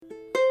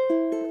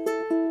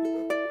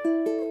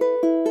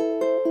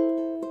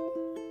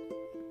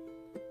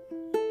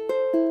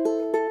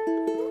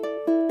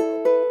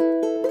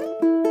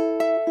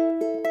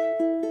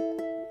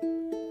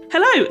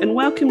and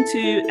welcome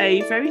to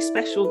a very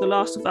special The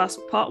Last of Us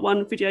Part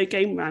 1 video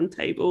game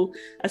roundtable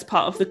as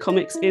part of the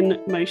Comics in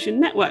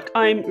Motion network.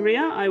 I'm Ria,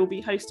 I will be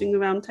hosting the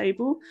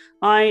roundtable.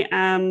 I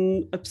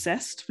am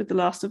obsessed with The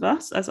Last of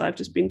Us, as I've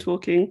just been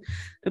talking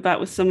about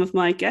with some of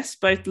my guests,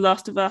 both The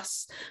Last of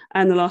Us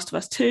and The Last of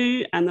Us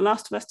 2 and The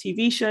Last of Us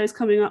TV shows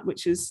coming up,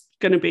 which is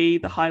going to be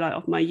the highlight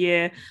of my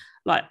year,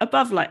 like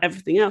above like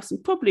everything else,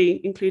 and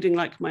probably including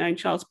like my own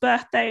child's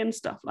birthday and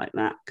stuff like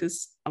that,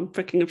 because I'm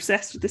freaking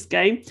obsessed with this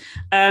game.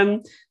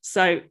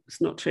 So it's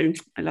not true.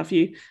 I love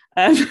you.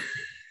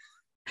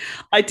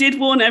 I did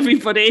warn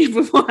everybody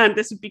beforehand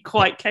this would be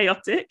quite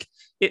chaotic.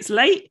 It's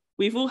late.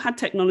 We've all had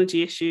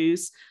technology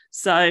issues.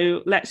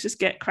 So let's just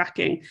get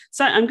cracking.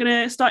 So I'm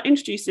going to start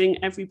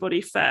introducing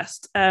everybody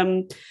first.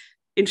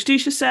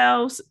 Introduce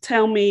yourselves,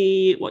 tell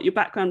me what your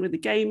background with the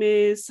game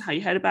is, how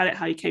you heard about it,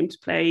 how you came to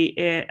play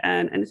it,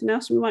 and anything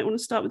else we might want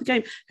to start with the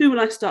game. Who will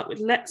I start with?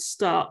 Let's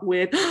start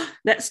with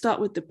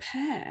the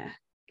pair.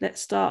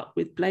 Let's start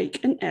with Blake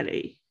and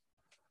Ellie.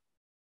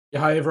 Yeah,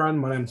 hi everyone,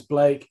 my name's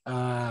Blake,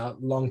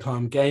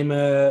 long-time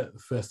gamer,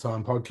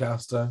 first-time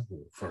podcaster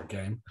for a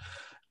game.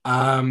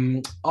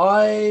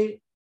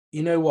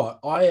 You know what?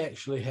 I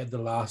actually had The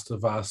Last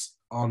of Us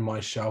on my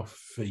shelf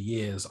for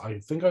years. I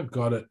think I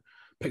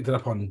picked it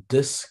up on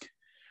disc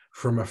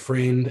from a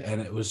friend,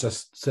 and it was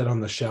just set on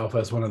the shelf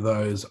as one of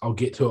those I'll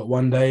get to it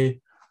one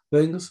day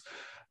things.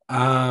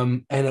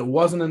 And it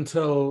wasn't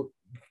until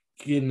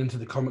getting into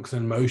the Comics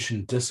in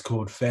Motion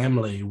Discord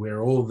family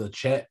where all the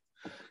chat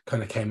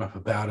kind of came up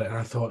about it, and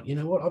I thought, you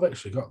know what, I've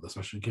actually got this,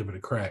 I should give it a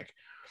crack.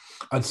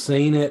 I'd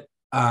seen it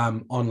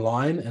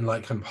online and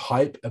like kind of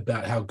hype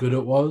about how good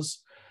it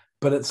was,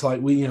 but it's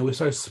like we're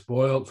so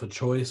spoiled for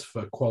choice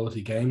for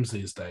quality games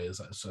these days.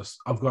 It's just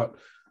I've got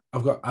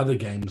other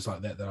games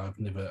like that I've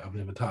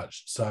never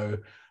touched. So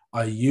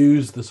I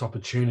used this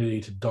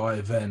opportunity to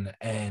dive in,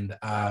 and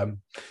I've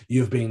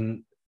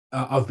been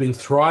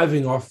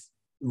thriving off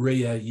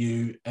Ria,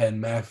 you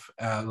and Math,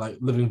 like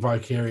living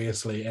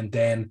vicariously, and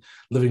Dan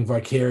living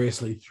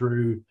vicariously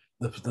through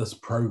this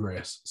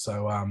progress.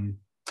 So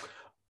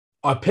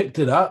I picked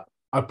it up,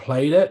 I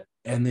played it,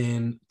 and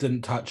then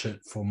didn't touch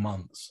it for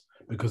months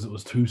because it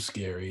was too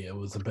scary. It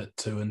was a bit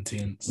too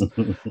intense.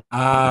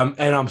 And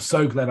I'm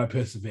so glad I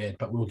persevered,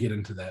 but we'll get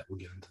into that.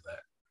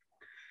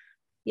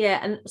 Yeah,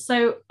 and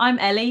so I'm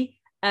Ellie.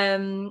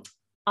 I'm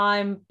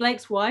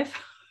Blake's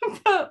wife,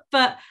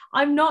 but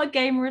I'm not a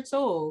gamer at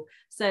all.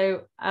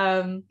 So,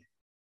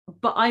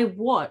 but I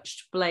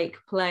watched Blake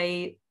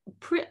play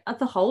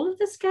the whole of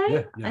this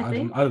game. Yeah, I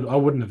think. I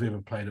wouldn't have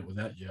ever played it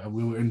without you.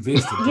 We were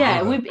invested.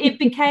 Yeah, it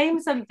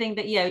became something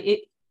that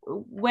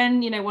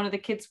when one of the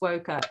kids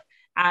woke up,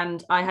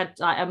 and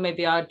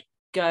maybe I'd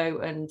go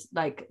and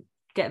like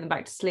get them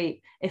back to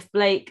sleep. If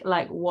Blake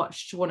like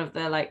watched one of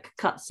the like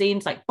cut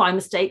scenes like by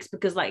mistakes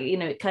because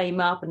it came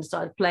up and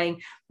started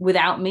playing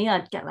without me,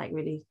 I'd get like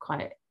really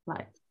quite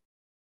like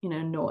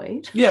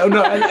annoyed. Yeah,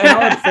 no, and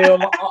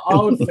I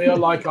would feel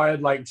like I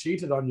had like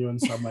cheated on you in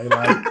some way.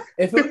 Like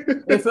if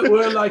it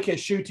were like a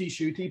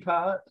shooty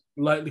part,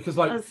 like because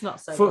like that's not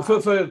so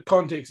for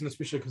context, and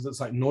especially because it's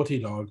like Naughty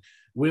Dog,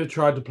 we've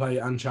tried to play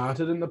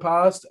Uncharted in the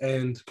past,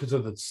 and because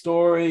of the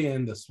story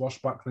and the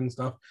swashbuckling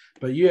stuff,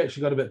 but you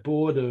actually got a bit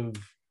bored of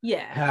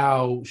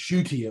how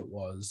shooty it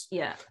was.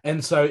 Yeah.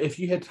 And so if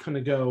you had to kind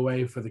of go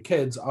away for the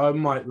kids, I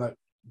might like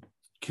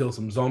kill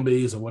some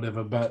zombies or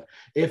whatever, but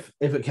if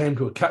it came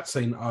to a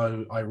cutscene,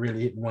 I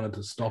really wanted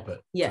to stop it.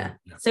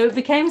 So it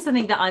became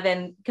something that I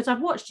then, because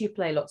I've watched you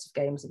play lots of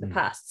games in the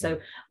past, so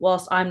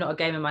whilst I'm not a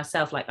gamer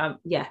myself, like I'm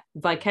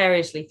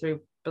vicariously through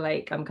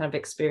Blake, I'm kind of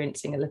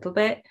experiencing a little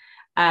bit.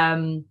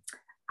 And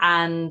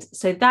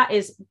so that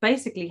is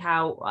basically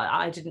how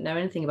I didn't know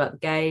anything about the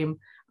game.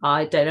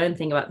 I don't know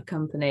anything about the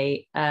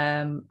company.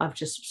 I've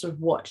just sort of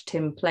watched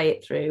him play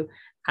it through,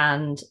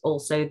 and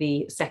also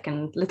the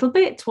second little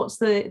bit. What's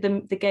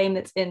the game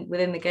that's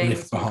within the game?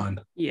 Left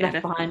Behind. Yeah,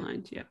 Left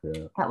Behind. Yeah,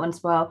 that one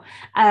as well.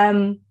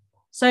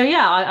 So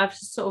I've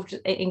sort of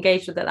just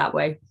engaged with it that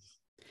way.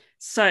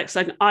 So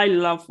exciting. I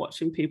love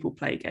watching people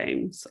play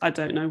games. I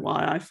don't know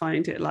why. I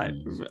find it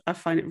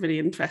really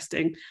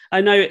interesting. I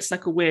know it's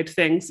like a weird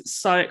thing. It's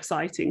so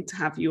exciting to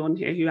have you on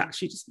here who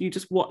actually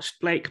just watched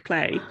Blake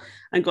play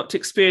and got to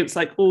experience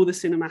like all the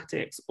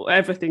cinematics or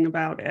everything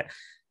about it.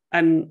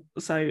 And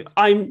so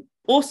I'm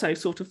also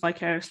sort of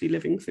vicariously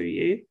living through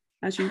you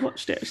as you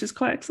watched it, which is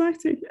quite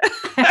exciting.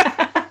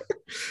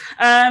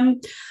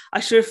 I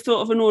should have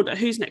thought of an order.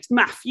 Who's next?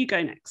 Math, you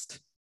go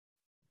next.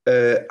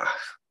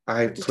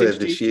 I played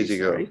this years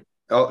ago. Sorry.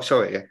 Oh,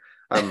 sorry. Yeah.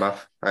 I'm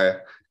Math.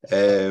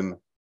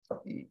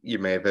 You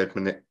may have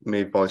heard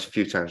my voice a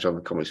few times on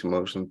the Comics in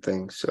Motion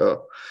thing,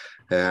 so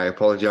I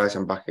apologise.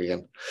 I'm back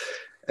again.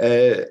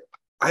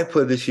 I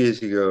played this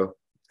years ago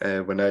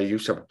when I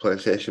used to have a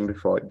PlayStation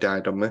before it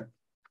died on me.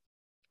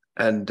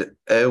 And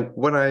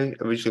when I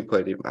originally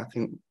played it, I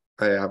think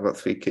I've got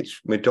 3 kids.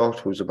 My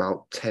daughter was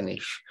about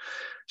 10-ish.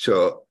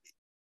 So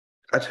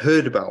I'd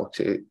heard about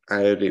it. I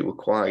heard it was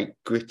quite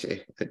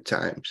gritty at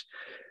times.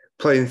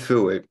 Playing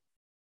through it,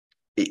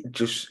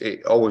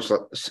 it always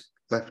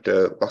left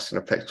a lasting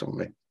effect on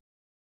me.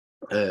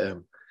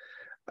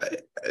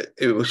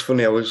 It was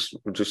funny. I was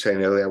just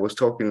saying earlier, I was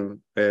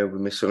talking with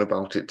my son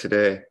about it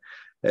today,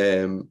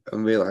 and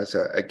realised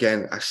that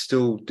again, I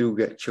still do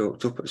get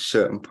choked up at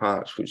certain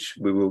parts, which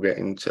we will get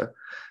into.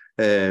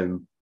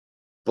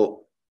 But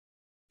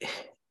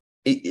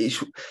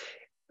it's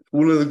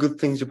one of the good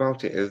things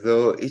about it,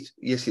 although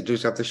yes, it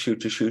does have the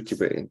shooty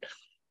bit in.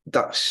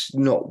 That's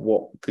not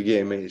what the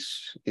game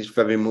is. It's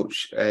very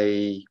much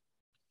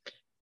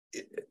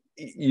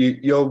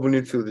you're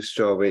running through the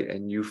story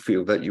and you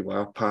feel that you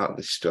are part of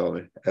this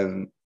story,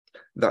 and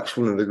that's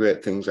one of the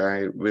great things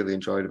I really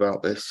enjoyed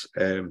about this.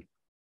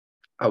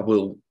 I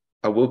will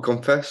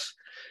confess,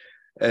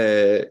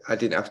 I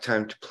didn't have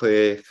time to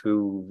play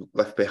through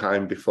Left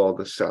Behind before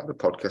the start of the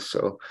podcast,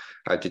 so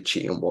I did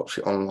cheat and watch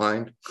it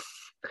online.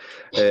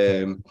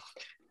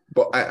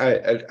 But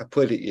I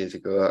played it years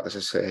ago, as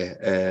I say,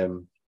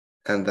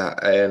 and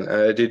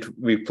I did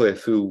replay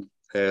through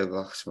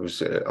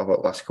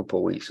last couple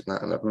of weeks,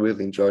 and I've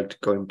really enjoyed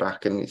going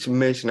back. And it's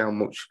amazing how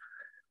much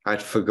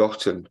I'd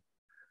forgotten,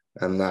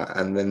 and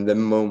then the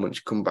moments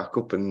come back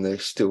up, and they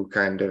still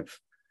kind of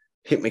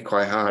hit me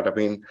quite hard. I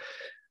mean,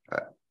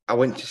 I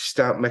went to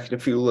start making a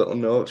few little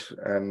notes,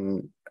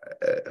 and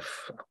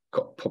I've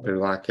got probably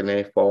like an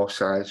A4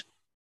 size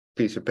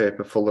piece of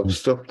paper full of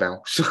stuff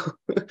now. So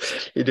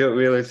you don't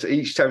realise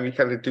each time you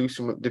kind of do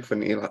something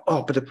different, you're like,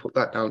 oh, better put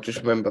that down, just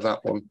remember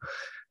that one,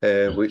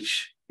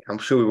 which I'm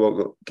sure we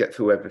won't get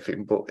through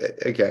everything. But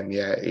again,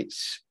 yeah,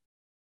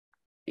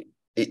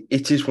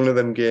 it is one of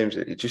them games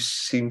that it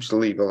just seems to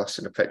leave a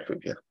lasting effect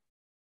with you.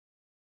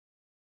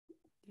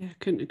 Yeah,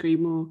 couldn't agree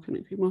more.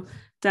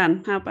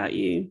 Dan, how about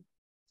you?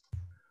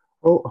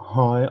 Oh,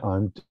 hi,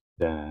 I'm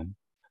Dan.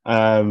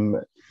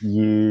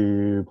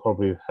 You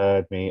probably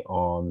heard me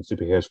on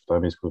Superheroes for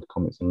Dummies with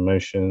Comics and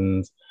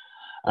Motions,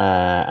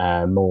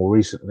 and more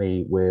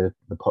recently with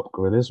the Pop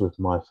Gorillas with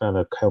my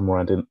fellow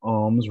comrade in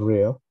arms,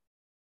 Ria.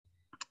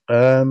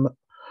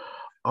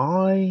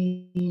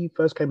 I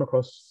first came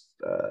across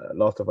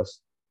Last of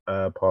Us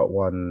Part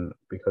 1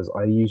 because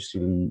I used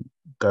to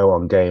go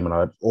on Game, and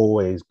I'd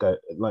always go,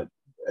 like,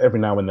 every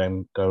now and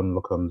then go and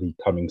look on the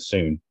coming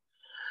soon.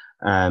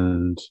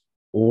 And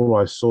all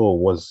I saw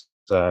was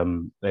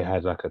they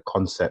had like a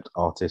concept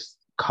artist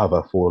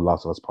cover for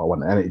Last of Us Part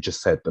 1, and it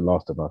just said The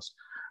Last of Us.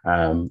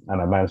 And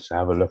I managed to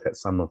have a look at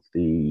some of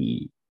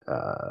the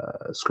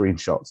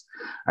screenshots,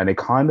 and it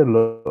kind of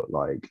looked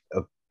like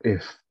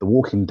if The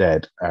Walking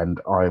Dead and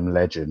I Am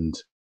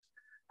Legend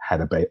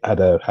had a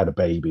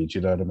baby. Do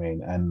you know what I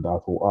mean? And I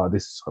thought, oh,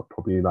 this is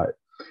probably like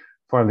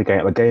finally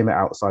a game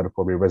outside of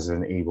probably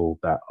Resident Evil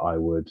that I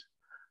would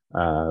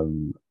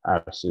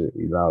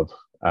absolutely love.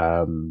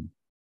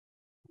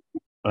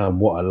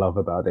 What I love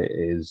about it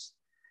is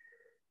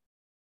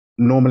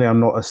normally I'm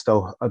not a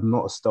stealth type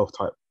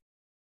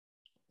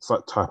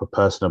of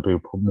person. I'd be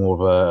more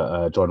of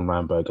a John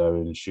Rambo, go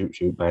and shoot,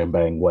 bang,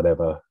 bang,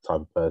 whatever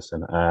type of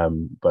person.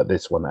 But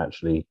this one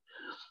actually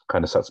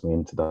kind of sucks me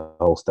into the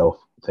whole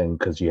stealth thing,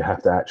 because you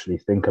have to actually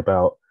think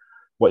about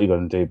what you're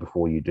going to do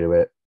before you do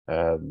it.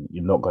 You're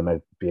not going to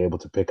be able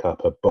to pick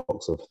up a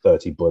box of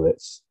 30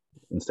 bullets.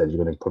 Instead,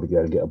 you're going to probably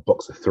go and get a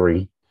box of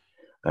 3,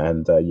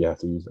 and you have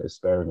to use those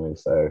sparingly.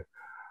 So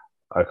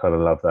I kind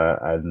of love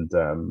that. And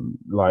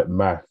like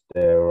Math,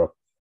 there are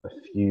a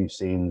few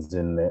scenes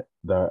in it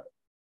that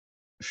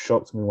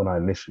shocked me when I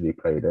initially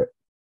played it,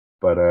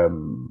 but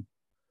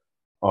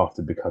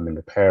after becoming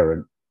a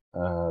parent,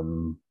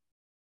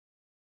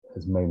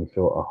 has made me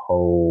feel a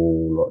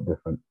whole lot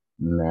different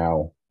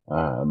now.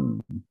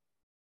 And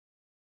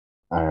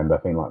I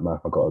think, like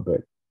Math, I got a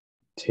bit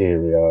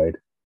teary-eyed.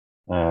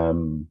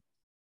 And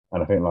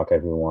I think, like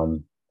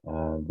everyone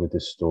with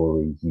this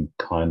story, you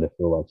kind of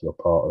feel like you're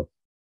part of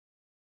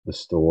the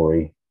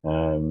story.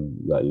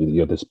 Like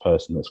you're this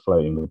person that's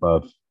floating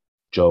above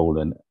Joel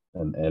and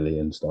Ellie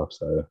and stuff.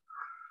 So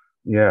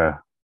yeah,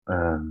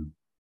 and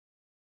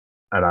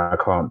I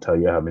can't tell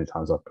you how many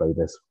times I've played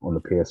this on the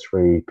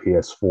PS3,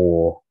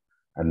 PS4,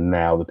 and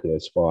now the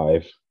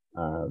PS5.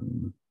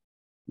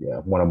 Yeah,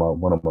 one of my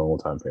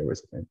all-time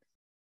favorites, I think.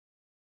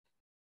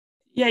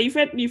 Yeah,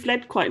 you've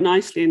led quite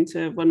nicely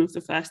into one of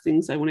the first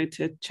things I wanted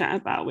to chat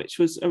about, which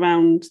was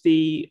around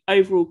the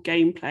overall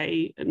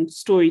gameplay and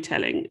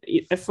storytelling.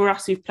 For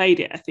us who've played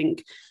it, I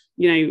think,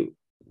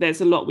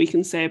 there's a lot we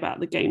can say about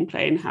the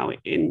gameplay and how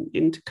it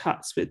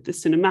intercuts with the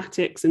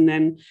cinematics, and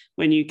then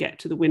when you get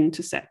to the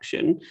winter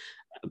section.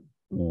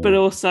 But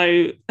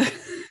also,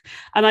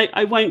 and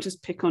I won't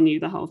just pick on you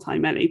the whole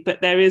time, Ellie,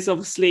 but there is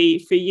obviously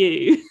for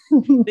you,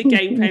 the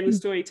gameplay and the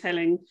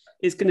storytelling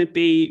is going to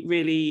be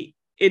really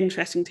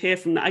interesting to hear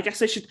from that. I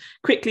guess I should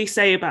quickly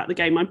say about the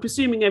game, I'm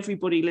presuming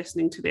everybody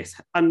listening to this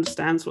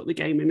understands what the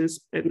game and has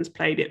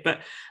played it, but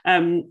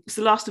so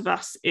The Last of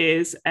Us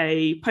is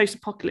a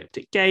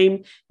post-apocalyptic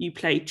game. You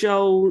play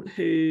Joel,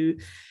 who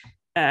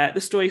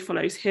the story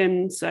follows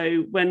him.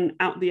 So when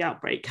the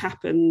outbreak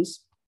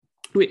happens,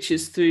 which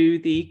is through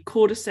the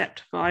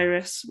cordyceps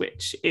virus,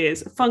 which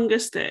is a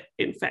fungus that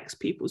infects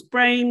people's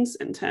brains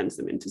and turns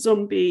them into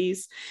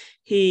zombies.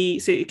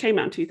 So it came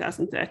out in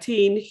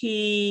 2013.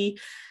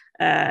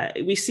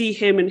 We see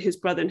him and his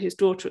brother and his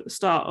daughter at the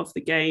start of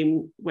the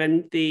game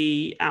when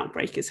the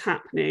outbreak is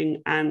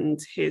happening, and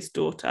his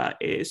daughter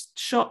is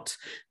shot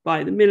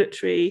by the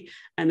military.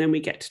 And then we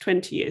get to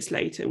 20 years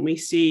later and we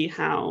see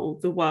how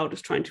the world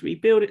is trying to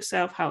rebuild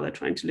itself, how they're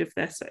trying to live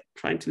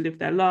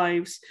their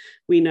lives.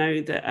 We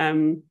know that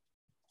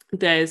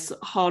there's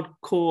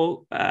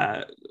hardcore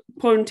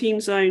quarantine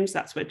zones.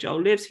 That's where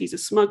Joel lives. He's a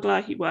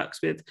smuggler. He works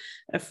with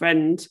a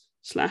friend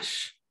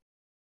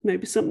 /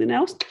 maybe something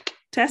else.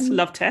 Tess,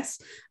 love Tess.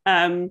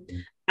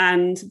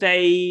 And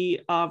they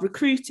are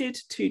recruited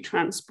to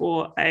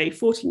transport a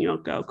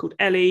 14-year-old girl called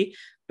Ellie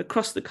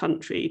across the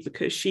country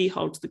because she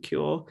holds the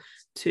cure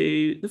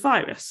to the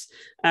virus.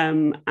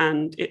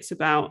 And it's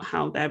about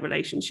how their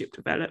relationship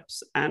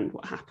develops and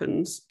what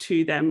happens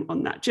to them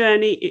on that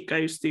journey. It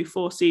goes through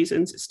 4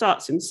 seasons. It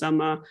starts in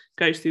summer,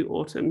 goes through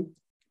autumn.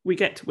 We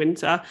get to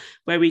winter,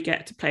 where we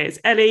get to play as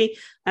Ellie,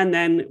 and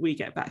then we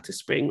get back to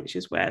spring, which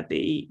is where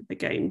the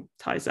game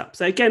ties up.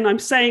 So again, I'm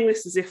saying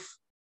this as if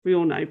we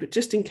all know, but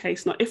just in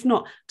case not, if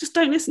not, just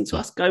don't listen to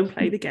us, go and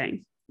play the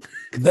game.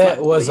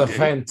 That was a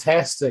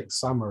fantastic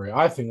summary.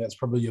 I think that's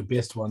probably your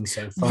best one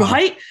so far.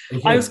 Right? You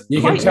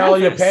can tell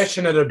you're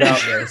passionate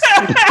about this.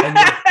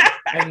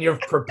 And you've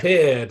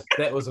prepared.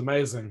 That was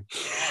amazing.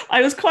 I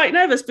was quite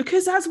nervous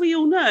because, as we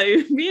all know,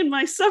 me and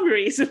my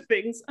summaries of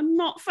things are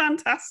not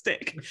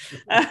fantastic.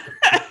 But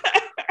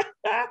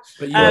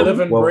you live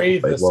and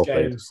breathe this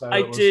game. So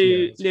I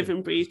do live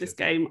and breathe this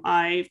game.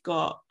 I've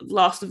got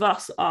Last of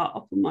Us art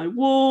up on my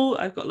wall.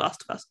 I've got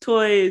Last of Us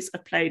toys. I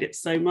played it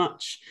so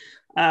much.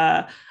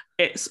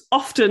 It's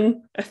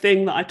often a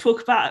thing that I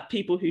talk about at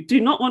people who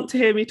do not want to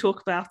hear me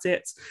talk about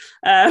it.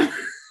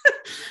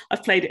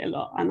 I've played it a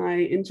lot and I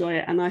enjoy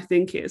it, and I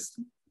think it's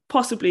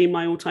possibly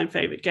my all-time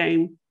favourite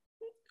game,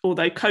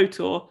 although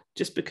KOTOR,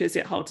 just because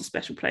it holds a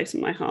special place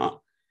in my heart,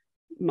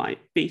 might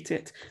beat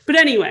it. But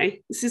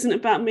anyway, this isn't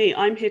about me.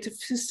 I'm here to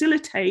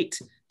facilitate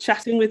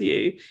chatting with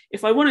you.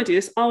 If I want to do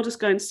this, I'll just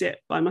go and sit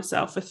by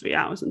myself for 3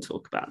 hours and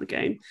talk about the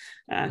game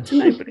to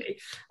nobody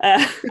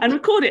and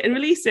record it and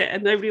release it,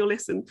 and nobody will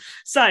listen.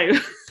 So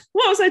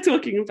what was I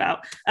talking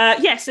about? So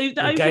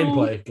the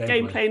overall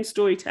gameplay and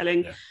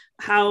storytelling. Yeah.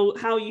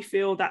 How you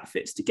feel that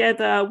fits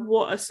together.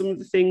 What are some of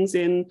the things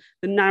in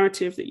the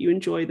narrative that you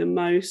enjoy the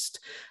most?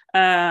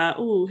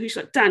 Who's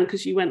like Dan,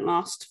 because you went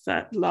last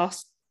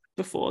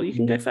before. You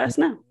can go first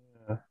now.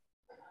 Yeah.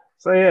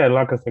 So yeah,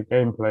 like I said,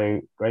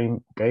 gameplay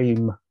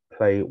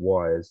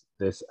wise,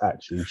 this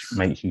actually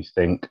makes you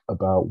think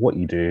about what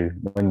you do,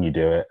 when you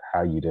do it,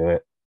 how you do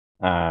it.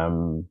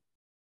 And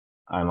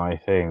I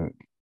think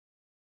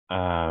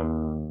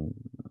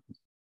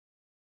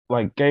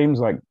like games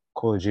like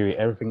Call of Duty,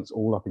 everything's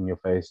all up in your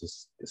face.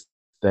 It's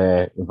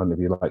there in front of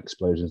you, like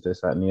explosions,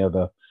 this, that, and the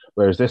other.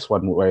 Whereas this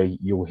one, where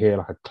you'll hear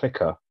like a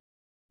clicker,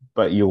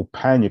 but you'll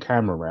pan your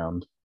camera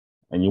around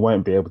and you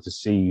won't be able to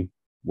see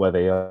where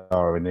they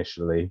are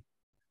initially.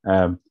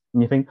 And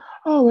you think,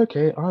 oh,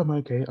 okay, I'm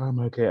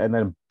okay. And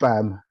then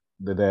bam,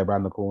 they're there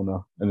around the corner.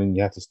 And then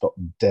you have to stop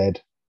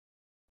dead.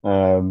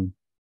 But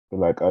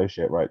like, oh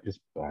shit, right, just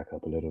back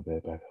up a little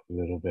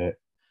bit.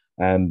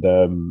 And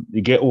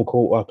you get all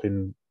caught up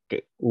in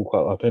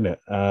it.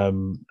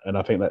 And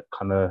I think that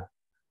kind of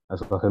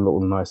has like a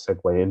little nice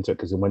segue into it,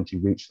 because once you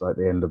reach like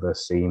the end of a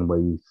scene where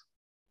you've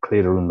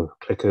cleared a room with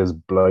clickers,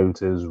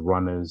 bloaters,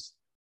 runners,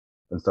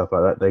 and stuff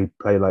like that, they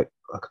play like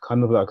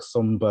kind of like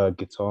somber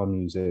guitar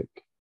music,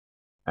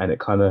 and it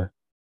kind of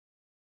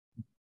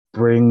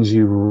brings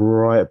you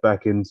right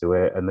back into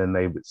it, and then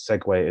they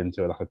segue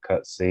into like a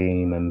cut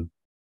scene, and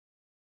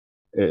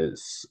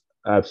it's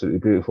absolutely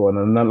beautiful.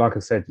 And then, like I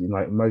said,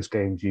 like most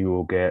games you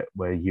will get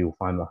where you'll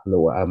find like a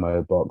little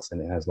ammo box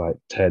and it has like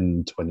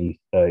 10, 20,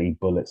 30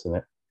 bullets in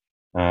it.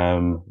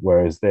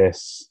 Whereas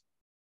this,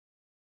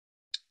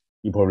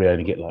 you probably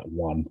only get like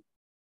 1.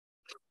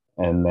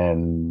 And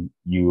then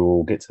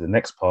you'll get to the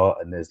next part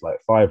and there's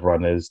like 5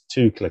 runners,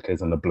 2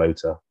 clickers and a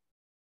bloater.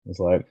 It's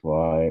like,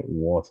 right,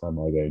 what am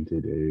I going to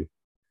do?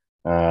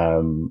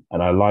 And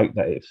I like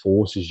that it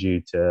forces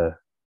you to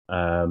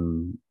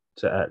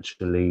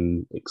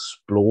actually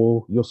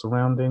explore your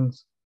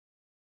surroundings,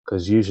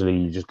 because usually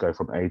you just go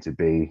from A to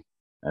B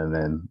and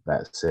then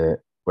that's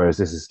it. Whereas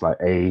this is like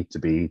A to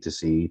B to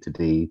C to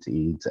D to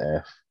E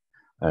to F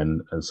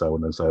and so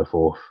on and so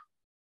forth.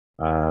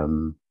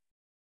 And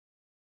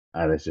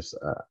it's just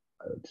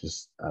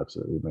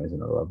absolutely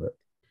amazing. I love it.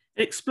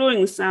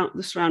 Exploring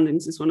the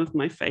surroundings is one of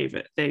my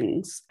favorite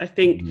things. I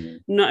think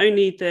not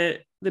only the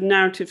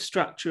narrative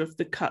structure of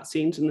the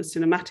cutscenes and the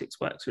cinematics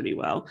works really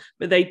well,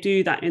 but they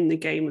do that in the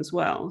game as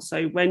well.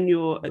 So when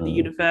you're at the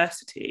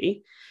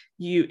university,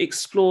 you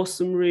explore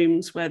some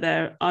rooms where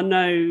there are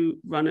no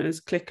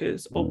runners,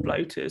 clickers, or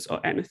bloaters or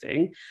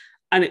anything,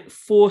 and it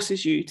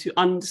forces you to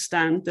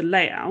understand the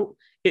layout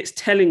it's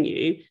telling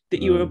you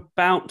that you are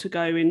about to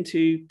go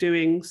into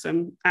doing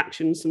some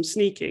action, some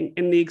sneaking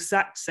in the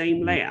exact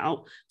same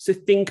layout. So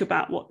think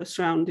about what the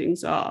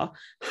surroundings are.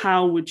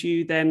 How would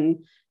you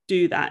then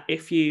do that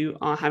if you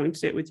are having to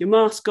do it with your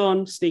mask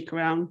on, sneak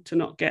around to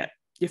not get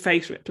your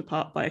face ripped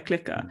apart by a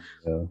clicker?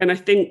 And I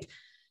think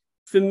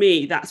for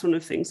me, that's one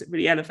of the things that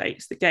really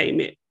elevates the game.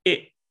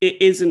 It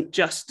isn't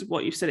just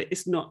what you said.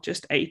 It's not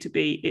just A to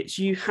B. It's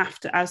you have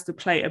to, as the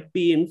player,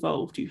 be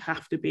involved. You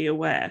have to be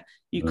aware.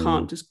 You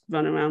can't just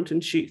run around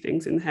and shoot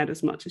things in the head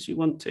as much as you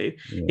want to.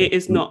 It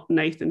is not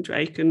Nathan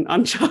Drake and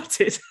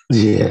Uncharted.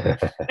 Yeah.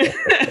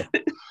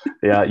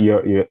 Yeah,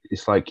 you're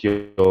it's like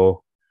it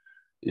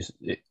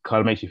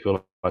kind of makes you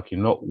feel like you're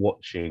not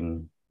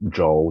watching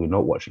Joel, you're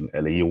not watching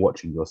Ellie, you're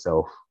watching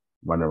yourself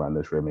run around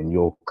this room, and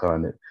you're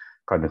kind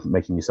of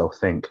making yourself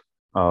think,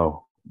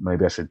 oh,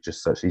 maybe I should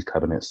just search these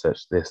cabinets,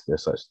 search this,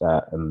 search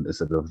that, and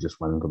instead of just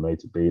running from A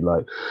to B.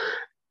 Like,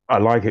 I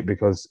like it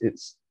because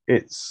it's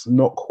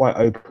not quite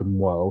open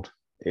world.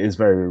 It is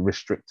very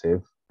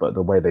restrictive, but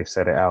the way they've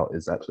set it out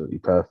is absolutely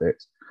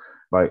perfect.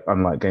 Like,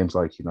 unlike games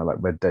like, you know, like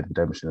Red Dead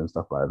Redemption and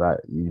stuff like that,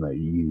 you know,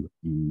 you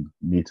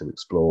need to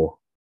explore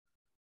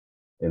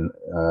in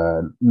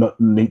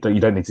you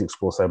don't need to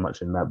explore so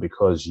much in that,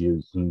 because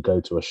you can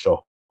go to a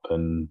shop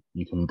and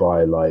you can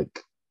buy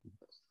like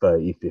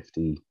 30,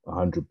 50,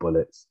 100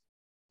 bullets,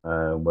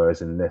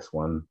 whereas in this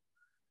one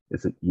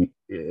it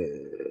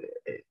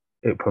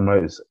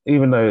promotes,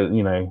 even though,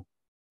 you know,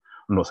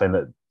 I'm not saying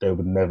that there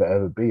would never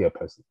ever be a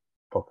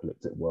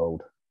post-apocalyptic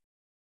world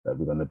that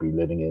we're going to be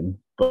living in,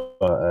 but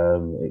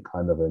it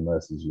kind of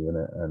immerses you in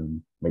it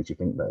and makes you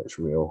think that it's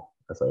real.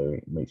 So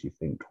it makes you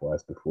think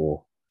twice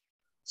before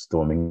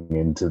storming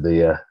into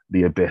the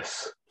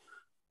abyss,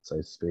 so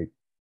to speak.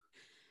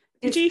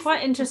 It's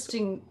quite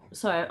interesting.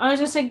 Sorry, I was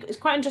just saying it's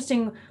quite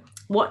interesting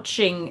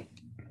watching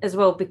as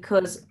well,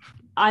 because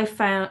I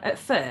found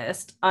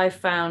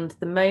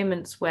the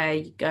moments where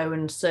you go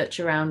and search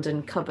around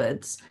in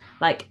cupboards,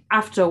 like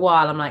after a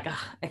while I'm like,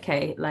 oh,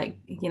 okay, like,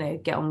 you know,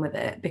 get on with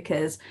it,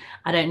 because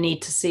I don't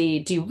need to see,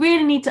 do you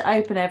really need to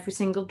open every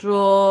single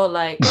drawer?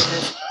 Like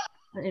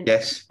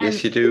yes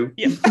you do.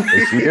 Yes,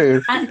 you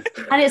do. and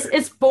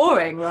it's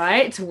boring,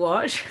 right, to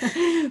watch.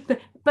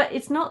 But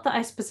it's not that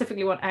I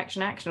specifically want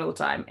action all the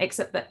time,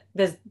 except that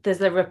there's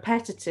the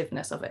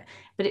repetitiveness of it.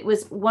 But it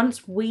was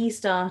once we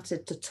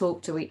started to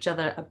talk to each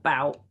other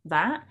about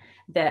that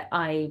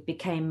I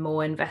became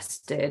more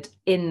invested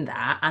in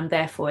that, and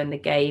therefore in the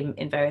game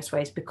in various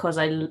ways, because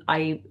I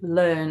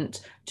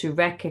learned to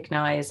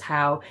recognize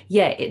how,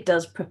 it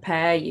does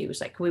prepare you.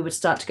 It's like we would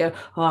start to go,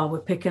 oh, we're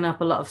picking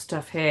up a lot of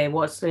stuff here.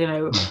 What's, you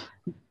know,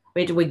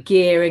 we're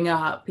gearing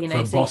up, you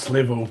know, for boss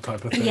level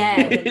type of thing.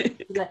 Yeah.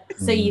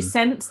 So you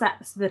sense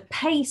that the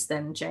pace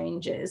then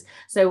changes.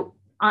 So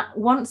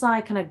once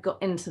I kind of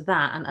got into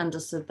that and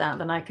understood that,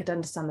 then I could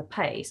understand the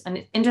pace. And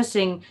it's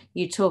interesting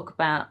you talk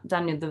about,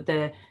 Daniel,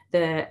 the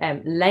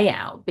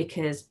layout,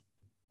 because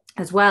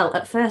as well,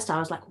 at first I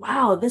was like,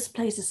 wow, this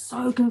place is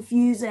so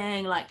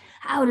confusing. Like,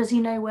 how does he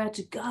know where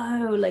to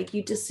go? Like,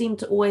 you just seem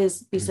to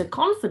always be so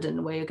confident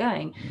in where you're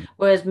going.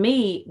 Whereas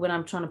me, when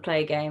I'm trying to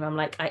play a game, I'm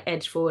like, I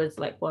edge forwards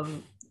like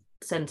 1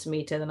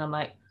 centimeter, then I'm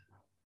like,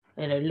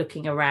 you know,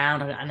 looking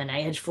around, and then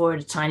I edge forward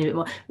a tiny bit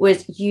more.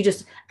 Whereas you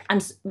just,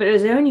 but it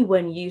was only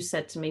when you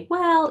said to me,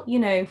 well, you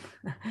know,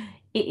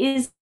 it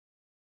is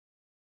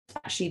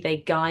actually, they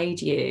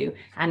guide you,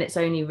 and it's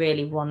only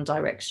really one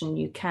direction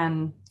you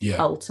can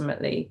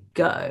ultimately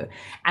go.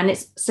 And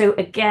it's so,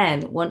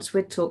 again, once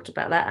we'd talked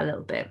about that a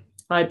little bit,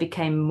 I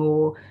became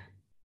more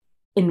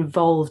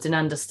involved in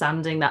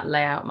understanding that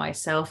layout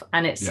myself,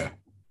 and it's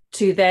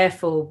to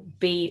therefore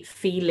be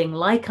feeling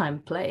like I'm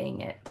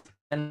playing it.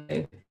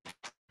 And,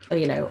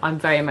 you know, I'm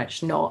very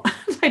much not.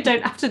 I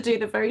don't have to do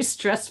the very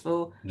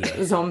stressful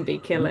zombie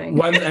killing.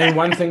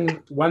 One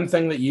thing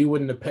that you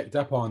wouldn't have picked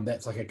up on,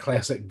 that's like a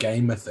classic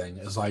gamer thing,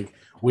 is like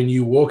when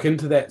you walk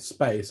into that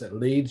space, it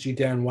leads you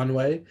down one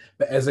way,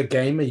 but as a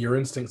gamer, your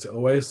instincts are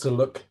always to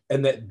look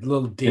in that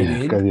little dead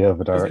end. Go the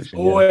other direction.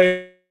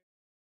 Always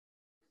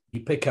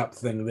you pick up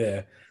thing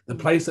there. The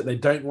place that they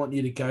don't want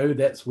you to go,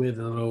 that's where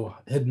the little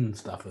hidden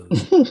stuff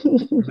is.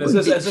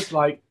 It's just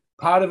like,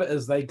 part of it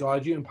is they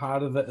guide you, and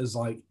part of it is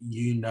like,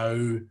 you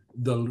know,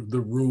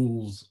 the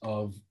rules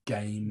of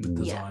game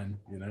design,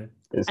 you know.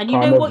 And you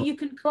know what you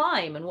can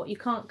climb and what you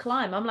can't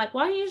climb. I'm like,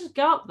 why don't you just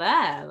go up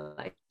there?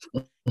 Like,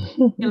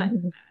 you're like,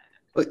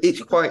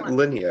 it's quite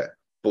linear,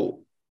 but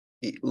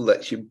it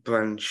lets you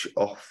branch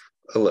off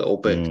a little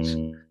bit,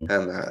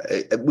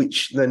 and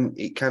which then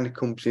it kind of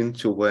comes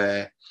into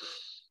where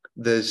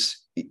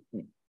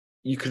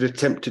you could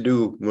attempt to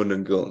do run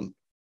and gun,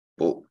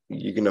 but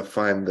you're going to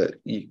find that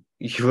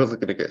you're only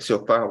going to get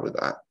so far with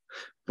that.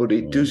 But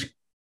it does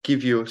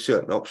give you a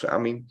certain option. I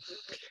mean,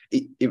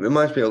 it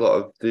reminds me a lot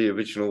of the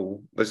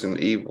original Resident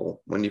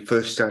Evil. When you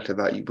first started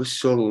that, you were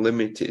so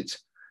limited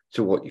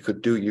to what you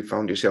could do. You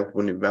found yourself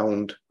running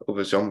around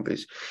other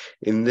zombies.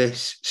 In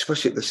this,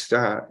 especially at the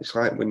start, it's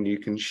like when you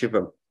can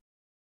shiver.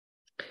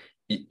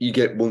 You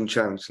get one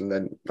chance and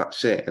then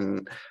that's it.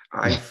 And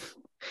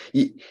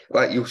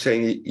like you were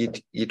saying,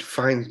 you'd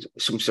find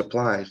some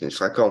supplies, and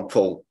it's like, oh, I'm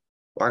full.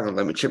 Hang on,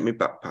 let me check my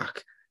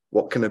backpack.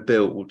 What can I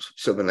build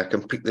so then I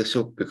can pick this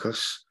up?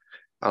 Because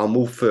I'll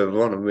move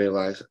further on and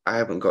realise I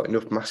haven't got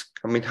enough mask.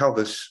 I mean, how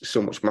there's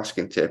so much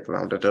masking tape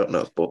around, I don't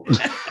know. But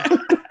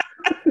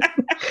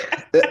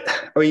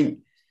I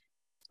mean,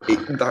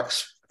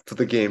 that's for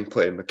the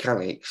gameplay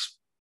mechanics.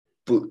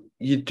 But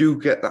you do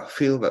get that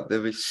feel that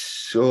there is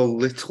so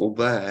little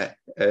there.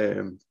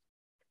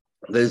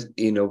 There's,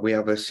 we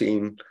have a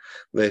scene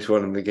later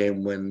on in the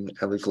game when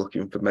Ellie's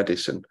looking for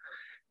medicine,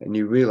 and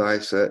you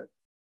realise that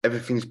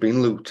everything's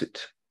been looted.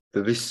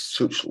 There is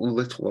such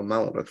little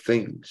amount of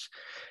things.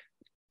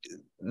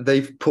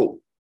 They've put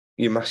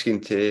your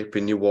masking tape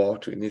and your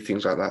water and your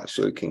things like that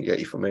so it can get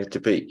you from A to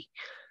B.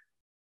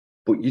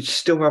 But you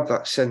still have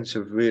that sense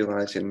of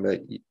realising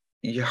that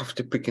you have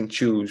to pick and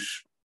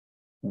choose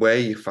where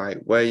you fight,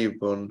 where you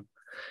run,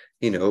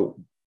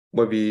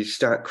 whether you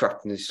start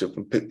crafting this stuff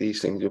and pick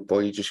these things up,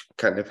 or you just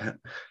kind of,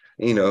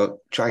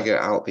 try and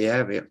get out the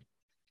area,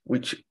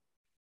 which,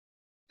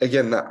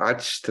 again, that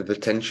adds to the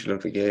tension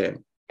of the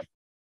game.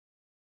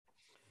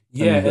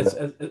 Yeah,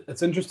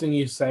 it's interesting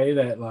you say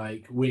that,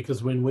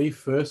 because when we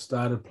first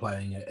started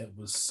playing it, it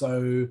was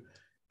so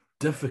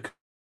difficult.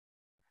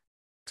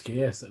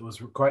 Yes, it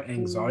was quite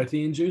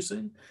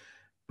anxiety-inducing,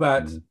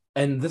 but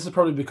and this is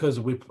probably because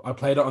I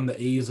played it on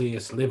the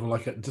easiest level.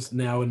 Just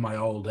now in my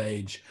old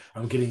age,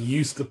 I'm getting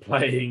used to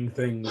playing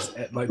things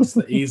at just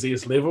the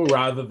easiest level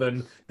rather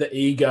than the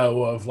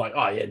ego of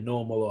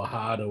normal or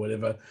hard or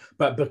whatever.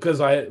 But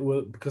because I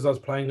was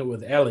playing it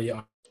with Ellie,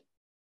 I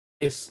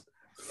was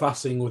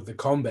fussing with the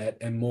combat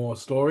and more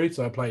story,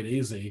 so I played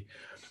easy.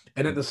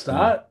 And at the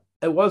start,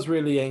 it was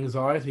really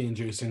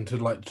anxiety-inducing to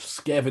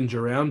scavenge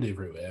around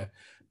everywhere.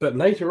 But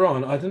later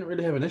on, I didn't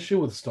really have an issue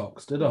with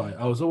stocks, did I?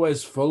 I was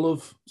always full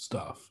of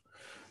stuff.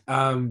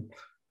 And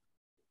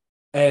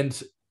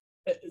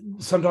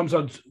sometimes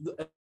I'd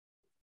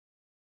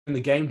in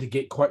the game to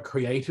get quite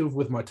creative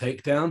with my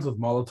takedowns with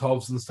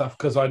Molotovs and stuff,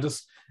 because I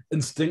just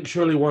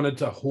instinctually wanted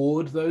to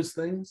hoard those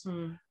things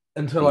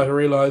until I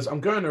realized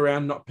I'm going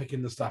around not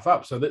picking the stuff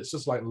up. So let's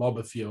just lob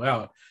a few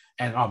out.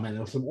 And oh man,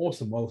 there were some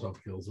awesome Molotov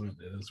kills, weren't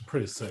there? It was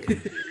pretty sick.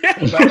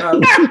 but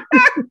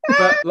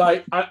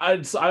I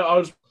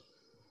was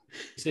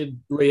said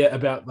Rhea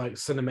about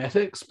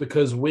cinematics,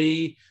 because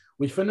we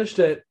finished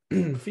it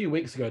a few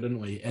weeks ago, didn't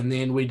we? And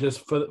then we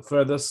just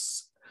for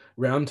this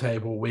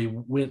roundtable we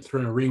went through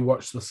and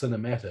rewatched the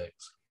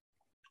cinematics,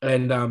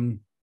 and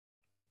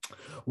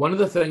one of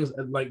the things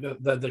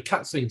the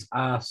cutscenes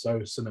are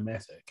so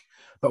cinematic,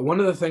 but one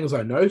of the things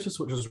I noticed,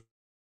 which is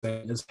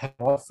how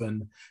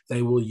often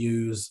they will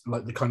use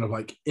the kind of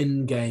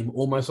in-game,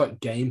 almost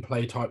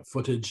gameplay type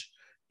footage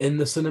in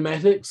the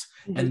cinematics,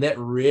 and that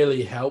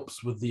really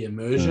helps with the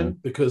immersion,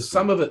 because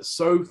some of it's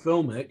so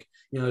filmic,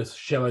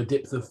 shallow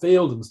depth of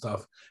field and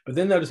stuff, but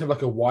then they'll just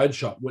have a wide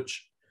shot,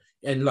 which,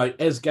 and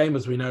as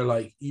gamers we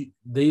know,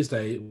 these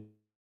days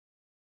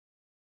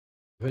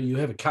you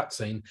have a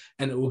cutscene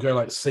and it will go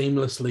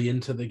seamlessly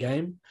into the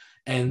game,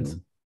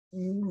 and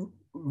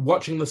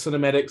watching the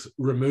cinematics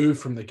removed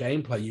from the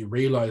gameplay, you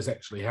realize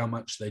actually how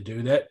much they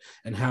do that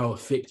and how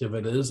effective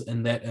it is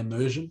in that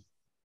immersion.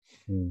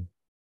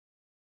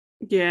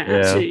 Yeah,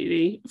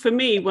 absolutely. For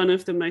me, one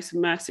of the most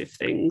immersive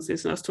things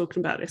is, and I was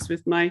talking about this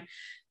with my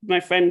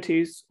friend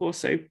who's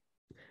also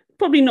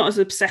probably not as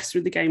obsessed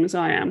with the game as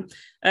I am,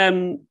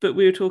 but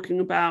we were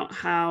talking about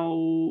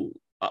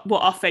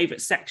what our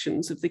favourite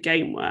sections of the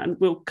game were, and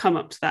we'll come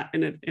up to that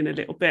in a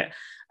little bit.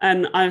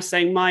 And I was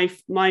saying my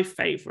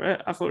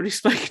favourite, I've already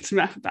spoken to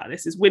Matt about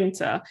this, is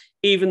winter,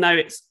 even though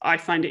I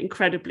find it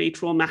incredibly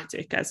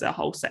traumatic as a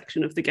whole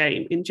section of the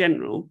game in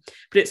general.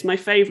 But it's my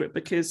favourite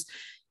because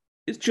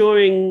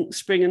during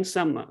spring and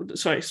summer,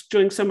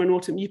 during summer and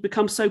autumn, you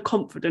become so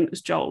confident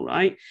as Joel,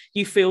 right?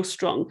 You feel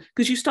strong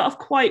because you start off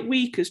quite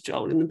weak as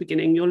Joel in the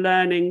beginning. You're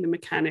learning the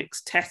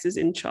mechanics. Tess is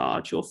in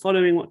charge. You're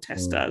following what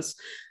Tess does.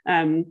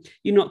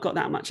 You've not got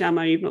that much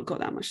ammo. You've not got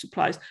that much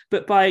supplies.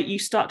 But you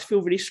start to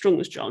feel really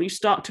strong as Joel. You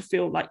start to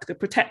feel like the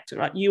protector,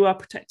 right? You are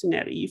protecting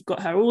Ellie. You've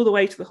got her all the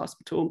way to the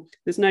hospital.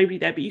 There's nobody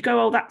there, but you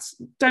go,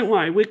 don't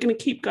worry. We're going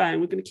to keep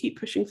going. We're going to keep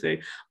pushing through.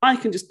 I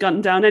can just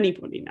gun down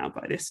anybody now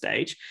by this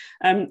stage.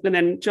 And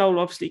then Joel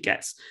obviously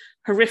gets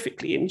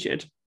horrifically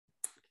injured.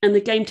 And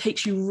the game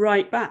takes you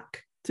right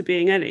back to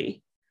being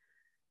Ellie.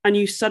 And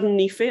you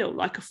suddenly feel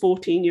like a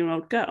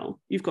 14-year-old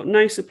girl. You've got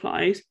no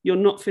supplies, you're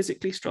not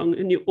physically strong,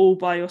 and you're all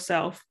by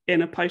yourself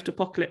in a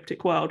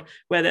post-apocalyptic world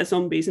where there's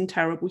zombies and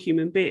terrible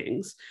human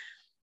beings.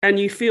 And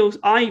you feel,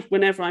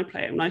 whenever I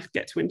play it, when I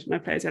get to winter and I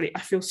play as Ellie,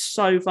 I feel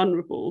so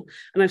vulnerable.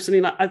 And I'm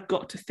suddenly I've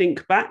got to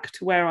think back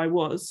to where I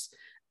was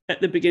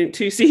at the beginning,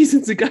 2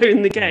 seasons ago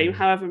in the game,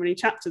 however many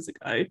chapters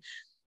ago,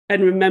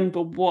 and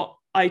remember what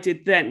I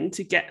did then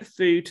to get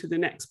through to the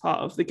next part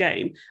of the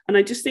game. And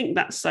I just think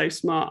that's so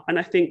smart. And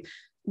I think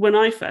when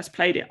I first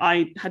played it,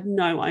 I had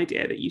no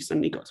idea that you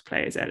suddenly got to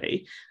play as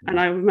Ellie. And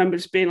I remember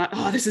just being like,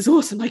 oh, this is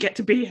awesome. I get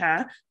to be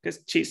her because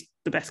she's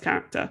the best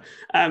character.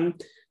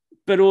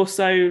 But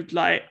also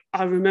I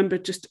remember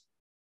just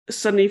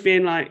suddenly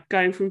being like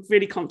going from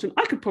really confident,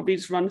 I could probably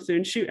just run through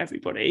and shoot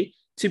everybody,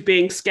 to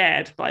being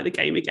scared by the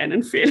game again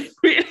and feeling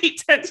really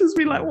tense, and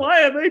being like,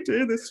 why are they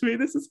doing this to me?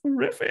 This is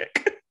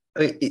horrific.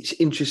 It's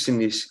interesting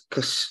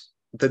because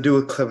they do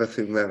a clever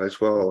thing there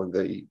as well.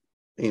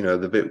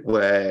 The bit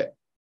where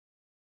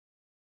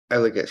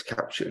Ellie gets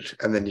captured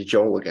and then you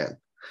Joel again,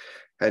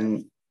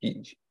 and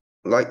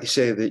like you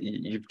say that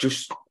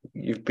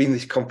you've been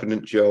this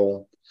confident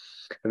Joel,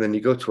 and then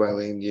you go to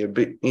Ellie and you're a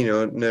bit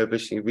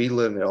nervous and you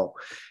relearn it all.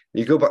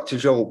 You go back to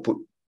Joel, but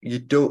you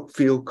don't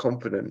feel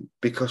confident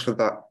because of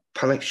that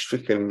panic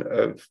stricken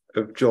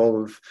of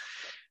Joel.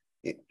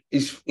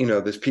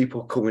 There's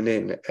people coming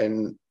in,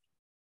 and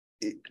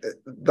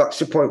that's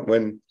the point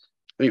when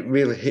it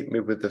really hit me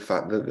with the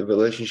fact that the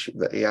relationship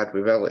that he had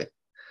with Ellie,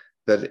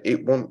 that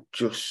it wasn't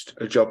just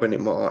a job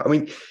anymore. I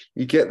mean,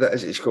 you get that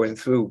as it's going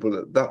through, but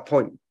at that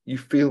point, you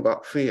feel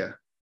that fear.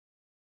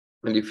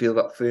 And you feel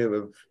that fear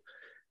of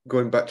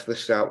going back to the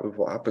start with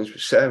what happens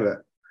with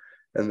Sarah.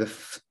 And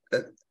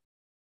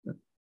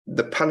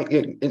the panic,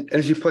 and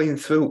as you're playing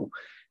through,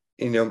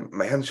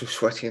 my hands are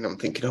sweaty and I'm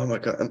thinking, oh my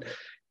God. And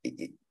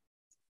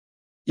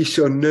you're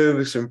so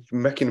nervous and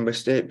making a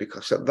mistake,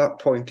 because at that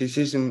point,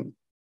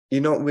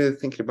 you're not really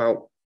thinking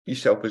about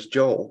yourself as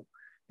Joel.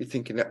 You're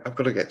thinking, I've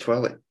got to get to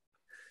Ellie.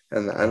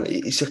 And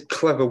it's a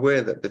clever way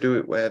that they do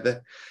it, where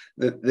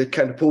they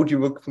kind of pulled you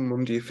rug from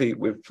under your feet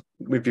with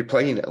you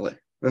playing Ellie.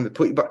 Then they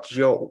put you back to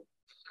Joel.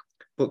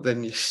 But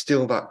then you're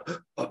still that,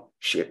 oh,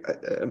 shit,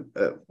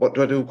 what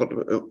do I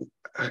do?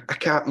 I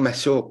can't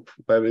mess up.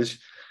 Whereas,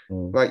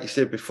 like you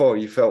said before,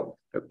 you felt,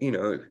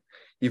 you've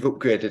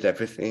upgraded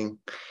everything.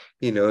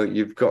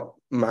 You've got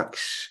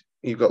max,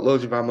 you've got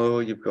loads of ammo,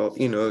 you've got,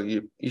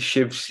 your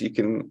shivs, you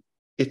can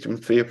hit them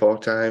 3 or 4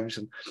 times.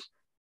 And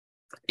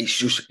it's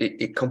just,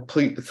 it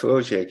completely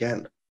throws you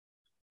again.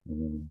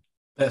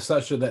 That's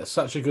such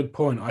a good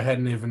point. I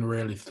hadn't even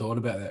really thought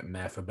about that,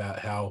 Math, about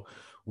how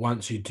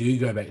once you do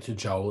go back to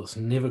Joel, it's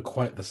never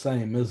quite the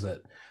same, is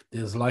it?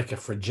 There's like a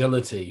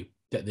fragility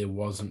that there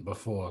wasn't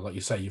before. Like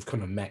you say, you've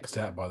kind of maxed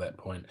out by that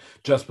point.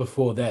 Just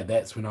before that,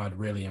 that's when I'd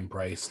really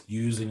embraced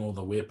using all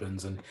the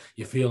weapons, and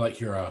you feel like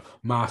you're a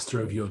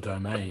master of your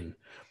domain.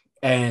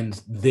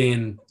 And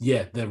then,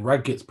 the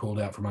rug gets pulled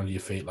out from under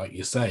your feet, like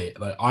you say.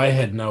 Like, I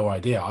had no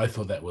idea. I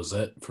thought that was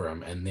it for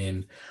him. And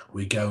then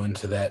we go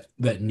into that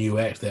new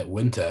act, that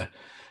winter.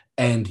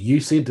 And you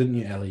said, didn't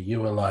you, Ellie?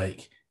 You were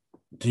like,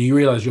 do you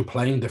realize you're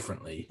playing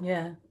differently?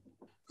 Yeah.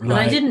 And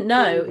I didn't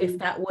know if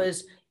that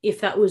was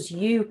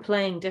you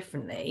playing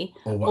differently,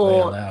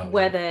 or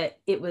whether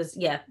it was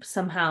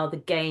somehow the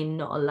game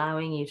not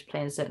allowing you to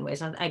play in certain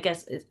ways. And I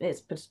guess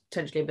it's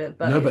potentially a bit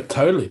both. No, but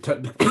totally,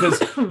 because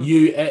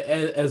you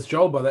as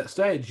Joel by that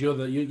stage, you're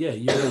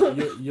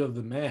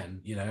the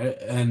man,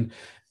 and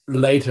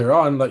later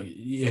on, like,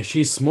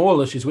 she's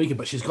smaller, she's weaker,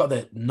 but she's got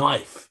that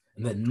knife.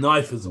 And that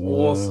knife is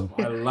awesome.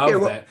 I love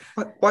that.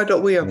 Why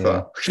don't we have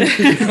that?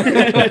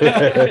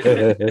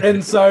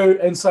 and so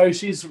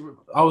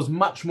I was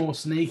much more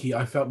sneaky.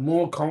 I felt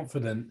more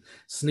confident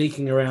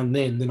sneaking around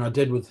then than I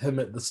did with him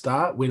at the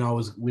start, when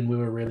we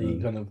were really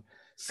kind of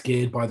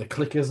scared by the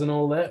clickers and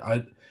all that.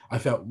 I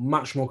felt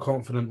much more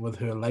confident with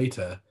her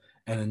later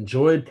and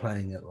enjoyed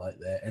playing it like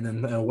that. And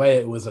in a way,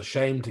 it was a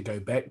shame to go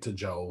back to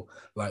Joel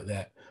like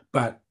that.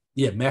 But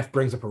Math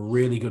brings up a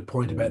really good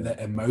point about that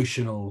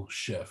emotional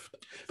shift,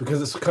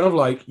 because it's kind of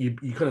like you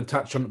kind of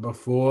touched on it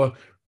before,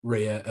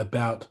 Rhea,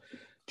 about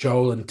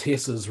Joel and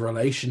Tessa's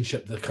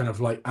relationship, the kind of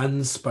like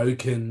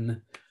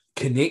unspoken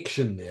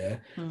connection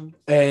there.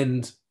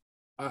 And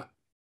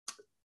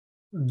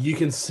you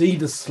can see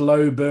the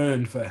slow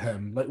burn for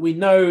him. Like, we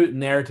know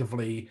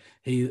narratively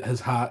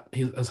his heart's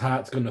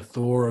going to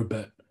thaw a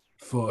bit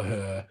for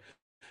her,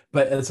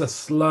 but it's a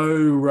slow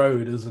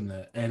road, isn't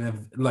it?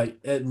 And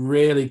it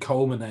really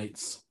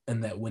culminates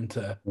in that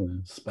winter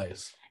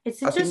space.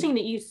 It's interesting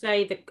that you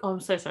say that. Oh, I'm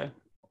so sorry.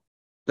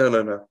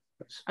 No.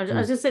 I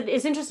just said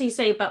it's interesting you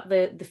say about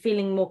the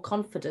feeling more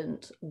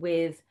confident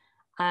with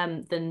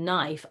the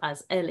knife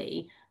as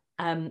Ellie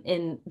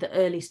in the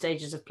early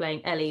stages of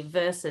playing Ellie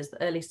versus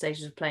the early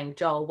stages of playing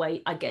Joel, where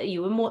I get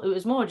you were more. It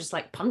was more just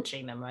like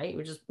punching them, right? You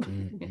were just,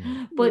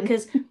 but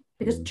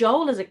because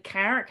Joel as a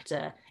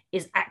character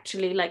is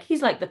actually like,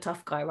 he's like the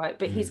tough guy, right?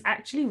 But he's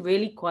actually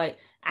really quite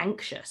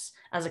anxious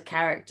as a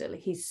character. Like,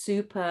 he's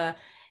super.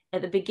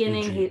 At the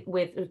beginning,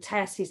 with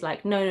Tess, he's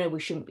like, no, we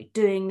shouldn't be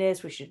doing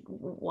this. We should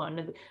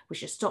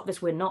stop this.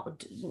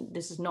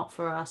 This is not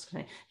for us.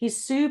 He's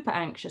super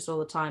anxious all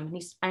the time, and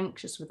he's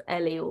anxious with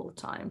Ellie all the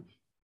time.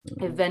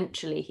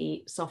 Eventually,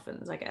 he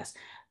softens, I guess.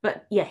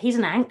 But he's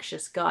an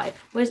anxious guy.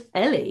 Whereas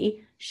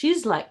Ellie,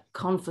 she's like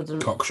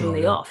confident from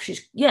the off.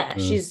 She's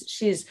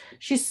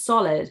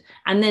solid,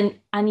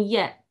 and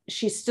yet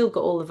she's still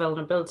got all the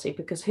vulnerability,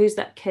 because who's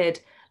that kid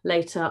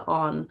later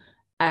on?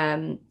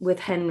 With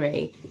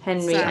Henry and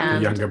the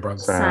younger brother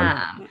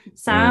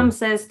Sam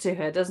says to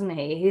her, doesn't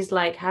he? He's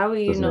like, how are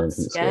you not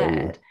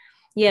scared?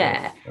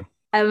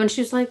 And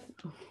she's like,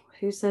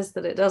 who says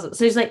that it doesn't?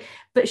 So he's like,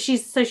 but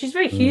she's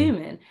very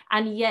human,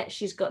 and yet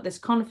she's got this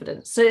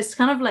confidence. So it's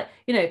kind of like,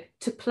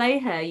 to play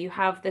her, you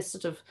have this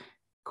sort of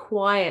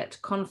quiet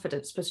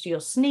confidence, because you're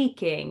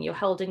sneaking, you're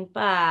holding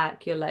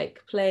back, you're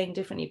like playing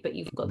differently, but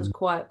you've got this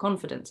quiet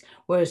confidence.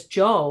 Whereas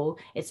Joel,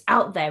 it's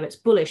out there, it's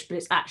bullish, but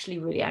it's actually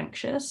really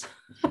anxious.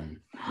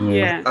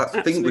 Yeah,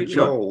 I think with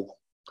Joel,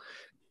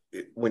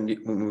 when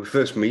we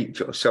first meet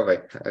Joel, sorry,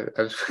 Dan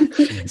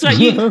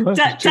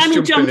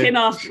will jump in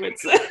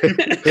afterwards.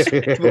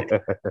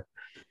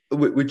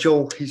 With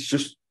Joel,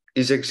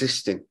 he's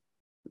existing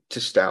to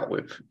start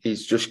with.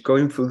 He's just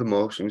going through the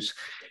motions.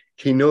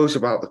 He knows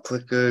about the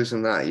clickers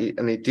and that,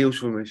 and he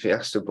deals with them if he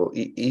has to, but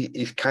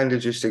he's kind of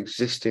just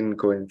existing,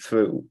 going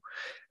through.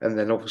 And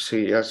then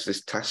obviously he has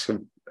this task of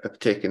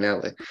taking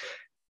Ellie.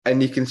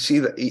 And you can see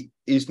that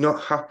he's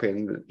not happy.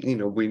 And,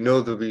 we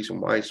know the reason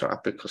why he's not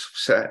happy, because of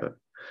Sarah.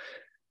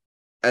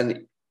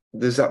 And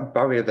there's that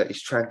barrier that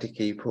he's trying to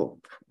keep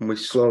up. And we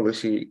slowly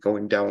see it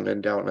going down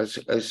and down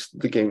as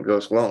the game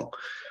goes along.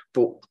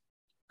 But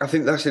I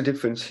think that's the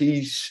difference.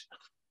 He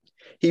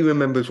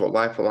remembers what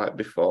life was like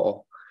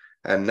before.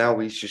 And now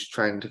he's just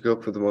trying to go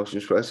through the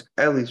motions, whereas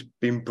Ellie's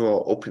been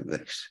brought up in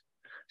this.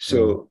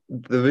 So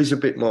there is a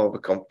bit more of a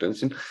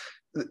confidence. And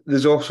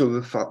there's also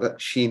the fact that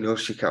she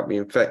knows she can't be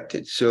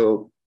infected.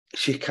 So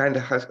she kind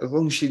of has, as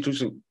long as she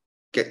doesn't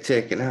get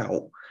taken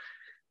out,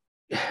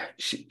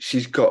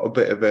 she's got a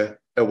bit of a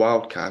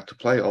wild card to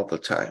play all the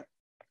time.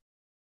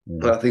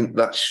 And I think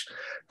that's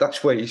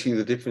where you see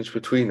the difference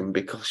between them,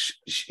 because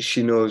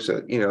she knows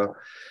that,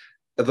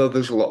 although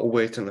there's a lot of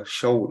weight on her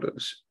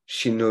shoulders,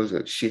 she knows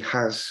that she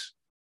has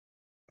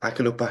like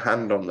an upper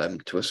hand on them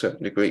to a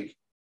certain degree.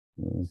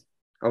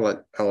 I'll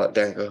let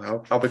Dan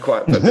go. I'll be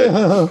quiet for a bit.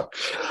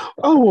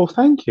 Oh, well,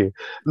 thank you.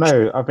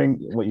 No, I think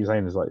what you're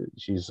saying is like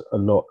she's a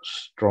lot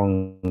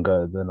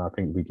stronger than I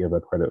think we give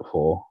her credit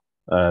for.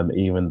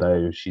 Even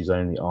though she's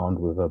only armed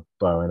with a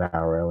bow and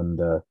arrow and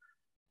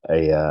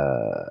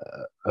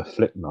a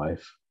flip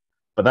knife.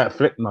 But that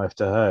flip knife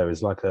to her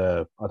is like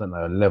a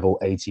level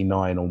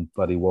 89 on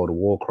bloody World of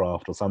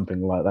Warcraft or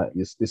something like that.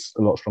 It's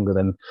a lot stronger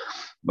than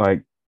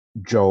like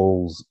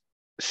Joel's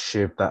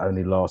shiv that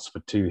only lasts for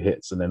 2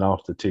 hits, and then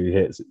after 2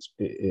 hits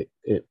it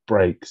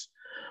breaks.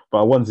 But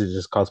I wanted to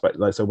just cast back,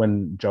 like, so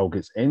when Joel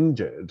gets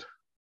injured,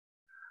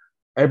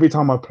 every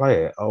time I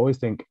play it, I always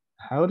think,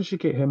 how did she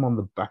get him on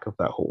the back of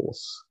that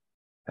horse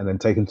and then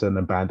take him to an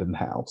abandoned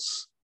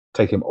house,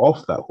 take him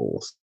off that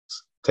horse,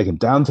 take him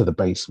down to the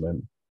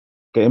basement,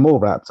 get him all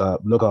wrapped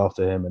up, look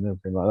after him and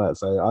everything like that.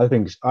 So I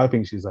think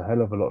she's a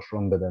hell of a lot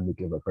stronger than we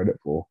give her credit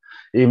for.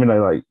 Even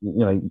though, like,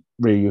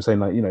 really, you're saying,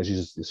 like, she's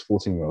just this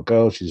 14-year-old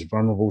girl, she's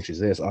vulnerable, she's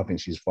this. I think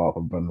she's far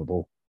from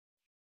vulnerable.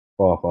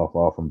 Far, far,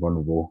 far from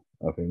vulnerable,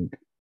 I think.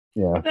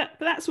 Yeah. But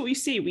that's what we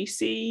see. We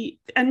see,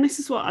 and this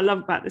is what I love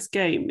about this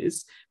game,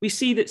 is we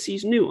see that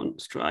she's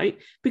nuanced, right?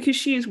 Because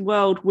she is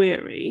world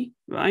weary,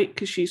 right?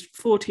 Because she's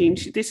 14.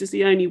 This is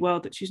the only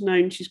world that she's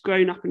known. She's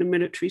grown up in a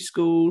military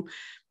school.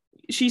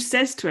 She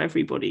says to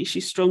everybody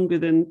she's stronger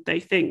than they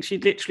think. She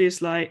literally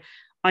is like,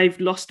 I've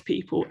lost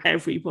people,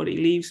 everybody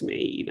leaves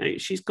me.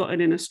 She's got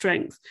an inner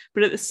strength.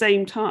 But at the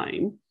same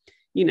time,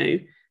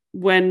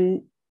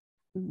 when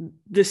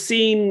the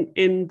scene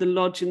in the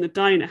lodge in the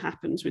diner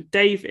happens with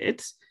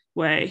David,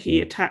 where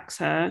he attacks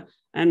her,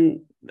 and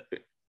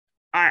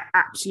I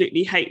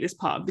absolutely hate this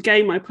part of the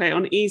game. I play it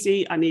on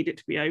easy. I need it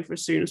to be over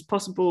as soon as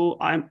possible.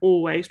 I'm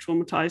always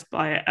traumatized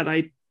by it, and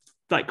I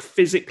like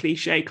physically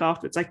shake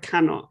afterwards. I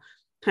cannot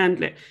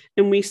handle it.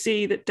 And we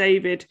see that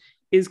David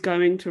is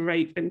going to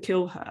rape and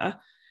kill her.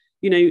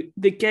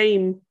 The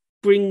game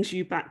brings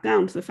you back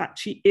down to the fact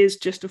she is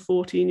just a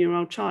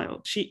 14-year-old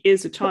child. She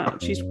is a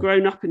child. She's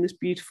grown up in this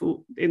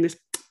brutal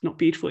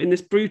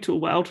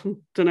world.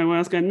 Don't know where I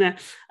was going there.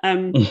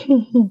 And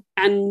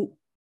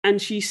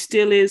she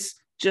still is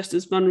just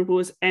as vulnerable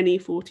as any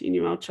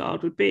 14-year-old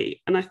child would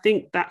be. And I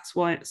think that's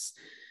why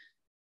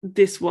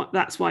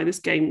that's why this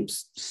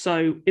game's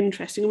so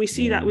interesting. And we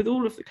see that with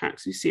all of the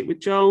characters. We see it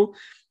with Joel.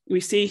 We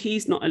see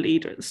he's not a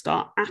leader at the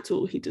start at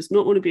all. He does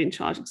not want to be in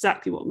charge.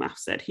 Exactly what Math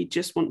said. He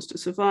just wants to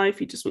survive.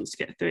 He just wants to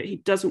get through it. He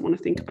doesn't want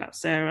to think about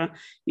Sarah.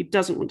 He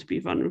doesn't want to be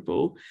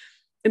vulnerable.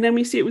 And then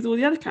we see it with all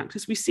the other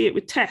characters. We see it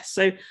with Tess.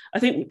 So I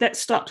think let's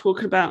start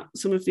talking about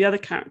some of the other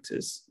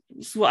characters.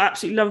 So what I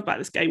absolutely love about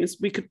this game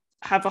is we could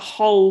have a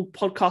whole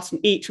podcast on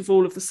each of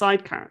all of the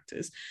side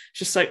characters.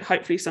 Just so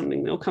hopefully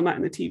something that'll come out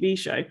in the TV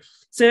show.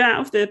 So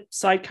out of the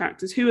side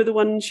characters, who are the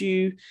ones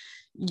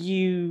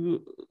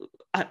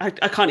I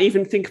can't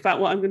even think about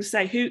what I'm going to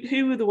say.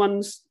 Who are the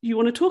ones you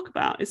want to talk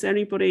about? Is there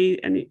anybody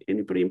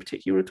in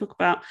particular you want to talk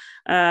about?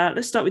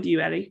 Let's start with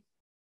you, Ellie.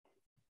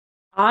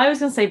 I was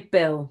going to say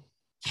Bill.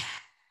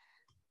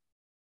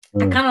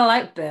 I kind of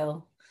like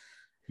Bill.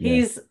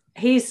 Yeah.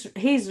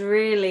 He's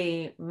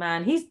really,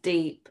 man, he's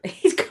deep.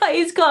 He's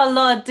got a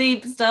lot of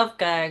deep stuff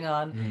going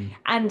on,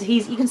 and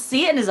you can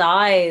see it in his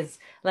eyes,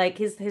 like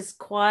his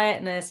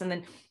quietness. And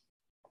then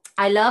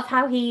I love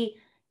how he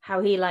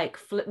like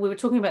we were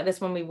talking about this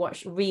when we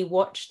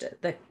rewatched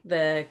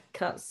the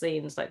cut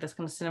scenes, like this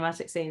kind of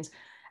cinematic scenes,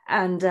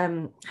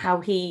 and how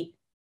he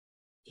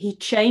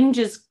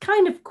changes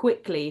kind of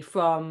quickly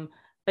from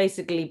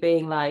basically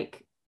being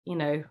like, you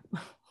know,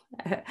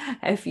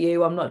 F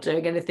you, I'm not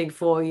doing anything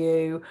for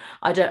you,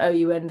 I don't owe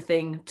you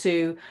anything,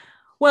 to,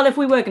 well, if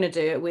we were going to do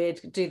it, we'd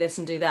do this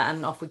and do that,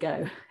 and off we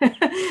go.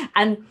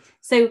 And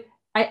so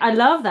I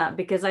love that,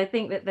 because I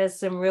think that there's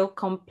some real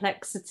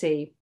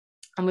complexity.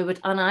 And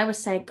I was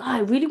saying, God, I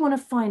really want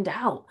to find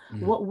out,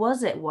 what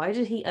was it? Why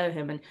did he owe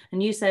him?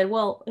 And you said,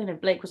 well, you know,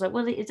 Blake was like,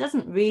 well, it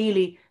doesn't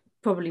really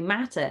probably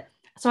matter.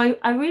 So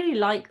I really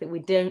like that we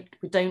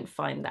don't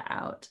find that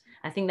out.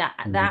 I think that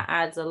that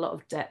adds a lot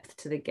of depth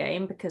to the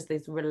game, because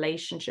these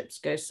relationships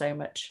go so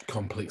much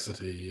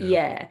complexity.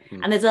 Yeah.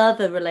 And there's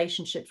other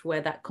relationships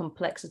where that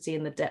complexity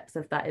and the depth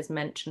of that is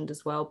mentioned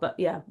as well. But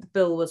yeah,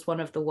 Bill was one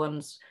of the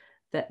ones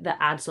that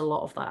adds a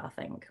lot of that, I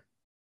think.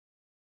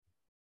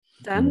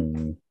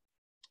 Dan?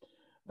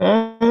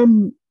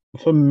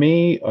 For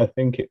me, I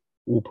think it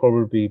will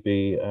probably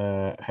be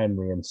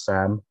Henry and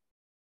Sam.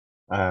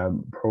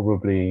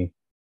 Probably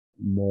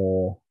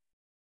more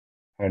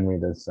Henry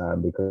than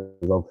Sam, because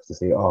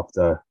obviously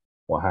after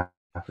what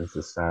happens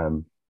to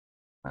Sam,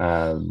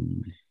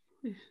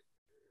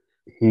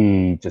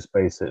 he just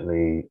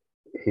basically,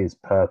 his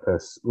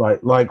purpose,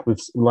 like with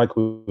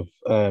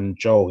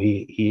Joel,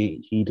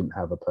 he didn't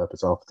have a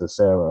purpose after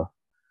Sarah,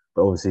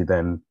 but obviously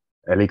then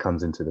Ellie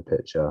comes into the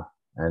picture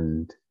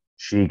and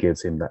she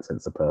gives him that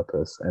sense of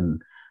purpose,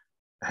 and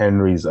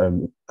Henry's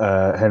own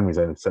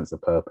sense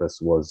of purpose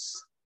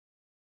was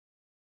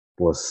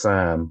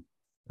Sam.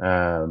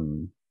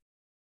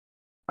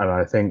 And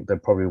I think there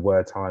probably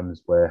were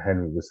times where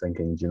Henry was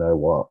thinking, do you know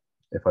what?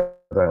 If I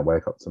don't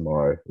wake up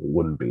tomorrow, it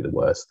wouldn't be the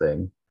worst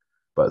thing.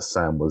 But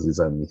Sam was his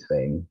only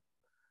thing.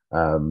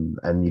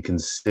 And you can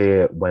see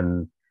it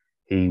when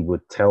he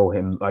would tell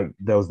him, like,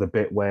 there was the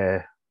bit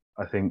where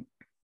I think,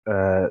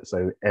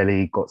 so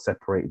Ellie got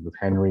separated with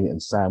Henry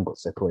and Sam got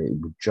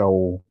separated with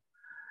Joel.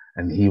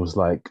 And he was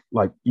like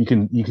you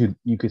could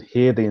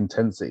hear the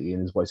intensity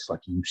in his voice,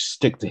 like, you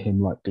stick to him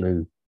like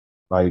glue.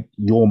 Like,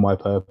 you're my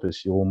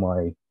purpose, you're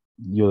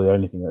the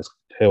only thing that's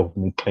helped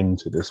me cling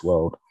to this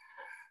world.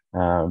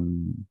 But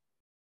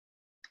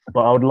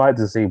I would like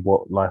to see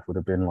what life would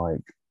have been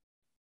like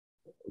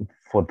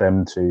for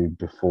them two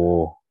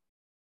before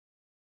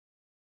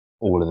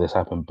all of this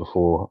happened,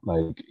 before,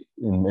 like,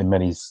 in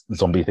many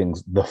zombie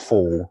things, the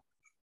fall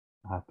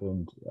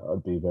happened.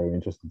 I'd be very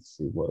interested to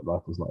see what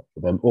life was like for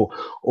them,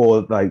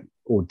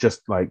 or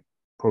just like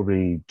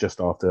probably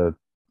just after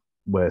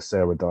where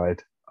Sarah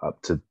died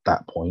up to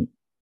that point,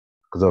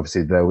 because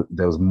obviously there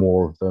was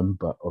more of them,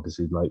 but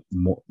obviously like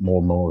more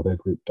and more of their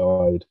group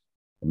died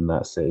in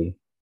that city,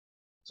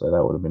 so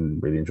that would have been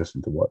really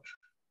interesting to watch.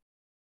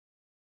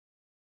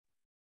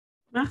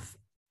 Math?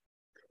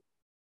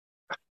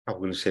 I'm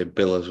going to say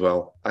Bill as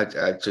well.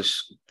 I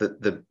just,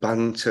 the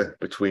banter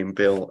between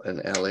Bill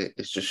and Ellie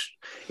is just,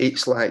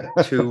 it's like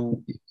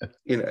two,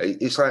 you know,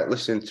 it's like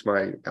listening to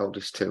my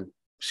eldest two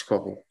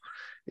squabble.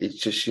 It's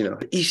just, you know,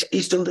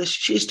 he's done this,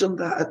 she's done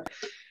that.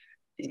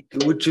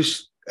 It would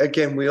just,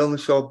 again, we only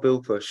saw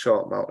Bill for a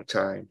short amount of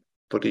time,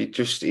 but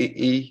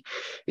he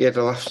had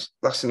a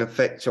lasting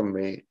effect on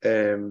me.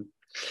 And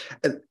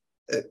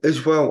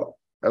as well,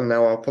 and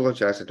now I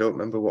apologise, I don't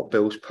remember what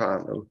Bill's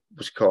partner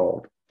was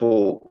called,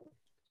 but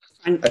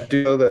Frank. I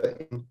do know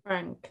that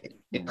Frank.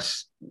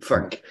 It's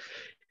Frank.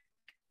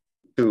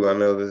 Too, I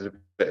know there's a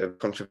bit of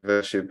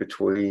controversy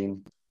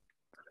between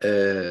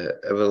a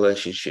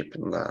relationship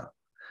and that.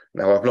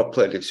 Now, I've not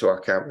played it, so I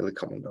can't really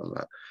comment on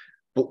that.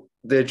 But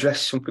they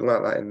addressed something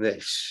like that in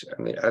this.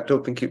 I mean, I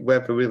don't think it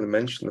ever really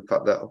mentioned the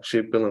fact that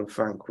obviously Bill and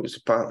Frank was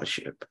a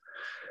partnership.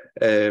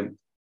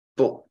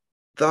 But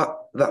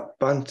that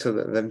banter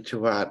that them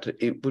two had,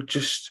 it would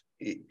just,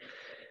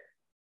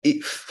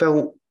 it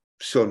felt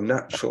so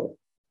natural.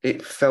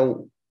 It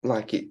felt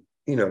like it,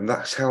 you know,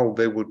 that's how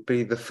they would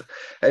be.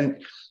 And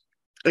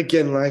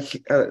again, like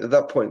at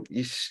that point,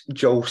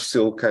 Joel's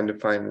still kind of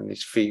finding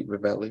his feet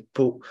with Ellie,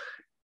 but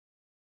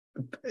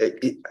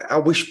I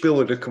wish Bill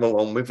would have come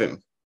along with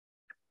him.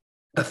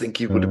 I think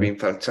he would have been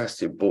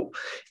fantastic, but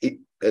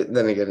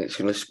then again, it's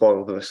going to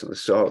spoil the rest of the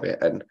story.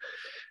 And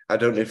I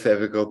don't know if they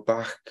ever go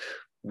back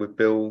with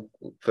Bill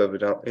further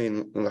down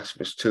in Last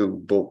of Us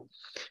 2, but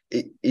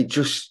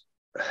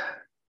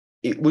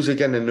it was,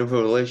 again, another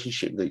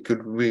relationship that you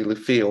could really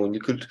feel, and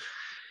you could,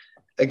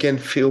 again,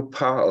 feel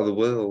part of the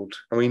world.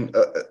 I mean,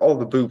 all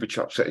the booby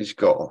traps that he's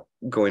got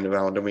going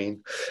around, I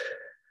mean,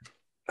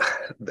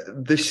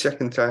 this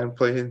second time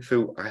playing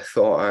through, I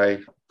thought I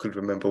could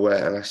remember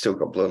where, and I still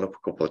got blown up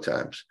a couple of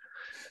times.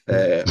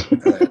 And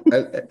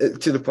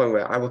to the point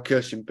where I was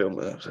cursing Bill,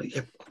 and I was like,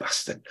 "You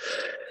bastard."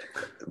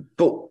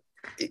 But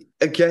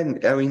again,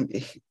 I mean,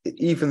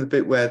 even the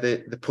bit where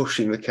they're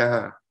pushing the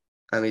car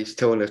and he's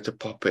telling her to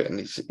pop it, and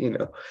it's, you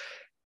know,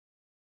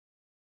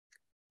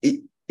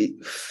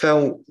 it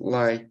felt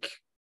like,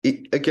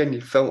 again,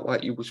 you felt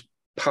like you was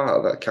part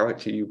of that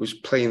character, you was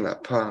playing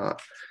that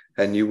part,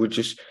 and you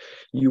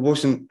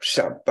wasn't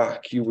sat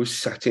back, you was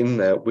sat in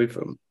there with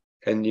them,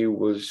 and you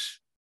was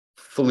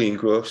fully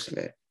engrossed in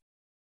it.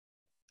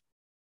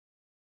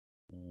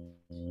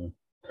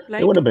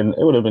 It would have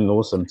been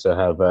awesome to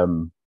have.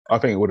 I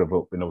think it would have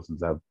been awesome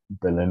to have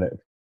Bill in it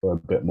for a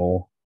bit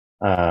more.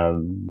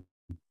 And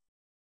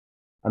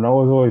I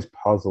was always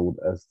puzzled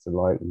as to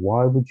like,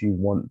 why would you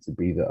want to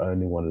be the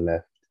only one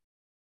left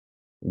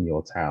in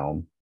your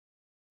town,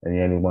 and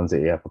the only ones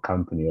that you have for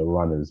company are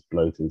runners,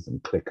 bloaters,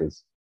 and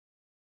clickers?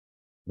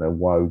 You know,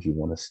 why would you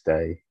want to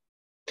stay?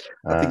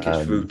 I think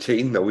it's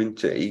routine, though,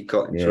 isn't it? He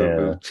got into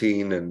a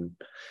routine, and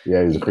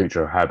he's a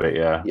creature of habit.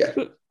 Yeah.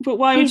 But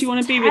why would you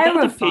want to be with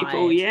other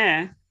people?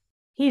 Yeah.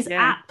 He's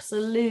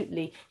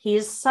absolutely. He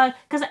is so,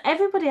 because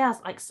everybody else,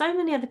 like so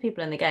many other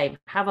people in the game,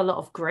 have a lot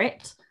of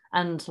grit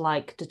and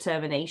like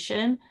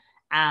determination,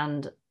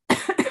 and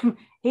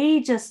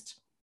he just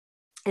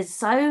is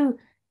so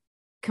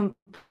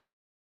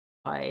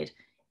complied.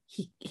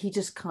 He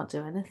just can't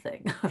do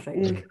anything, I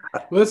think.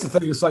 Well, that's the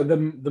thing. It's like the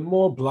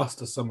more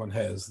bluster someone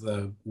has,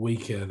 the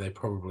weaker they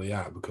probably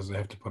are, because they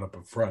have to put up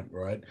a front,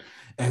 right?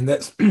 And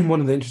that's one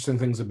of the interesting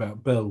things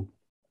about Bill,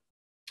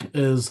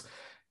 is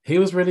he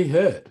was really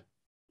hurt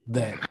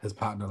that his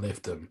partner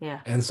left him.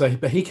 Yeah. And so,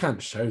 but he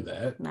can't show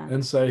that. No.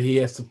 And so he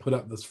has to put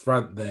up this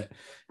front that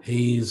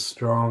he's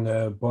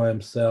stronger by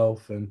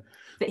himself, and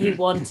that he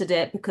wanted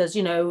it because,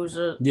 you know, it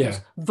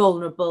was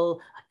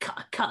vulnerable.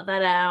 I cut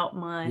that out. You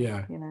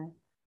know.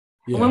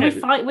 Yeah.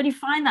 And when you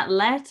find that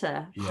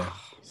letter,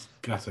 it's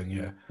gutting.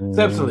 Yeah, it's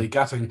absolutely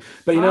gutting.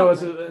 But you know,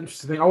 it's an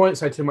interesting thing. I won't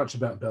say too much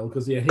about Bill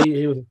because he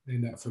was a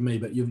standout for me.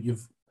 But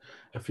you've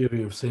a few of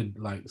you have said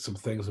like some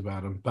things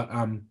about him. But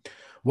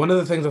one of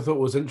the things I thought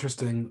was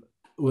interesting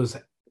was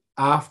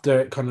after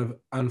it kind of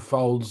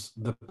unfolds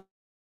the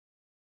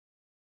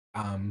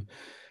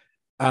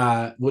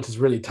which is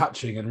really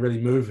touching and really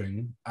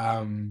moving.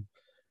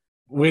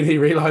 When he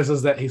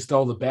realizes that he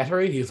stole the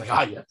battery, he's like,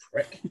 "Ah, you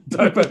prick,"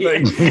 type of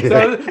thing.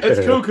 So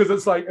it's cool because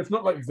it's like, it's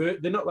not like they're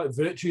not like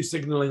virtue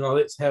signaling, "Oh,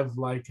 let's have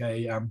like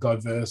a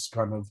diverse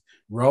kind of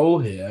role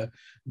here,"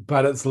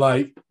 but it's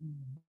like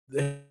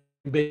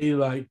be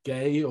like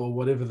gay or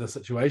whatever the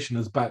situation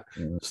is, but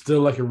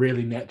still like a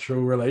really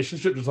natural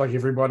relationship, just like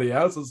everybody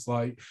else. It's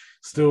like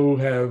still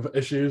have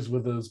issues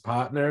with his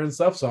partner and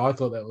stuff. So I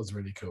thought that was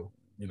really cool,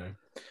 you know.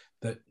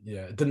 That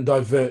it didn't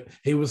divert.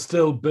 He was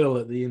still Bill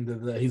at the end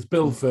of the. He's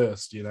Bill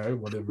first, you know,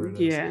 whatever it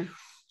is. Yeah.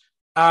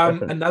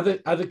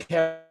 Other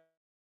characters,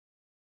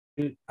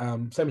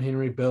 Sam and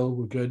Henry, Bill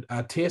were good.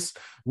 Tess,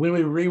 when we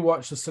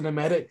rewatched the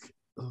cinematic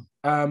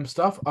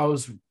stuff, I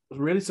was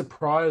really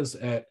surprised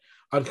at.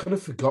 I'd kind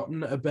of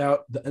forgotten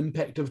about the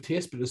impact of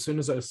Tess, but as soon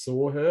as I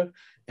saw her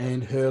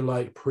and her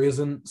like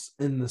presence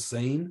in the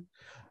scene,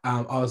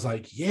 I was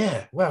like,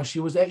 yeah, wow, she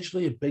was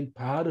actually a big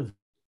part of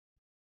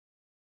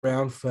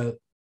around for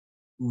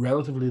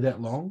relatively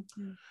that long.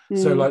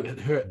 So like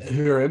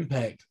her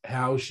impact,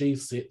 how she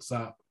sets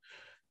up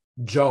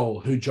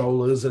Joel, who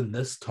Joel is in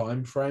this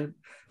time frame,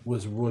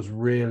 was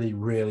really,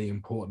 really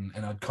important.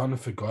 And I'd kind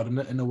of forgotten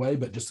it in a way,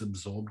 but just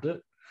absorbed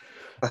it.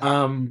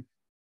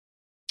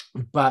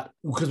 But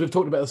because we've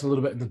talked about this a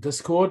little bit in the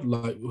Discord,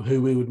 like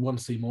who we would want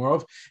to see more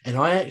of, and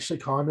I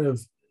actually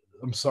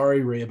I'm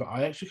sorry, Rhea, but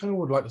I actually kind of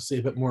would like to see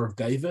a bit more of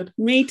David.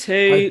 Me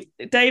too.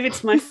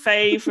 David's my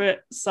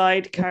favorite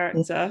side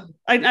character.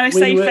 I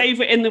say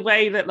favorite in the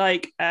way that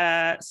like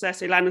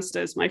Cersei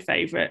Lannister is my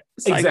favorite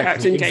side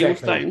character in Game of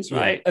Thrones,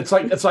 right? It's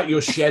like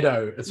your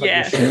shadow. It's like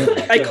your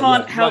shadow. I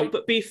can't help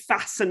but be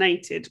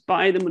fascinated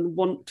by them and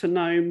want to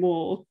know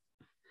more.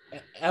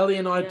 Ellie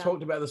and I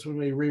talked about this when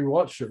we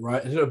rewatched it,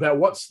 right? About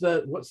what's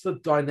the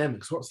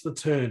dynamics, what's the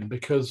turn?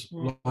 Because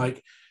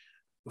like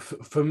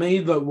for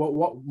me,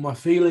 what my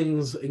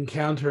feelings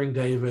encountering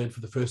David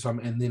for the first time,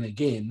 and then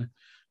again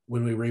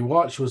when we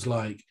rewatched, was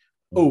like,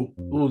 oh,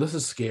 this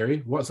is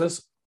scary. What's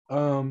this?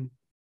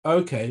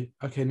 Okay,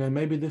 no,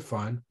 maybe they're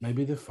fine.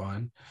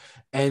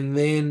 And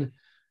then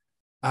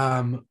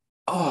there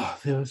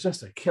was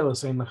just a killer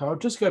scene. Like I'll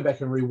just go back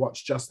and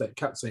rewatch just that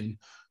cutscene,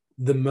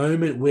 the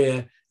moment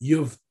where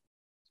you've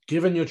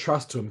given your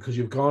trust to him because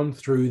you've gone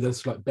through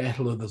this like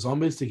battle of the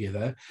zombies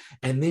together,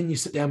 and then you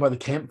sit down by the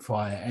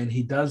campfire and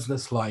he does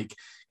this like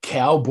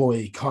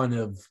cowboy kind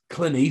of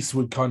Clint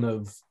Eastwood kind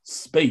of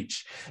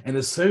speech, and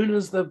as soon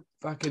as the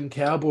fucking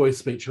cowboy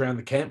speech around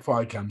the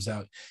campfire comes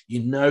out, you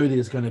know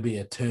there's going to be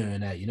a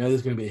turn, you know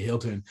there's going to be a heel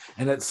turn,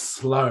 and it's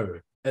slow.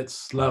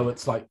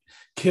 It's like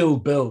Kill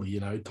Bill, you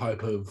know,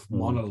 type of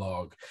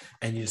monologue,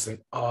 and you just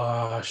think,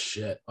 oh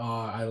shit,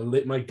 I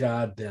let my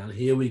guard down,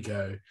 here we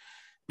go.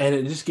 And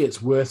it just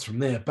gets worse from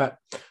there. But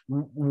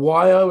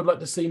why I would like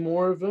to see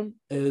more of him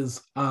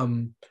is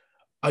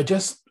I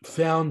just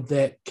found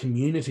that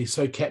community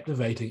so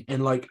captivating.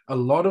 And like a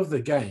lot of the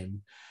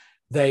game,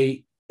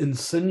 they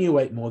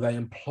insinuate more, they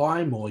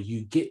imply more,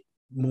 you get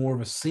more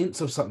of a sense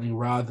of something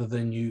rather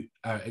than you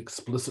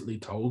explicitly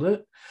told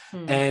it.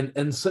 And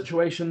in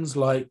situations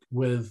like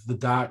with the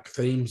dark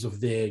themes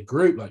of their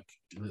group, like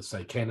let's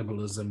say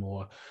cannibalism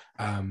or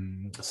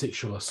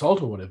sexual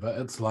assault or whatever,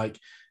 it's like,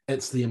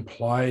 it's the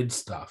implied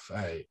stuff,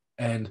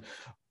 and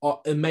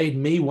it made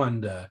me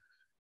wonder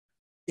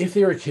if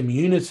they're a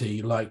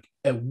community, like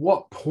at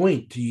what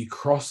point do you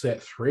cross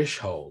that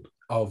threshold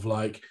of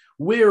like,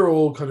 we're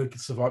all kind of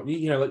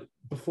surviving, like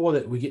before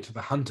that we get to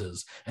the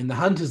hunters, and the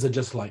hunters are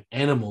just like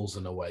animals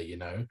in a way,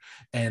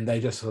 and they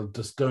just are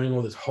just doing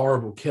all these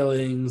horrible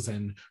killings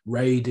and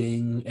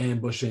raiding,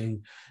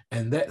 ambushing,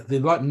 and that they're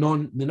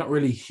not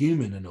really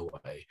human in a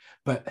way,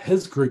 but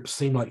his group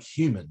seem like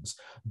humans.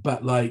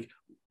 But like,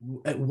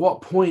 at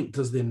what point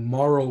does their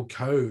moral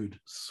code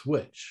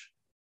switch?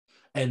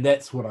 And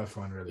that's what I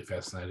find really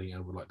fascinating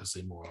and would like to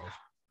see more of.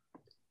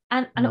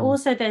 And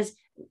also there's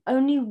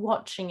only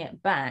watching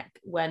it back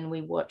when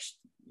we watched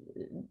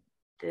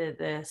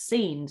the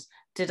scenes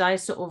did I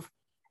sort of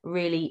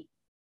really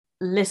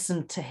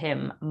listen to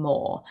him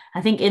more.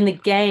 I think in the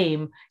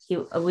game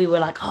we were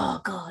like,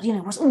 oh God,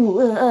 what's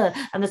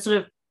and the sort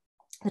of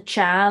the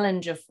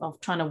challenge of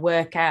trying to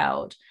work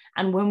out.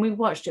 And when we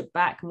watched it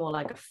back more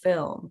like a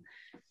film,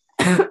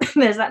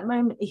 there's that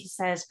moment he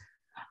says,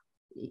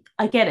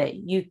 I get it,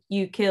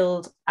 you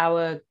killed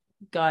our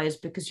guys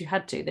because you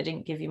had to, they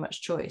didn't give you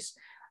much choice,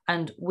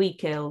 and we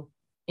kill,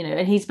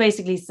 and he's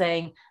basically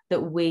saying that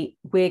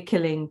we're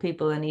killing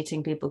people and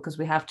eating people because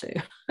we have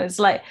to. It's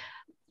like,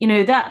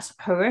 that's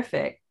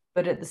horrific,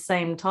 but at the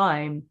same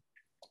time,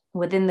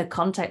 within the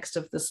context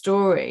of the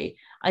story,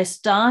 I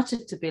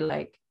started to be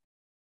like,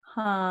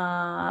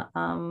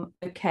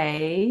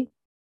 okay,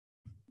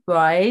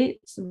 right,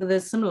 so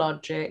there's some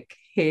logic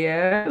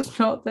here. It's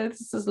not that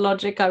this is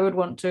logic I would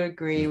want to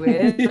agree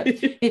with,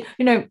 but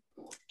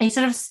you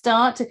sort of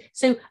start to.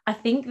 So I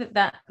think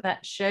that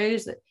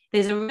shows that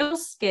there's a real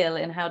skill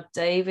in how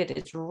David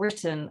is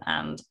written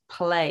and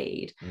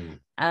played.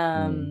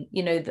 In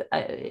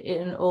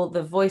all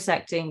the voice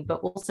acting, but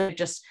also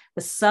just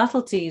the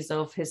subtleties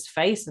of his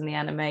face and the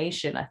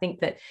animation. I think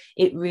that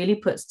it really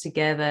puts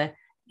together,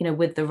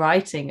 with the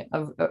writing,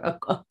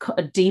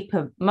 a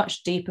deeper,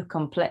 much deeper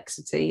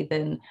complexity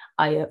than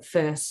I at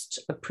first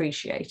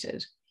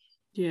appreciated.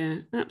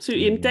 Yeah,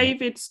 absolutely. And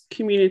David's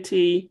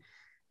community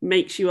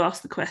makes you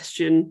ask the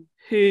question,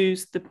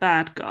 who's the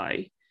bad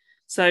guy?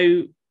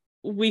 So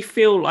we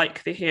feel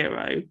like the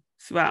hero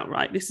throughout,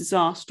 right? This is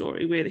our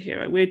story. We're the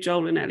hero. We're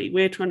Joel and Ellie.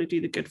 We're trying to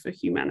do the good for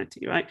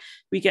humanity, right?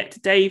 We get to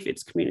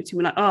David's community.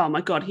 We're like, oh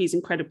my God, he's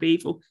incredibly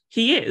evil.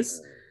 He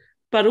is.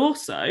 But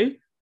also,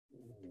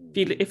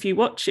 if you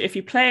watch it, if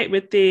you play it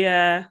with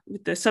the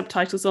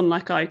subtitles on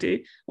like I do,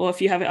 or if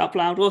you have it up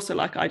loud also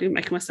like I do,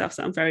 making myself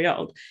sound very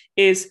old,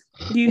 is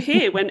you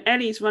hear when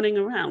Ellie's running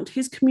around,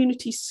 his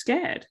community's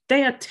scared.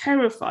 They are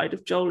terrified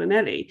of Joel and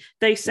Ellie.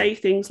 They say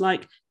things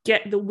like,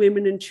 get the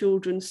women and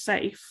children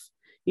safe.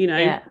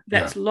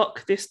 Let's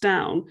lock this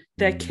down.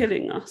 They're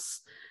killing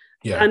us.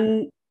 Yeah.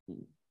 And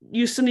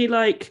you suddenly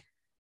like,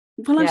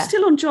 well, I'm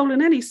still on Joel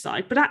and Ellie's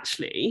side, but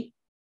actually,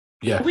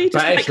 we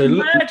just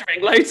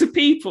murdering loads of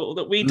people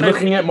that we don't.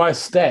 Looking at my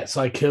stats,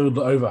 I killed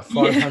over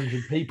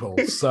 500 people.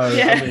 So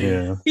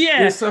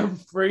there's some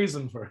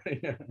reason for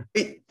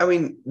it.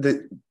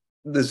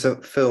 There's a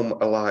film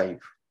Alive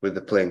with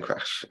the plane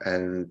crash,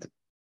 and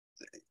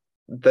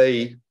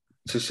they,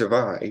 to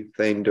survive,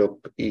 they end up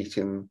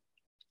eating,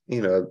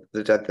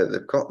 the dead that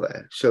they've got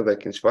there so they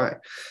can survive.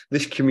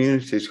 This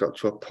community's got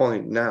to a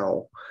point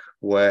now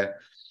where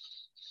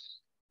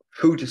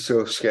food is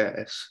so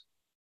scarce,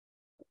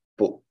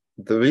 but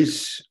there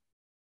is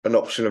an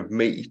option of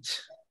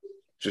meat,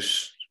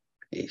 just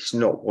it's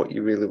not what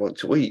you really want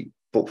to eat.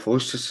 But for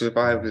us to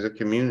survive as a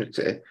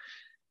community,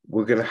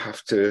 we're gonna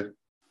have to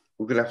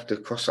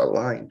cross that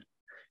line,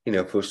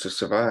 for us to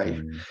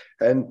survive.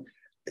 And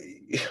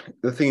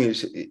the thing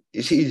is,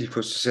 it's easy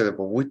for us to say that,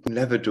 but we'd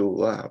never do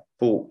that.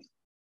 But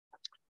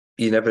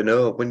you never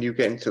know when you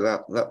get into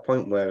that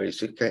point where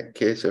it's a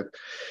case of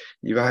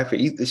you either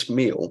eat this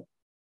meal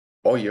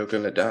or you're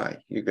gonna die,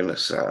 you're gonna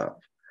starve.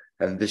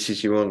 And this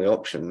is your only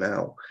option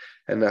now.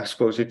 And I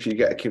suppose if you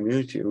get a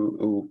community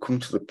who come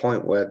to the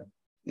point where,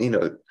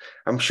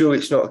 I'm sure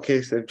it's not a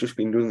case they've just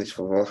been doing this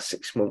for the last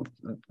 6 months.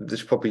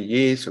 There's probably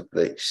years of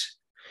this,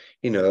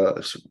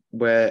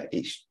 where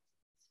it's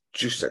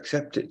just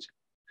accepted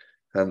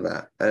and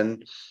that.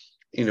 And,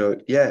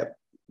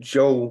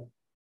 Joel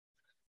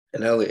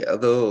and Ellie,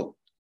 although,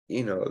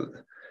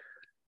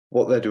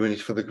 what they're doing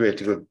is for the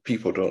greater good,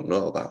 people don't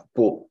know that.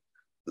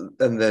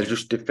 And they're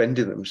just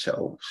defending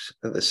themselves.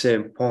 At the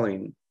same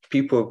point,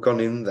 people have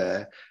gone in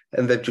there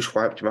and they've just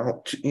wiped them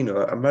out.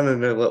 A man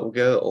and a little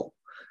girl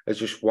has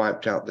just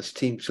wiped out this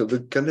team. So they're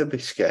going to be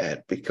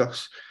scared,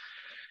 because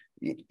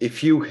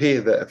if you hear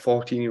that a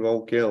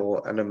 14-year-old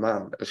girl and a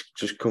man has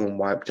just come and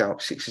wiped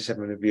out 6 or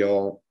 7 of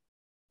your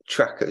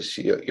trackers,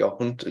 your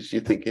hunters,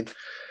 you're thinking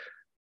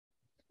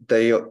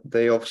they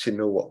obviously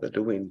know what they're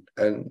doing,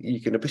 and you're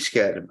going to be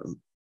scared of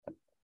them.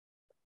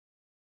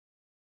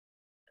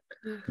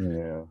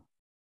 Yeah,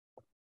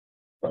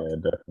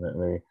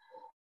 definitely.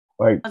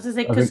 Like, I was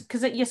going to say,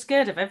 because you're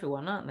scared of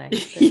everyone, aren't they?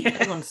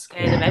 Everyone's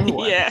scared of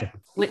everyone.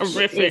 Which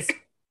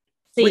horrific.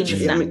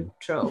 Seems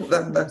natural.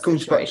 That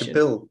comes back to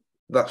Bill.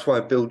 That's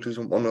why Bill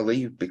doesn't want to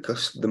leave,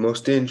 because the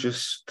most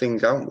dangerous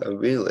things out there,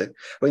 really.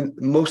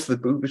 Most of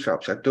the booby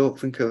traps, I don't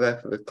think are there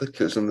for the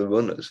clickers and the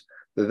runners.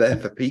 They're there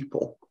for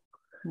people.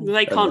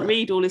 They can't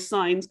read all his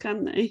signs,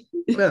 can they?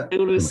 No.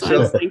 All his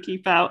signs they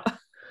keep out.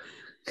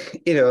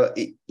 You know,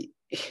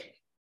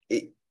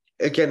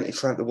 again,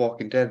 it's like The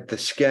Walking Dead. The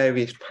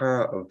scariest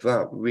part of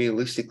that,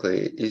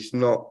 realistically, is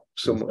not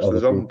so much the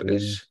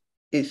zombies.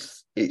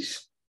 It's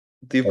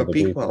the other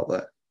people out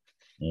there.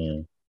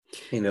 Yeah.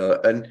 You know,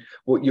 and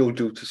what you'll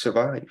do to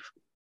survive.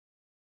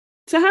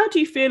 So how do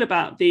you feel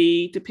about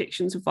the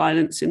depictions of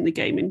violence in the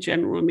game in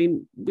general? I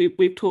mean,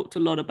 we've talked a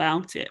lot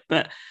about it,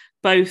 but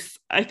both,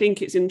 I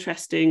think it's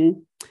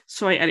interesting.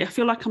 Sorry, Ellie, I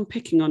feel like I'm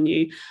picking on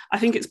you. I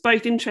think it's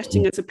both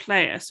interesting as a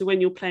player. So when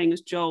you're playing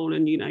as Joel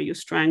and, you know, you're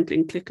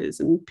strangling clickers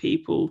and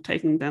people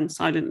taking them down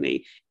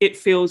silently, it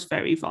feels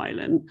very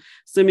violent.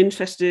 So I'm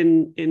interested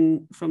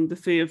in from the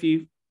three of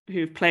you who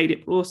have played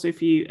it, but also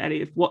for you,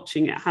 Ellie, of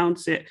watching it, how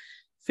does it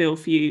feel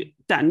for you?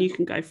 Dan, you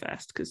can go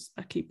first because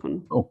I keep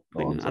on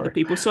putting on other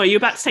people. Sorry, you're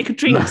about to take a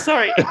drink.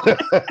 Sorry.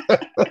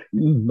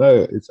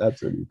 No, it's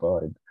absolutely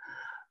fine.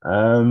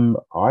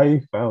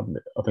 I found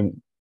it, I think,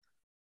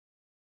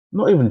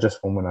 not even just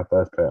from when I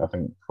first played, I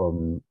think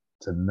from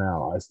to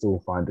now, I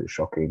still find it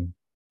shocking.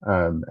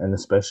 And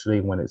especially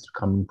when it's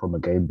coming from a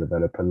game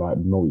developer like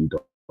Naughty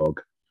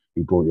Dog,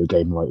 who brought you a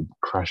game like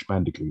Crash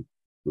Bandicoot,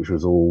 which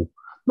was all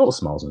not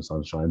smiles and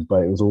sunshine,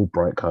 but it was all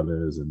bright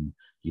colors and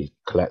you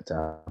collect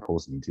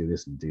apples and you do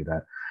this and do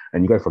that.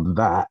 And you go from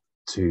that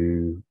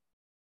to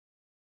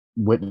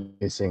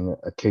witnessing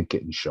a kid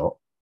getting shot.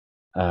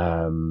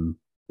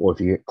 Or if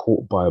you get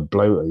caught by a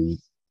bloater, you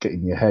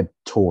getting your head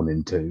torn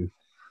into.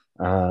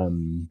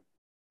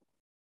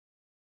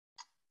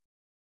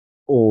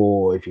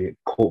 Or if you get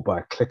caught by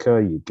a clicker,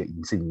 you get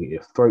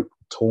your throat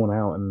torn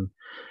out,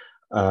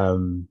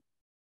 and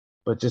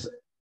but just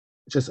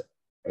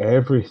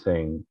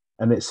everything.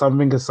 And it's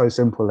something as so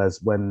simple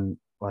as when,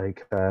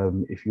 like,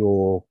 if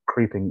you're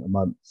creeping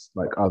amongst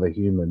like other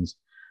humans,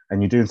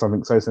 and you're doing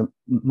something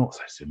not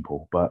so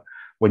simple, but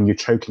when you're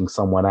choking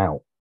someone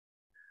out.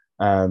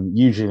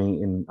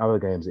 Usually in other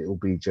games, it will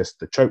be just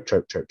the choke,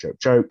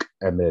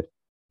 and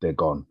they're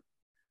gone.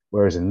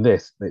 Whereas in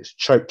this, it's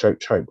choke,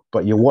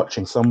 but you're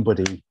watching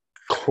somebody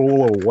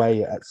crawl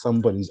away at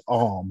somebody's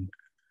arm,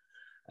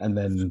 and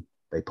then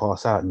they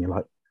pass out, and you're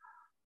like,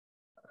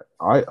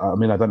 I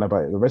mean, I don't know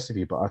about the rest of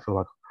you, but I feel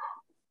like,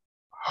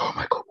 oh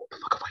my God, what the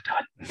fuck have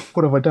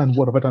I done?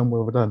 What have I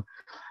done?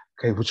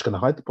 Okay, we're just going to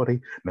hide the body.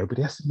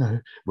 Nobody has to know.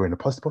 We're in a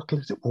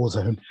post-apocalyptic war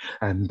zone,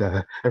 and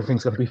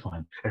everything's going to be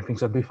fine.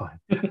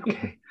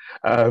 Okay.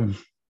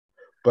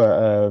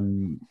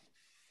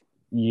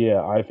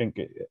 Yeah, I think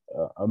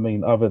I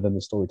mean, other than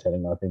the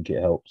storytelling, I think it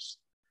helps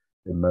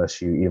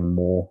immerse you even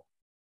more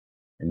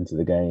into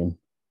the game.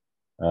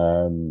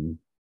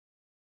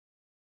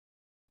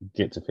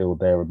 Get to feel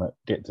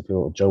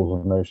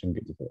Joel's emotion,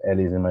 get to feel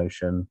Ellie's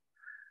emotion.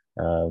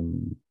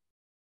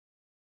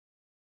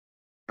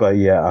 But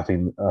yeah, I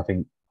think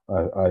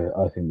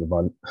the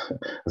violence,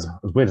 as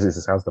weird as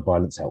this sounds, the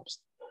violence helps.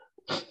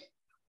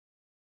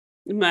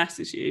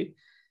 Immerses you.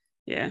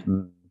 Yeah.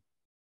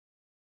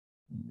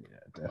 Yeah,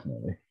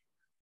 definitely.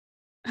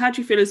 How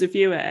do you feel as a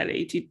viewer,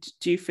 Ellie?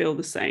 Do you feel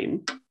the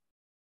same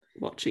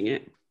watching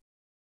it?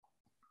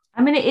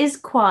 I mean, it is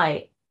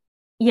quite,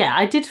 yeah,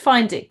 I did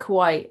find it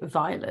quite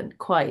violent,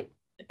 quite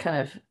kind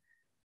of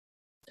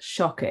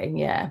shocking,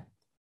 yeah.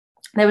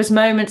 There was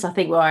moments, I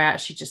think, where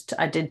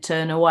I did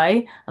turn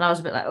away, and I was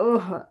a bit like,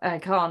 oh, I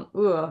can't,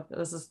 oh,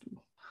 this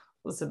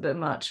was a bit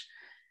much.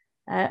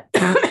 So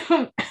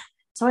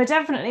I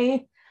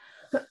definitely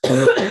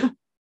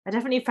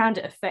found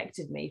it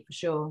affected me for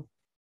sure.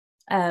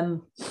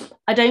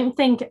 I don't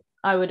think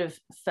I would have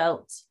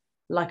felt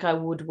like I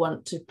would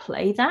want to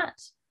play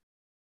that.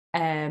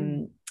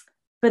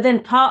 But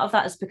then part of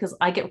that is because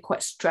I get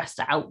quite stressed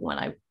out when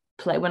I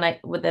play, when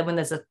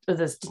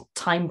there's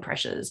time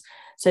pressures.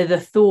 So the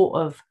thought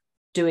of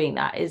doing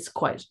that is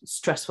quite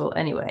stressful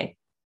anyway.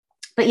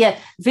 But yeah,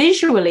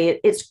 visually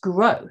it's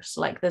gross.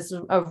 Like there's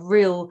a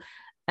real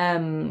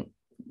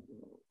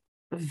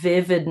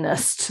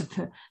vividness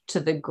to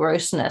the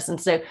grossness, and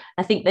so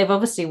I think they've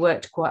obviously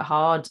worked quite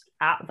hard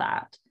at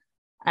that.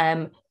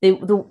 The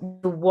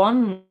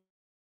one that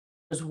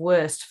was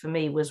worst for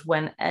me was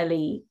when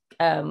Ellie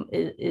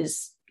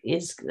is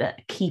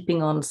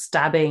keeping on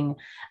stabbing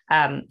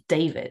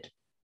David.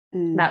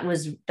 That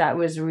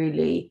was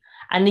really,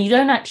 and you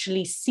don't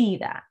actually see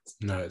that.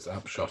 No, it's an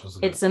upshot,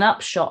 isn't it? It's an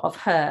upshot of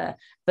her,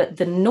 but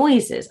the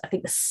noises, I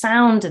think the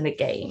sound in the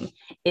game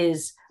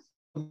is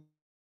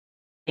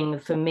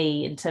for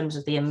me in terms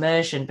of the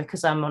immersion,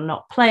 because I'm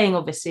not playing,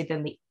 obviously,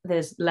 then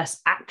there's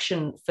less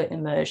action for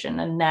immersion,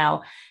 and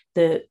now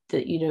the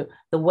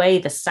way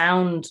the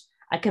sound,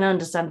 I can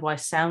understand why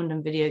sound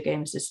in video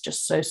games is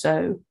just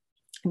so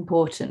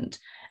important,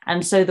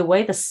 and so the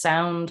way the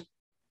sound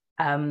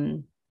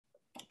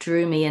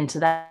drew me into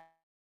that,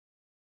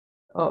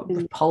 or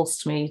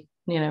repulsed me,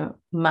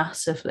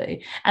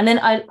 massively. And then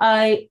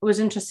I was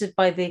interested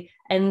by the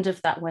end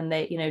of that, when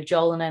they,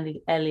 Joel and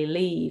Ellie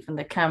leave and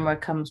the camera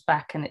comes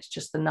back and it's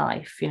just the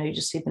knife, you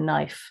just see the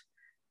knife.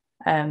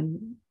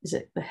 Is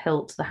it the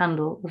hilt, the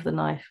handle of the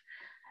knife?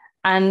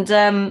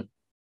 And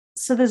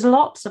so there's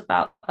lots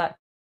about that.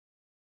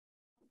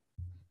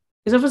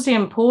 It's obviously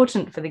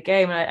important for the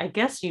game, and I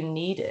guess you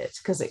need it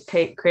because it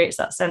creates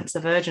that sense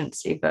of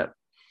urgency, but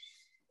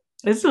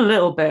it's a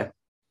little bit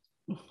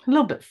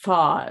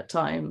far at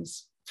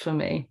times for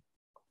me.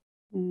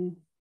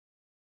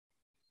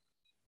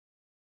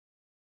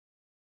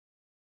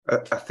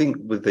 I think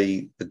with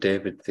the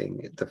David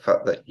thing, the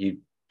fact that you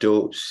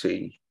don't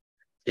see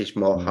is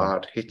more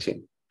hard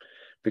hitting,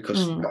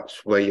 because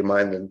that's where your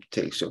mind then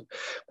takes up.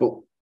 But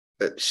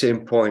at the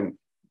same point,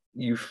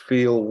 you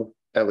feel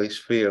Ellie's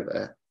fear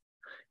there.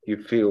 You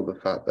feel the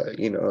fact that,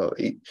 you know,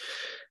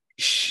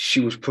 she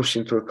was pushed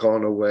into a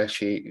corner where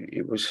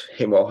it was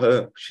him or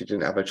her. She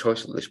didn't have a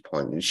choice at this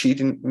point, and she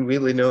didn't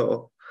really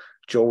know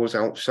Joe was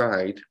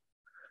outside,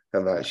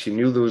 and that she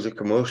knew there was a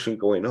commotion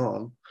going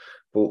on.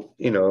 But,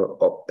 you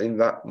know, in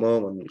that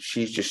moment,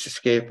 she's just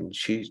escaping.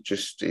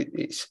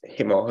 It's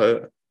him or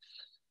her.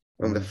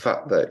 And the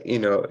fact that, you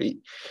know,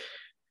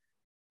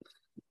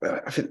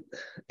 I think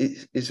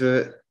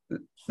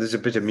there's a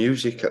bit of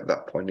music at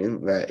that point,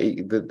 isn't there?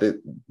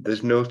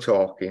 There's no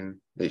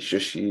talking. It's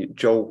just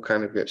Joel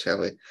kind of gets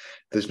Ellie.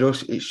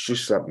 It's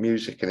just that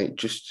music, and it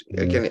just,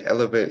 again, it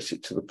elevates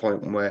it to the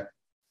point where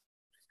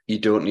you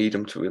don't need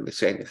them to really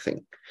say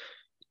anything.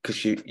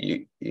 Because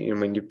you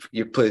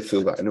played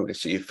through that anyway,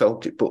 so you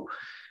felt it, but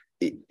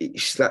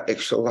it's that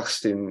extra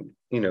lasting,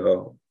 you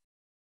know,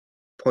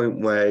 point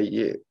where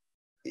you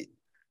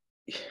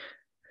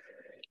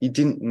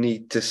didn't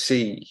need to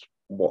see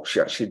what she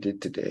actually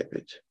did to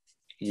David.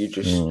 You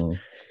just,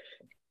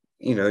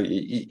 you know,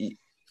 you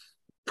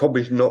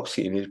probably not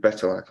seeing is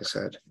better, like I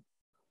said.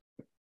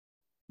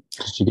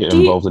 Because you get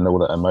involved in all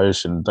that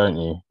emotion, don't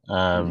you?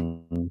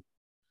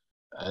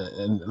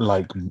 And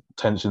like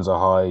tensions are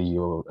high,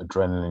 your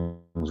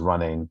adrenaline's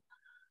running,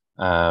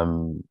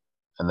 and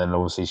then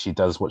obviously she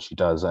does what she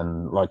does,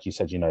 and like you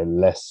said, you know,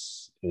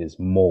 less is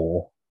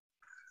more.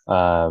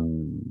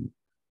 And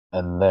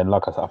then,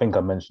 like I think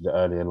I mentioned it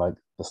earlier, like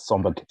the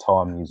somber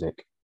guitar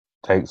music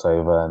takes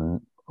over,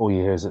 and all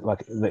you hear is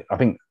like, I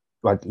think,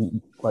 like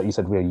you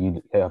said, where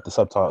you have the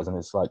subtitles, and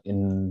it's like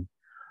in,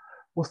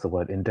 what's the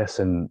word,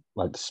 indecent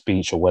like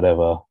speech or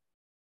whatever.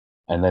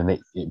 And then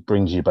it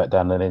brings you back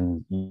down, and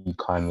then you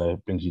kind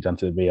of brings you down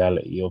to the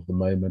reality of the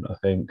moment, I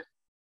think.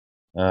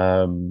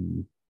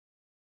 And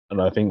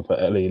I think for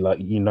Ellie, like,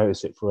 you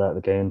notice it throughout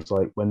the games,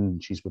 like when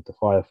she's with the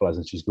Fireflies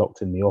and she's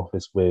locked in the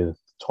office with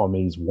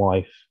Tommy's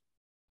wife,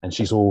 and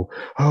she's all,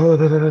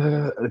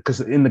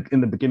 because in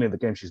the beginning of the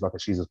game she's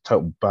a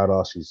total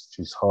badass,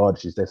 she's hard,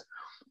 she's this.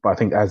 But I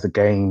think as the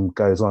game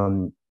goes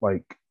on,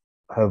 like,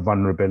 her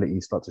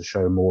vulnerabilities start to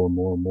show more and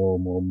more and more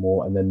and more and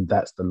more, and then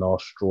that's the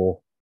last straw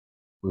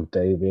with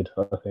David,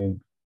 I think.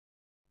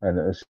 And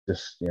it's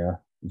just,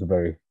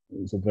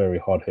 it's a very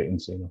hard hitting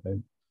scene, I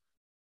think.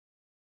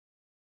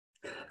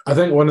 I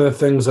think one of the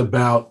things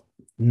about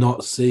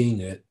not seeing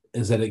it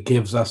is that it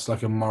gives us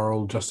like a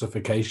moral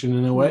justification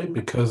in a way,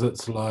 because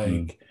it's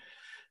like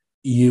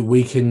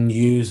we can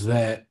use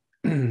that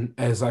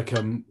as like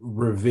a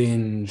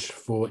revenge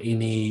for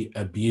any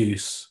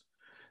abuse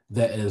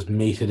that is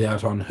meted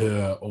out on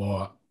her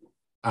or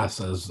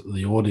us as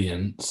the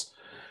audience.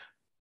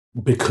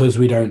 Because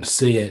we don't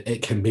see it,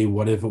 it can be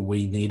whatever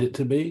we need it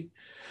to be.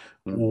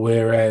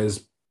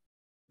 Whereas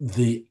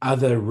the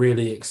other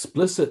really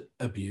explicit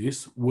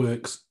abuse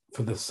works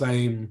for the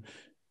same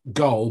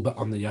goal, but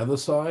on the other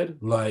side.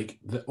 Like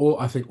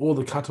I think all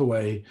the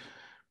cutaway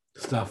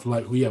stuff,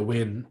 like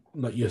when,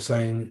 like you're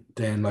saying,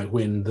 Dan, like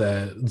when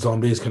the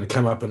zombies kind of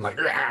come up and like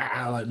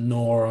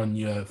gnaw on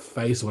your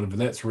face or whatever,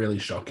 that's really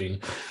shocking.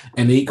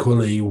 And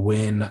equally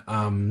when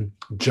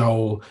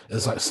Joel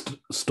is like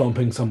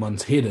stomping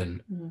someone's head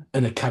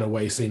in a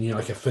cutaway scene,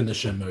 like a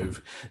finisher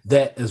move,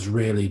 that is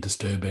really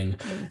disturbing.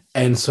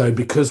 And so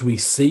because we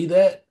see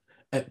that,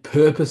 it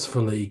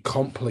purposefully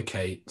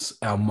complicates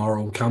our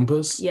moral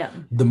compass,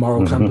 the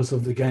moral compass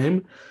of the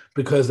game,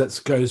 because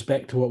that goes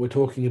back to what we're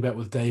talking about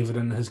with David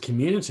and his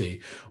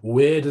community.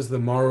 Where does the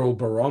moral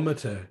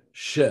barometer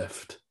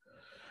shift?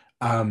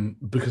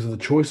 Because of the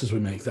choices we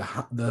make,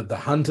 the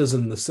hunters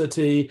in the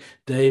city,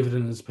 David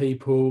and his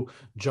people,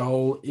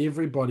 Joel,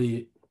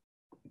 everybody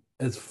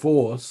is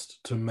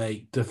forced to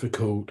make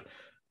difficult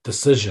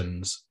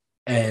decisions,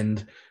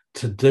 and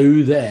to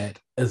do that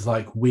is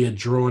like we're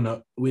drawn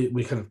up,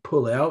 we kind of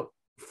pull out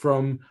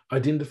from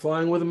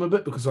identifying with them a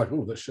bit, because like,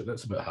 oh, that's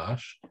a bit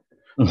harsh.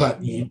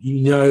 But you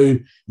know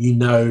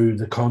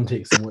the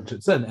context in which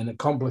it's in, and it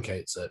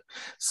complicates it.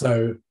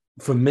 So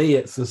for me,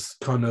 it's this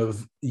kind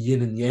of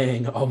yin and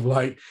yang of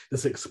like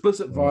this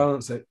explicit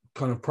violence that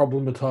kind of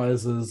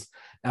problematizes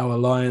our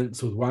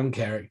alliance with one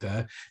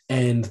character,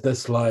 and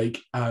this like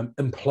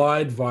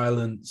implied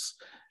violence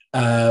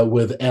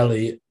with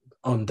Ellie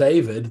on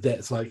David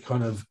that's like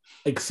kind of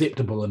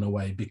acceptable in a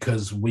way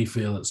because we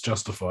feel it's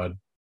justified.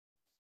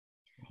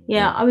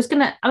 Yeah, I was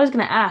gonna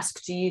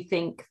ask, do you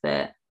think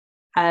that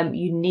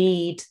you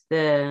need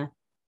the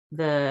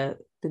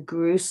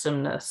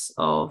gruesomeness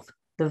of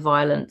the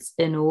violence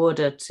in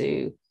order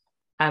to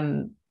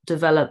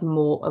develop a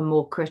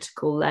more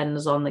critical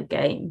lens on the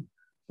game?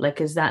 Like,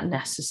 is that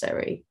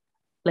necessary?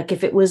 Like,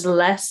 if it was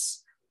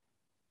less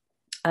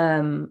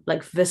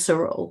like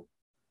visceral,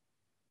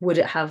 would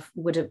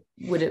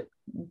it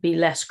be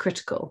less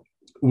critical?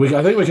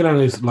 I think we can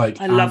only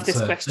I love this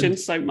question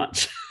so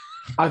much.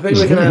 I think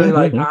we can only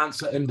like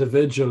answer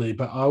individually,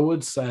 but I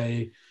would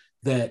say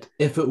that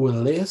if it were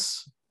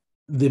less,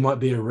 there might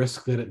be a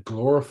risk that it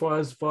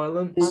glorifies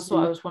violence. That's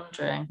what I was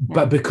wondering.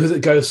 But because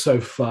it goes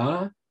so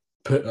far,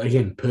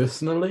 again,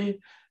 personally,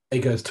 it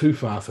goes too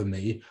far for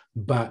me,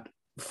 but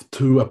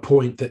to a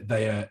point that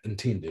they are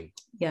intending.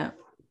 Yeah.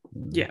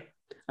 Yeah,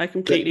 I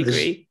completely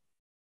agree.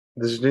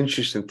 There's an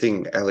interesting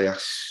thing Ellie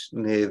asks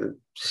near the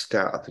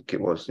start, I think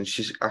it was, and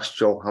she's asked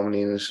Joel how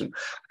many innocent.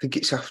 I think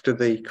it's after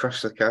they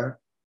crash the car,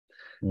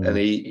 and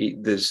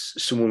there's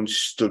someone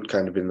stood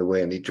kind of in the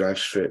way, and he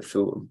drives straight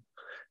through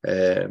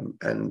them.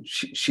 And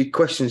she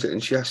questions it,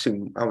 and she asks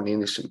him how many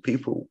innocent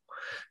people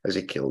has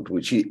he killed,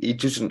 which he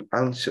doesn't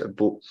answer.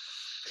 But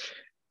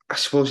I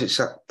suppose it's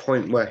that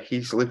point where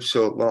he's lived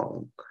so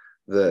long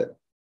that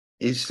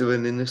is there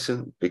an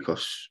innocent?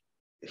 Because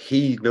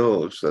he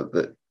knows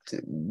that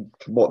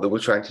what they were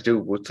trying to do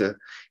was to,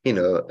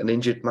 an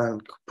injured man,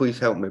 please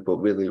help me, but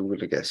really we're going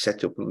to get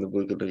set up and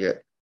we're going to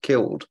get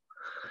killed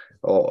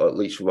or at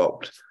least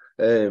robbed.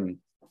 It's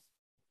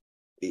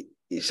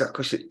that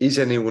question, is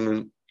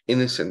anyone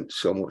innocent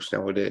so much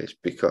nowadays?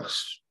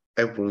 Because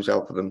everyone's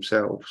out for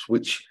themselves,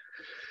 which,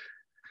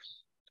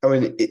 I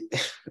mean,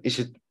 it's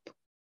a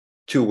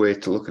two-way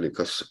to look at it,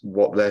 because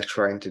what they're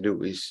trying to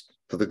do is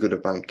for the good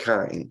of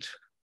mankind,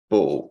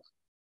 but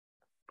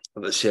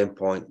at the same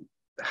point,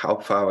 how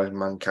far has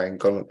mankind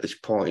gone at this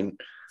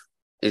point?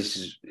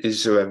 Is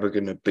there ever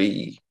going to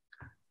be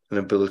an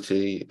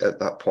ability at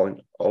that point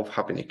of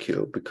having a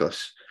cure?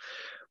 Because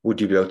would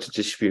you be able to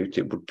dispute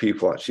it? Would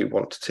people actually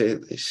want to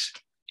take this?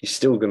 You're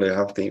still going to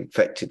have the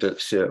infected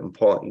at certain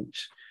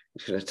points.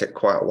 It's going to take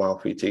quite a while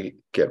for you to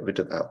get rid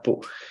of that.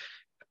 But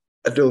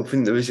I don't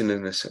think there is an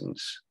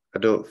innocence. I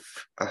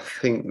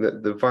think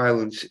that the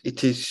violence,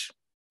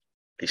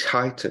 it's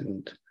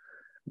heightened,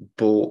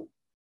 but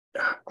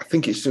I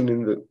think it's done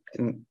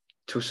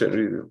to a certain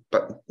degree,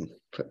 but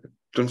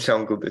doesn't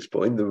sound good this,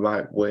 but in the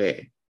right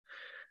way,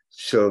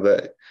 so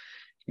that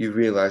you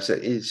realise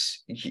that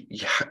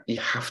you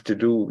have to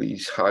do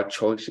these hard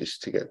choices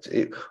to get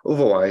to it.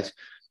 Otherwise,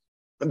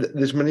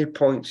 there's many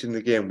points in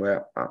the game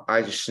where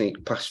I just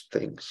sneak past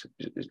things,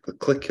 the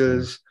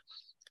clickers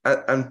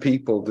and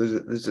people.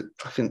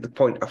 I think the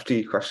point after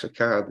you crash the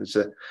car, there's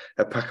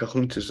a pack of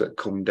hunters that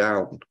come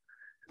down.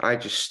 I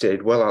just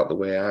stayed well out of the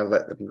way. I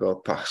let them go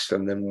past,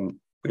 and then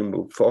we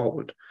moved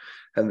forward.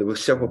 And there were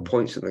several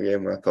points in the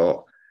game where I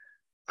thought,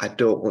 I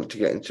don't want to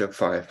get into a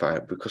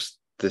firefight because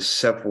there's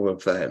several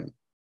of them.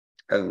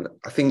 And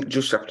I think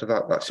just after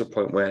that, that's the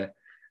point where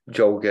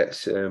Joel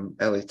gets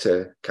Ellie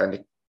to kind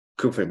of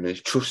cover him, and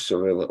he trusts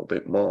her a little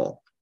bit more.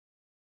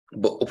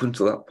 But up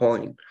until that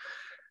point,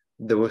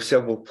 there were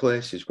several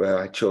places where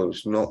I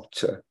chose not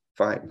to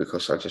fight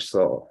because I just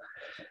thought,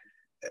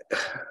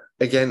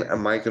 again,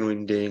 am I going to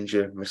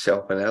endanger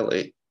myself and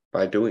Ellie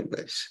by doing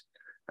this?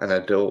 And I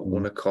don't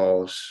want to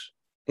cause,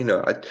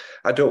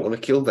 I don't want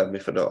to kill them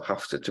if I don't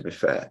have to be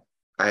fair.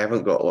 I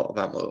haven't got a lot of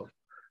ammo.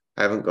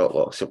 I haven't got a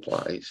lot of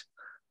supplies.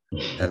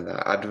 And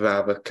I'd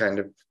rather kind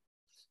of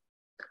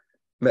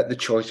make the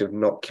choice of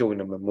not killing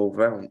them and move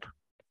around.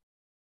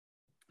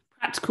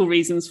 Practical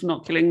reasons for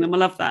not killing them. I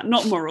love that.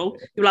 Not moral.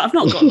 You're like, I've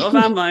not got a lot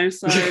of ammo,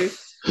 so...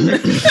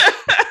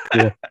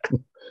 Yeah.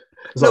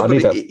 So I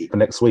need that for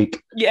next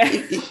week. Yeah.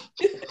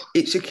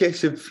 It's a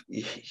case of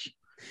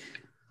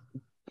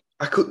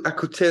I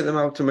could take them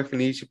out to make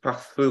an easy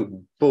path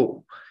through, but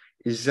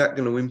is that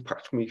going to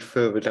impact me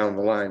further down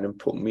the line and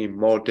put me in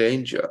more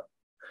danger?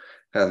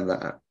 And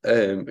that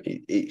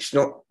it's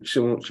not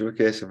so much of a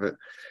case of it.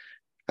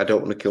 I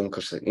don't want to kill them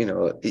because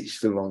it's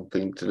the wrong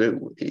thing to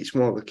do. It's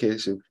more of a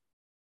case of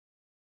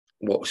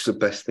what's the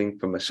best thing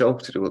for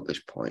myself to do at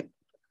this point.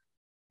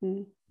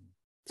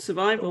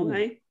 Survival,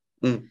 eh?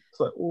 It's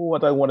like, I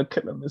don't want to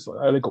kill them. It's like,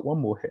 I only got one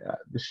more hit at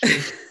this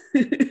shit.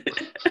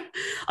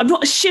 I'm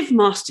not a shiv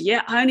master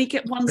yet. I only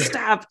get one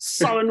stab.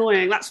 So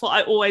annoying. That's what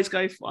I always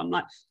go for. I'm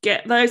like,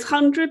 get those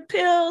 100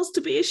 pills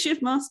to be a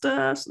shiv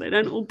master so they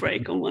don't all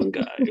break on one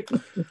go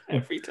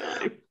every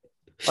time.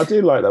 I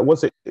do like that.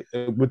 Was it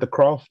with the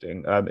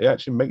crafting? It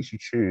actually makes you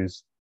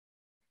choose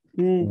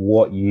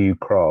what you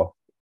craft.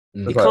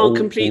 You can't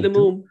complete them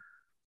all.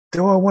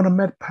 Do I want a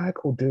med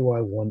pack or do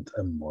I want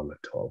a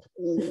Molotov?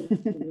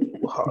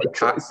 Hard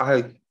choice.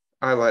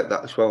 I like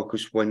that as well,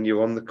 because when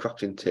you're on the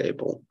crafting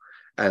table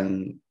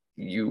and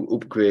you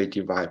upgrade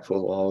your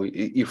rifle or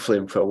your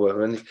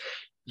flamethrower, and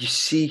you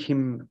see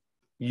him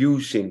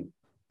using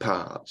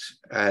parts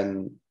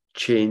and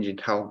changing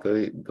how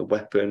the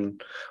weapon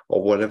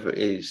or whatever it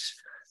is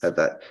like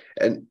that,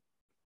 and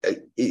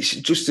it's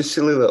just a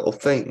silly little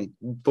thing,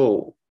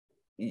 but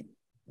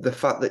the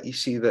fact that you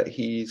see that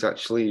he's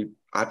actually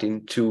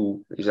adding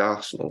to his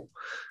arsenal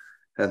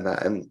and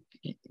that, and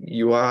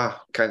you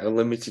are kind of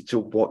limited to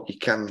what you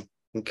can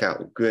and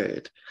can't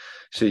upgrade.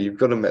 So you've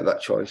got to make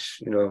that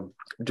choice.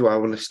 Do I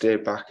want to stay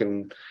back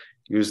and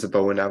use the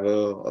bow and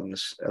arrow on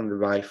the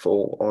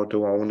rifle, or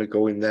do I want to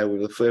go in there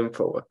with a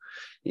flamethrower?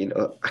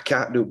 I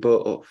can't do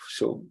both.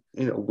 So,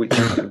 which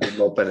is going to be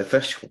more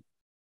beneficial?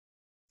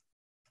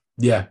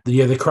 Yeah,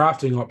 the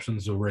crafting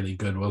options were really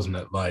good, wasn't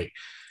it? Like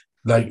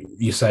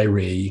you say,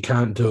 Rhea, you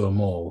can't do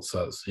them all,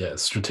 so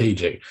it's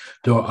strategic.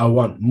 I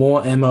want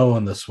more ammo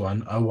on this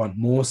one? I want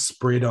more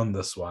spread on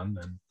this one,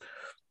 and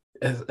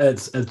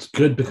it's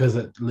good because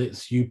it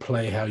lets you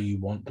play how you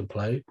want to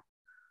play.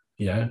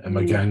 Am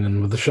I going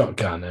in with the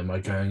shotgun? Am I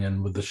going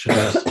in with the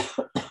ships?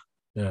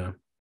 Yeah.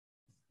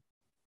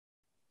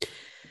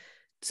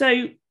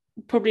 So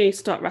probably need to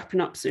start wrapping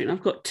up soon.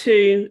 I've got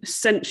 2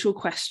 essential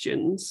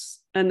questions,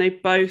 and they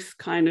both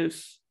kind of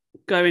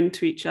go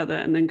into each other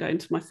and then go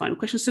into my final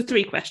question. So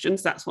 3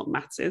 questions, that's what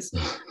maths is.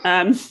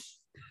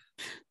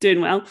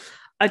 Doing well.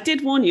 I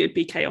did warn you it'd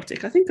be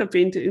chaotic. I think I've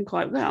been doing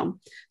quite well.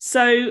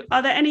 So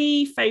are there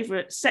any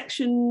favourite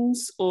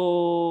sections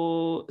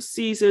or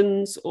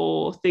seasons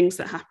or things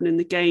that happen in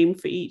the game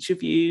for each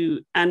of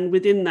you? And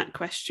within that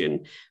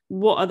question,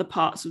 what are the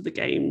parts of the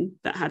game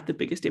that had the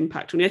biggest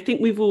impact on you? I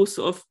think we've all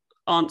sort of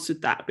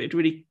answered that, but it'd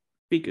really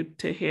be good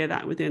to hear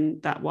that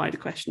within that wider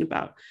question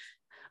about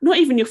not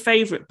even your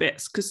favourite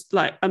bits, because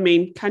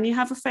can you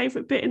have a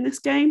favourite bit in this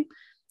game?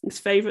 Is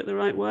favourite the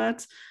right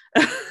word?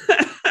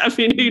 I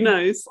mean, who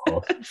knows?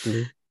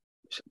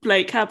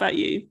 Blake, how about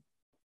you?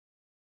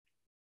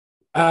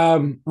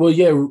 Well,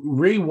 yeah,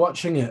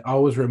 rewatching it, I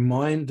was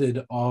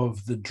reminded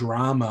of the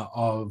drama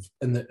of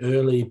in the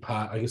early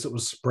part, I guess it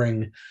was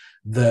spring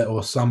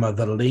or summer,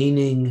 the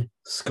leaning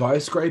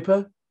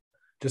skyscraper,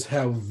 just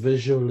how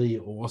visually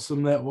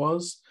awesome that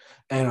was.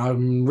 And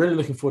I'm really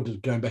looking forward to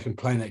going back and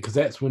playing that, because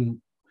that's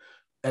when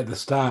at the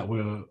start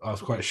I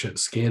was quite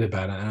scared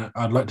about it, and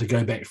I'd like to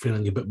go back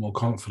feeling a bit more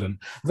confident.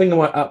 I think I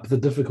might up the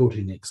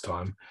difficulty next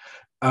time.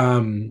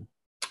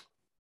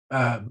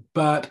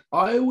 But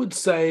I would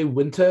say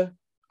winter.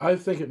 I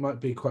think it might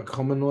be quite a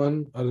common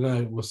one. I don't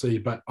know, we'll see.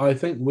 But I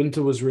think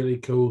winter was really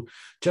cool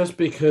just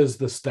because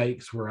the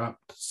stakes were up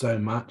so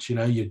much.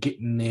 You're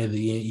getting near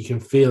the end. You can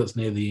feel it's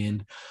near the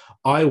end.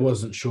 I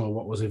wasn't sure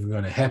what was even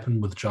going to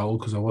happen with Joel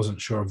because I wasn't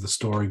sure of the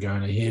story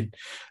going ahead.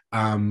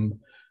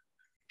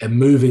 And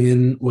moving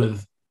in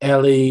with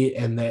Ellie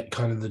and that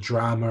kind of the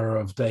drama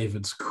of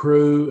David's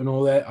crew and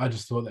all that, I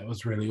just thought that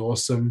was really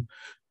awesome.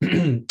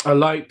 I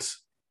liked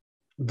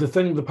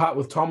the part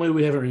with Tommy.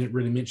 We haven't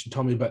really mentioned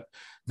Tommy, but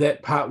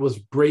that part was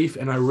brief,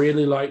 and I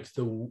really liked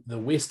the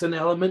Western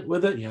element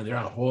with it. They're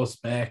on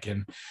horseback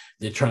and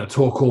they're trying to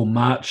talk all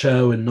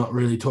macho and not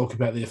really talk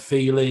about their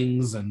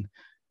feelings and,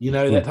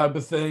 that type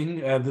of thing.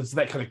 There's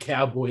that kind of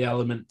cowboy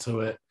element to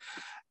it.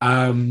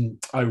 I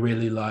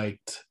really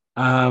liked.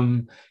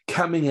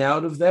 Coming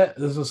out of that,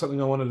 this was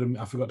something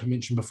I forgot to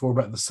mention before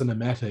about the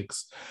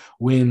cinematics,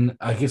 when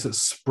I guess it's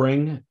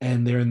spring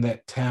and they're in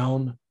that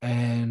town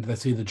and they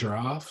see the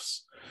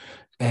giraffes,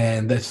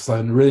 and that's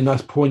like a really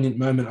nice poignant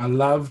moment. I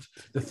loved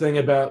the thing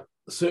about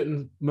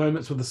certain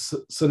moments with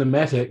the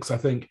cinematics. I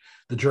think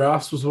the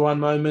giraffes was one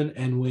moment,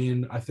 and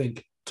when I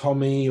think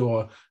Tommy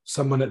or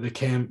someone at the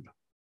camp,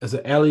 is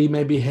it Ellie,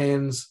 maybe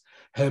hands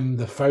him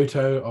the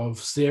photo of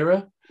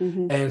Sarah.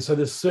 Mm-hmm. And so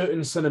there's certain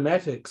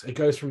cinematics. It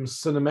goes from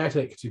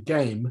cinematic to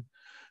game,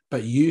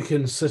 but you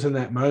can sit in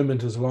that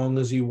moment as long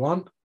as you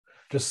want,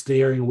 just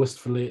staring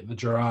wistfully at the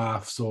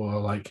giraffes or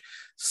like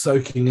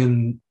soaking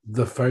in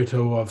the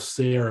photo of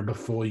Sarah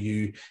before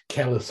you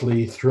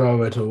callously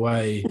throw it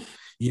away.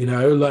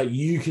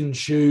 You can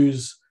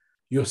choose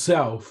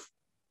yourself.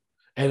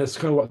 And it's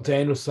kind of what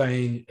Dan was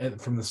saying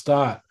from the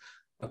start.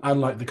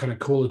 Unlike the kind of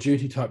Call of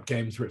Duty type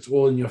games where it's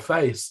all in your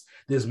face,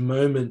 there's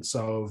moments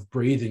of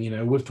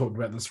breathing. We've talked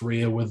about this,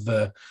 Rhea, with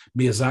the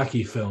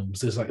Miyazaki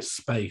films. There's like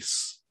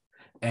space,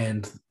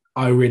 and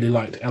I really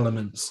liked the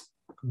elements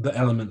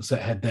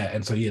that had that.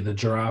 And so, yeah, the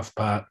giraffe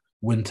part,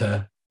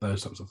 winter,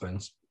 those sorts of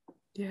things.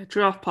 Yeah,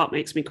 giraffe part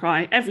makes me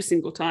cry every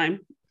single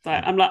time.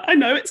 I'm like, I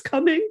know it's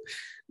coming.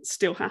 It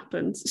still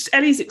happens. It's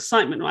Ellie's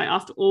excitement, right,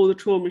 after all the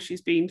trauma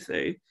she's been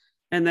through.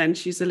 And then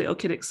she's a little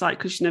kid excited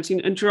because she's never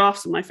seen. And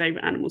giraffes are my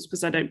favourite animals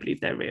because I don't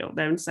believe they're real.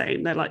 They're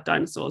insane. They're like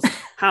dinosaurs.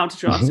 How do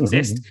giraffes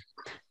exist?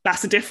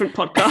 That's a different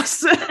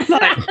podcast.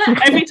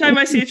 Every time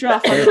I see a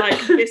giraffe, I'm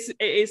like, it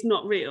is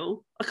not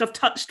real. Like I've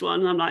touched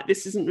one and I'm like,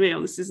 this isn't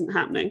real. This isn't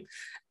happening.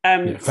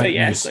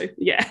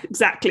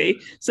 Exactly.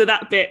 So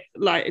that bit,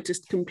 it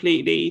just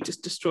completely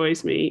just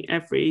destroys me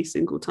every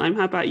single time.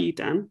 How about you,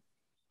 Dan?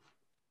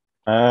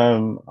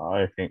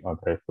 I think I'll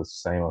go for the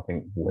same. I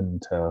think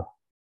winter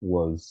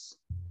was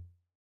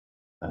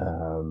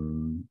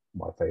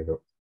my favorite,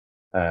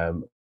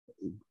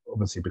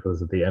 obviously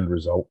because of the end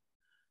result.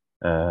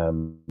 I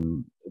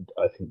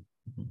think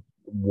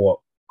what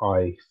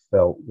I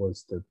felt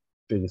was the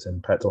biggest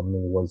impact on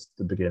me was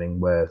the beginning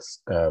where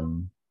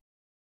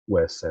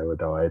Sarah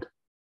died,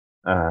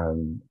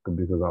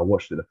 because I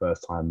watched it the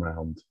first time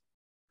round,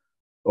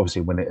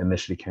 obviously when it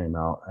initially came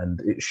out, and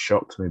it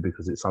shocked me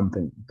because it's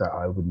something that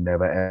I would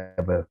never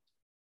ever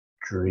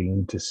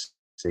dream to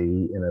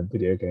see in a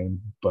video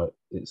game, but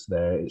it's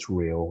there, it's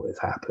real,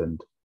 it's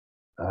happened.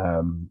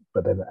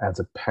 But then as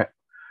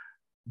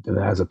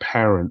a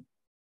parent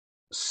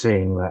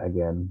seeing that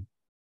again,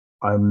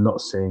 I'm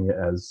not seeing it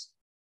as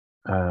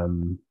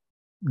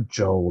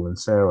Joel and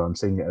Sarah. I'm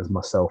seeing it as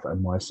myself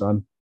and my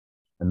son.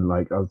 And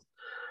like I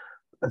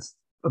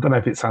don't know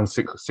if it sounds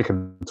sick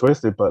and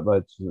twisted, but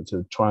like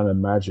to try and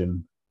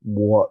imagine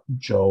what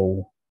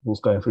Joel was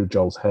going through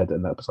Joel's head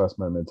in that precise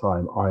moment in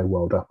time, I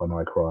welled up and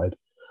I cried.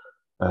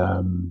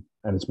 And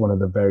it's one of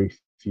the very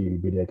few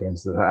video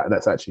games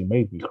that's actually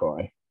made me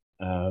cry.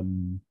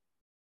 And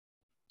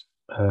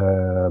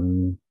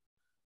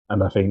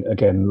I think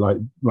again, like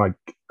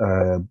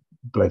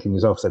Blake and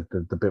yourself said,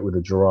 the bit with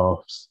the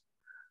giraffes,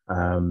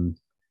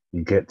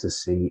 you get to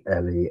see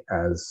Ellie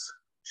as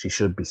she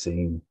should be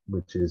seen,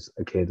 which is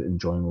a kid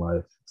enjoying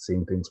life,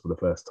 seeing things for the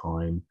first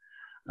time.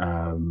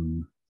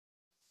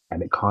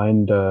 And it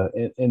kind of,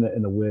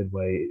 in a weird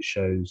way, it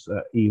shows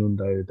that even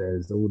though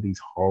there's all these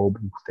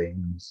horrible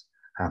things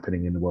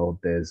happening in the world,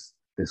 there's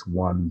this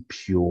one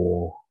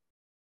pure,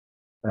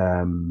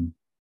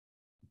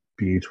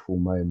 beautiful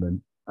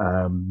moment.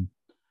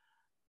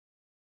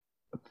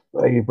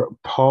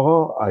 Favorite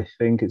part, I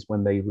think, is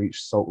when they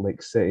reach Salt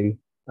Lake City,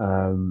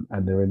 and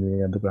they're in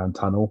the underground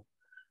tunnel,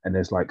 and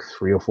there's like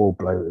 3 or 4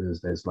 bloaters,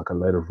 there's like a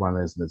load of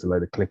runners, and there's a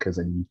load of clickers,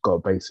 and you've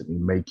got to basically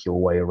make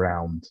your way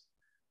around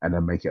and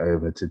then make it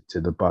over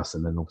to the bus,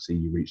 and then obviously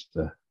you reach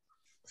the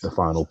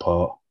final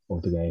part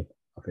of the game.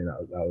 I think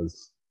that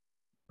was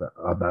my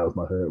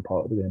favorite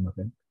part of the game, I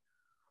think.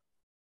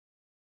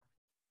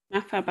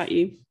 Matt, how about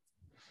you?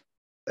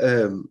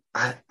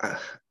 I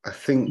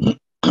think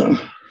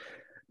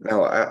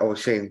now I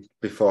was saying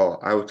before,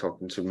 I was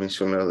talking to my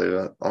son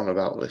earlier on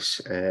about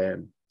this,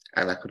 and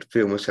I could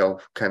feel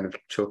myself kind of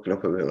choking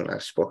up a bit when I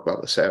spoke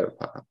about the Sarah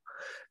part.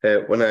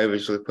 When I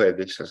originally played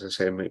this, as I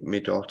say, my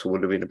daughter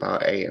would have been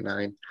about 8 or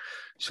 9.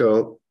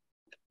 So,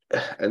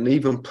 and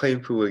even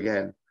playing through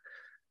again,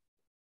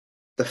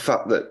 the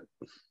fact that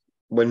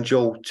when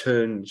Joel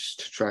turns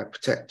to try and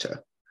protect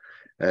her,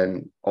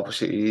 and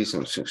obviously he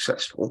isn't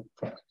successful,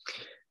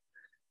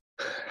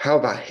 how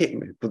that hit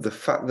me. But the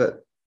fact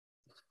that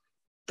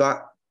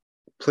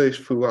plays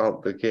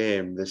throughout the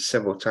game, there's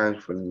several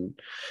times when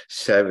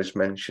Sarah's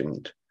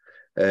mentioned,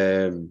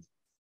 and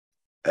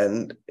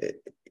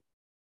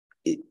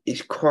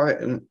it's quite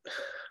an.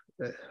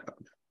 Hang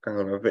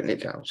on, I've written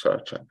it down.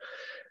 Sorry.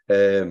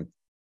 There's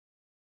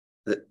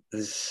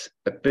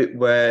a bit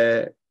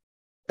where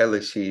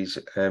Ellie sees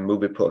a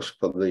movie poster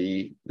for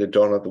the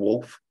Dawn of the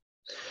Wolf,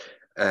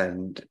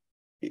 and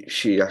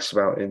she asks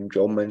about him.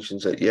 Joel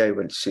mentions that he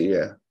went to see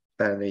her,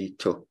 and he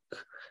took.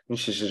 And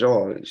she says,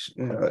 "Oh, it's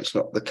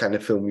not the kind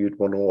of film you'd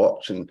want to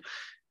watch." And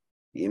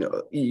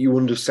you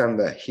understand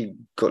that he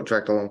got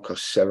dragged along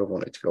because Sarah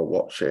wanted to go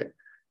watch it,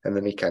 and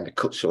then he kind of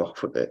cuts her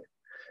off with it.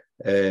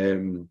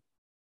 And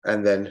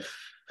then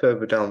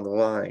further down the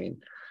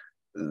line,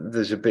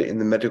 there's a bit in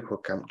the medical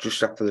camp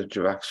just after the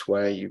giraffes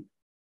where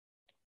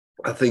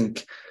I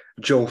think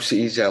Joel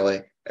sees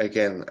Ellie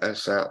again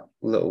as that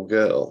little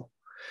girl,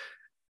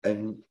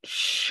 and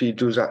she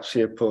does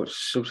actually approach the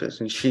subject,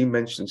 and she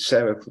mentions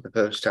Sarah for the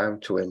first time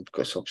to him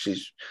because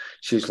obviously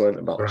she's learned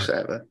about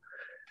Sarah.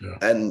 Yeah.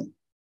 And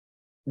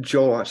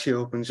Joel actually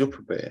opens up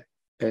a bit,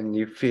 and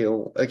you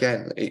feel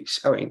again,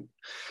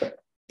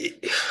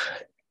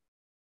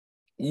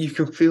 you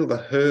can feel the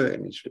hurt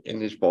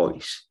in his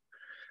voice,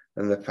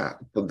 and the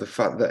fact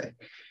that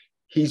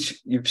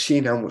you've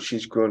seen how much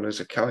he's grown as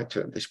a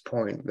character at this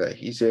point, that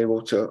he's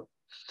able to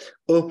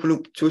open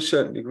up to a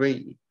certain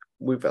degree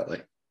with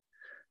Ellie.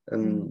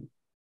 And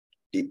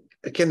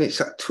it's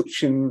that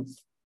touching,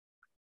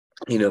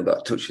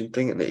 that touching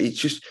thing, and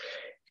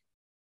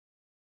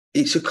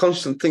it's a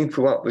constant thing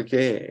throughout the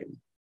game.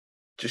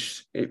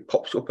 Just it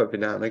pops up every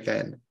now and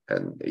again,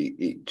 and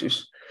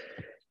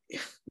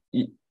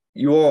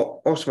you are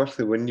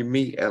automatically, when you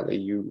meet Ellie,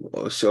 you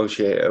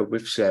associate her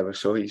with Sarah,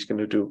 so he's going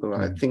to do the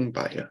right thing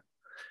by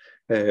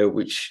her,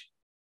 which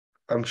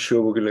I'm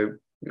sure we're going to.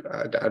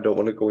 I don't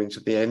want to go into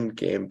the end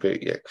game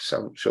bit yet because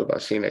I'm sure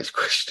that's the next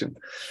question.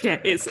 Yeah,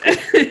 it's.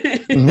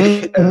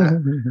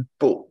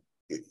 But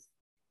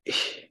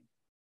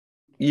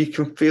you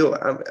can feel,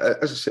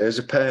 as I say, as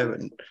a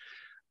parent,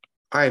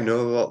 I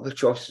know a lot of the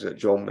choices that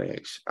John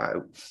makes.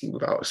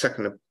 Without a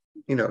second of,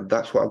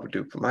 that's what I would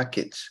do for my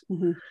kids.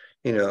 Mm-hmm.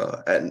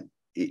 And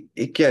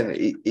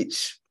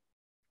it's,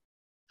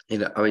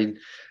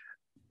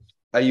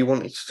 are you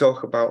wanting to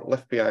talk about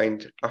Left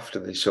Behind after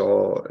this,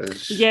 or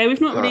yeah,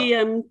 we've not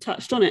really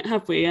touched on it,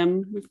 have we?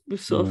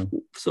 We've sort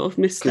of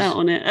missed out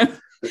on it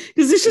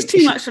because there's just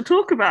too much to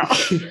talk about.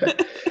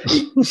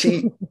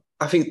 See,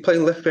 I think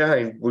playing Left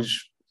Behind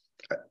was,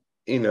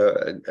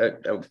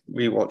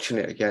 rewatching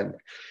it again.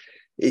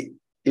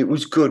 It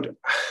was good.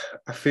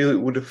 I feel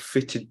it would have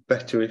fitted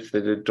better if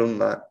they'd have done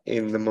that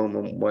in the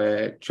moment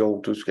where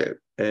Joel does get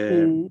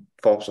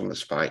falls on the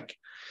spike.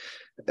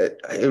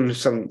 It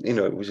was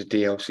it was a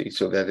DLC,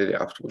 so they did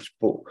it afterwards.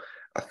 But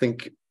I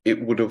think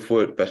it would have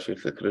worked better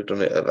if they could have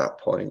done it at that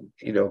point,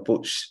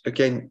 But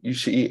again, you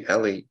see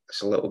Ellie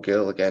as a little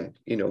girl again,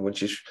 when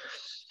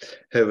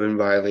her and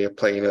Riley are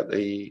playing at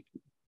the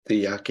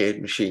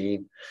arcade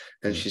machine,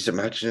 and she's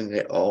imagining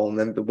it all, and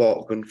then the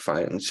water gun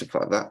fight and stuff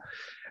like that.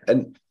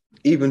 And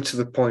even to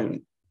the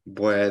point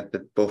where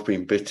they've both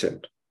been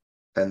bitten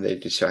and they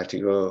decide to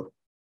go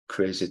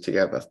crazy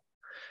together.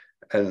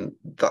 And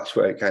that's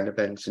where it kind of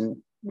ends. And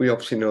we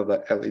obviously know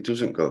that Ellie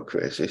doesn't go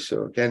crazy.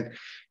 So again,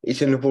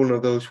 it's another one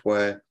of those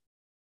where,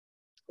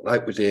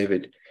 like with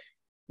David,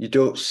 you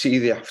don't see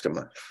the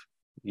aftermath.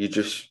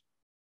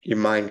 Your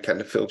mind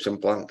kind of fills some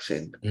blanks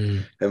in,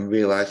 and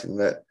realizing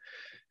that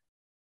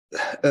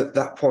at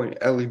that point,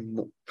 Ellie,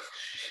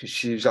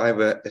 she's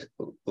either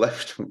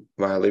left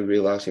Riley,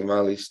 realizing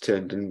Riley's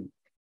turned, and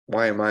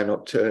why am I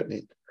not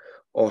turning?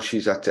 Or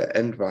she's had to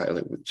end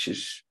Riley, which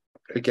is,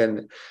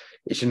 again,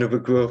 it's another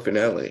growth in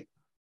Ellie,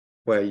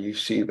 where you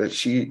see that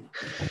she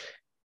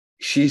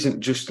isn't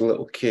just a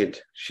little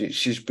kid.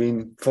 She's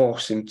been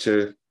forced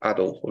into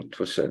adulthood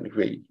to a certain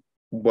degree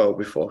well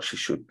before she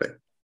should be.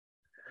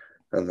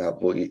 And that,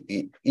 but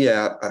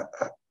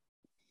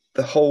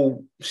the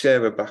whole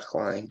Sarah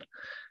backline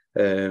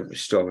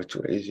story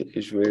to it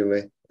is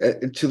really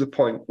to the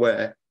point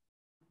where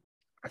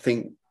I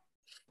think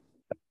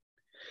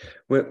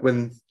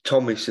when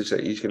Tommy says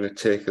that he's going to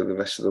take her the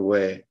rest of the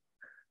way,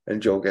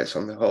 and Joel gets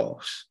on the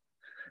horse,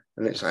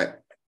 and it's like,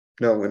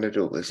 no, I'm going to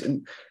do this.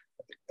 And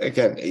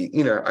again,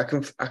 I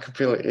can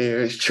feel it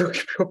here. It's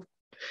choking up.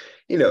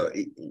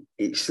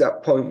 It's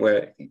that point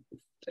where,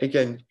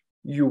 again,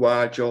 you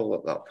are Joel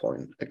at that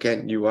point.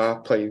 Again, you are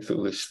playing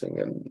through this thing,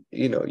 and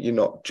you're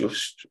not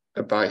just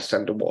a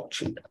bystander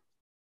watching.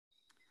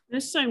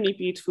 There's so many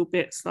beautiful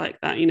bits like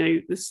that.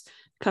 There's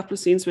a couple of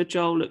scenes where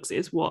Joel looks at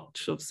his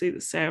watch, obviously,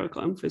 that Sarah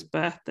got him for his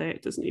birthday.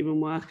 It doesn't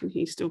even work, and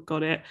he's still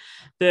got it.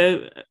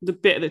 The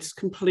bit that just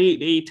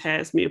completely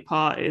tears me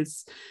apart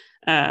is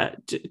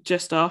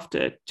just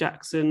after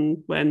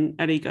Jackson, when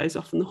Ellie goes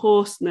off on the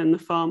horse and then the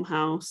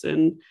farmhouse,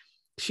 and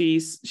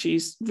she's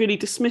really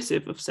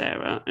dismissive of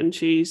Sarah, and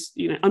she's,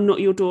 I'm not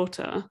your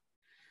daughter.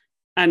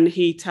 And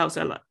he tells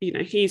her,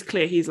 he's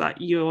clear, he's like,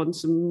 you're on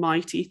some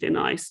mighty thin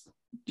ice.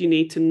 You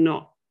need to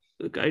not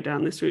go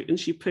down this route. And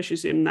she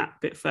pushes him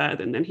that bit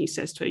further, and then he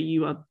says to her,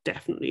 you are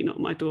definitely not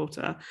my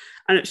daughter.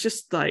 And it's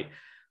just like,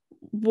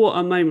 what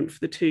a moment for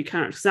the two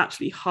characters. It's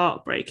actually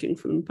heartbreaking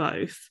for them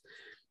both.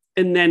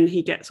 And then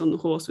he gets on the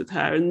horse with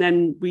her, and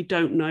then we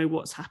don't know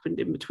what's happened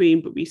in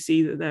between, but we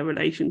see that their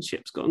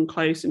relationship's gotten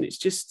close. And it's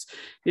just,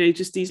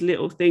 just these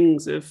little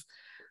things of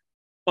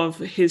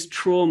his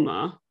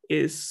trauma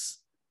is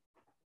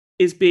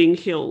being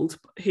healed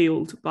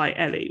by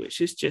Ellie,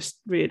 which is just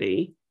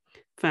really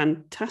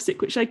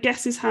fantastic, which I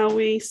guess is how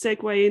we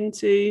segue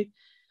into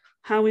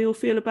how we all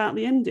feel about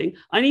the ending.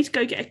 I need to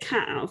go get a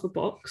cat out of a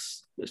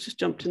box that's just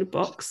jumped in a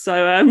box.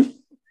 So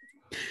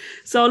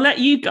I'll let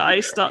you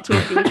guys start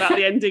talking about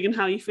the ending and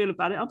how you feel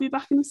about it. I'll be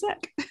back in a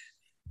sec.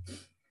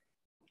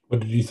 What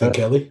did you think,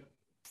 Ellie?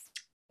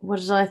 What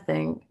did I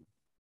think?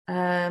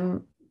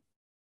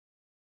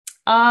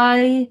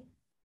 I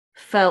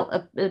felt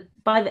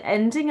by the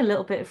ending a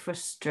little bit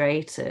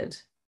frustrated.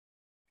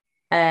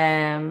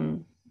 A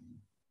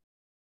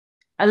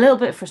little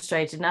bit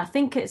frustrated. And I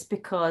think it's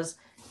because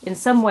in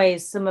some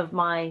ways, some of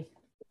my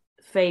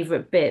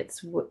favourite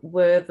bits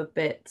were the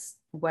bits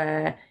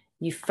where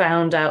you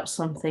found out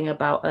something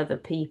about other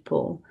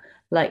people,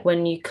 like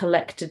when you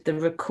collected the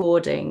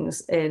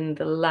recordings in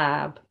the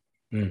lab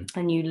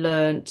and you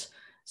learnt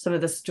some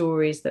of the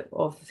stories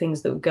of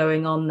things that were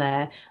going on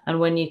there, and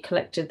when you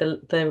collected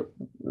the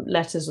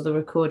letters or the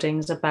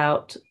recordings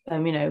about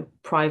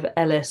Private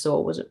Ellis,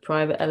 or was it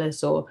Private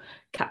Ellis or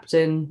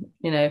Captain,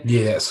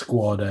 that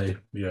squad,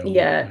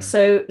 yeah.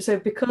 So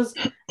because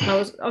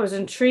I was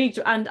intrigued,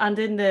 and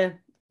in the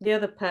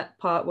other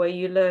part where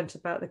you learnt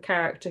about the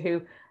character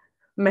who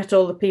met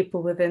all the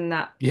people within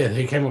that. Yeah,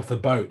 who came off the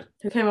boat.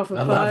 I love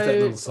that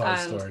little side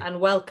story. And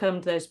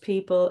welcomed those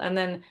people, and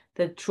then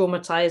the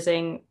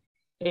traumatizing,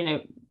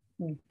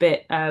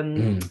 bit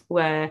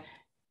where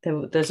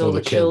there's all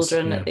the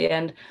children at the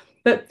end.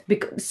 But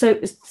so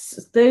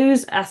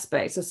those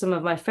aspects are some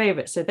of my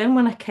favorites. So then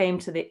when I came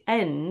to the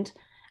end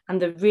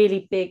and the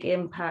really big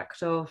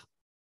impact of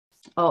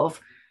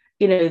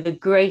the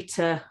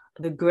greater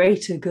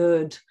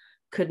good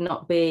could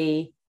not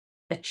be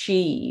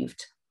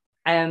achieved.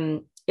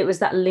 It was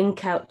that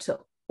link out to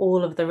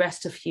all of the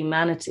rest of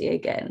humanity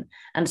again.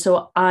 And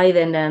so I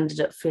then ended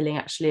up feeling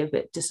actually a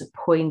bit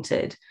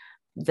disappointed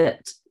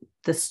that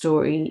the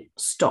story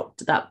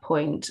stopped at that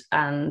point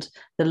and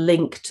the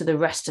link to the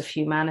rest of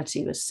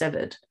humanity was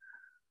severed.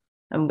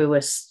 And we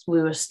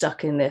were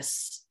stuck in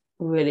this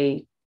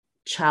really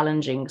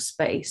challenging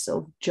space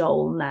of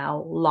Joel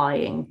now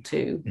lying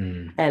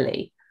to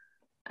Ellie.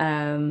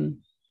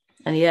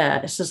 And yeah,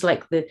 it's just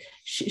like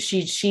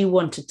she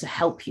wanted to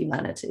help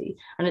humanity,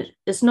 and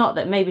it's not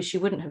that maybe she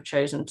wouldn't have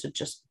chosen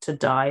to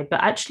die,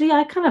 but actually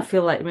I kind of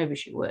feel like maybe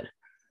she would,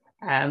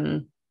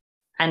 and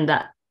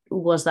that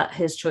was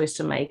his choice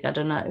to make. I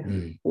don't know,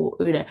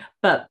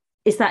 but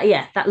is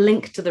that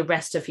link to the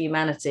rest of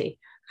humanity.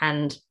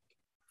 And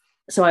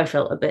so I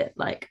felt a bit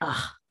like,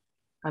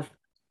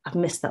 I've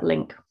missed that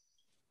link.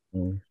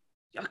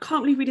 I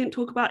can't believe we didn't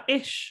talk about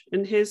Ish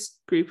and his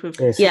group of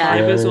Ish,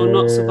 survivors or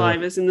not yeah.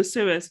 survivors in the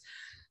sewers.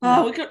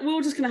 Oh, we're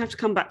all just going to have to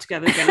come back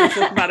together again and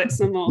talk about it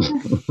some more.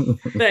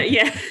 But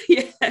yeah.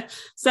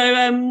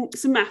 So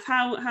Math,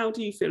 how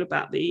do you feel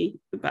about the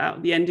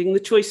ending, the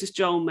choices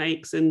Joel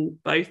makes,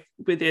 and both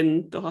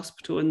within the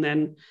hospital and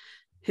then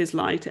his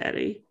lie to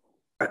Ellie?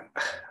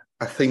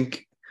 I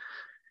think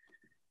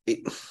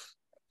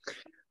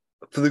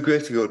for the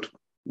greater good,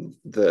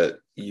 that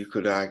you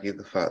could argue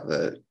the fact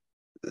that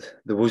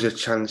there was a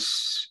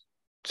chance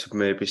to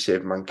maybe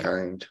save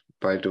mankind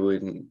by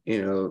doing,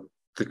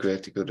 the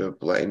greater good of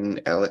letting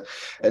Ellie.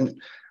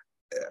 And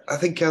I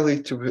think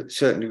Ellie, to a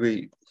certain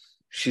degree,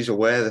 she's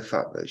aware of the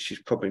fact that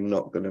she's probably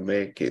not going to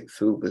make it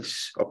through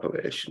this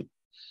operation.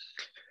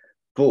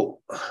 But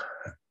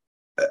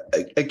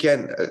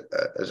again,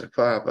 as a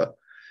father,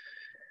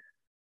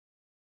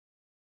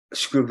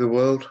 screw the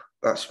world.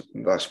 That's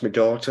my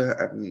daughter,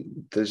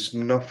 and there's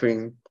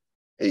nothing.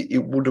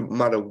 It wouldn't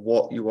matter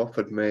what you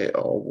offered me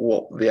or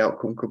what the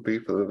outcome could be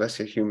for the rest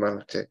of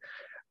humanity.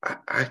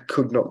 I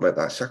could not make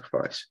that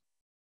sacrifice.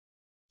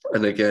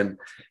 And again,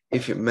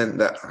 if it meant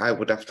that I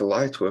would have to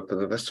lie to her for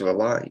the rest of her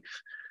life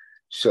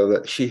so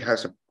that she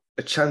has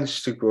a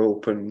chance to grow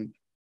up and,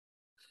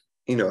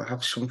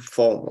 have some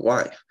form of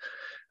life,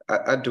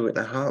 I'd do it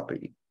in a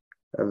heartbeat.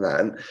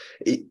 And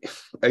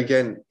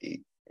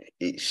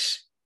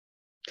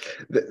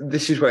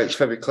this is where it's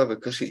very clever,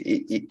 because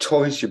it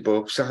toys you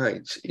both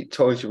sides. It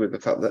toys you with the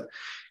fact that,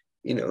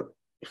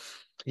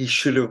 he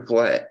should have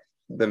let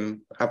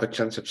them have a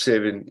chance of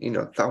saving,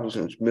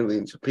 thousands,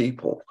 millions of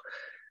people,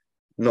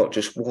 not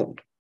just one.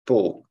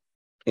 But,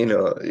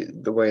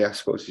 the way I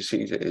suppose he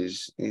sees it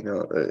is,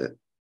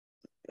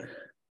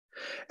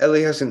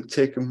 Ellie hasn't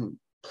taken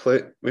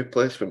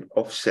replacement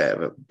of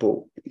Sarah, but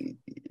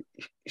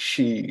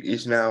she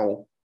is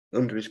now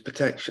under his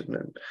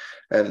protection,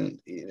 and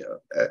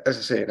as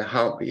I say, in a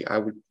heartbeat, I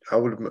would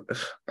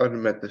have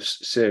made the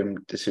same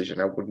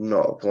decision. I would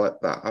not have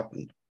let that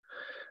happen,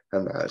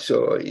 and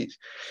so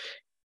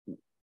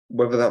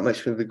whether that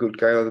makes me the good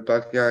guy or the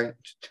bad guy,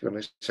 to be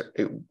honest,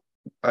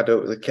 I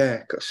don't really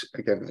care, because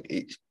again,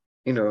 it's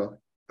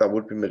that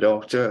would be my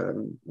daughter,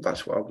 and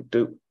that's what I would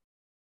do.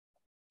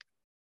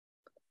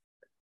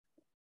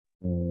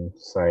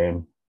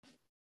 Same.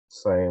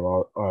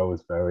 I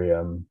was very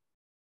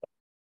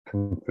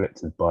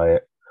conflicted by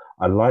it.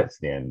 I liked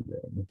the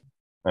ending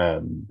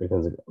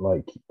because,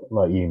 like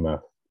you,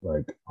 Matt,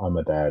 like I'm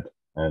a dad,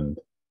 and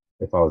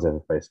if I was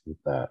ever faced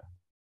with that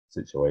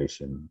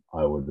situation,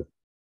 I would have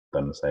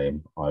done the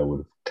same. I would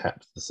have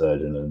capped the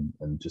surgeon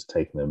and just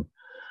taken him.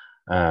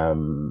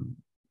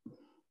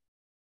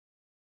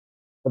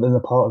 But then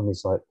the part of me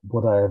is like,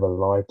 would I ever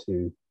lie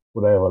to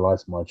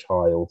my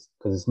child?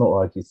 Because it's not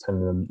like he's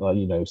telling them,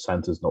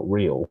 Santa's not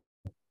real.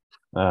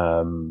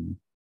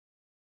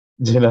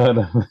 Do you know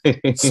what I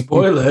mean?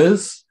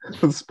 Spoilers.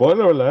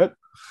 Spoiler alert.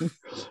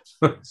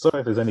 Sorry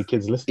if there's any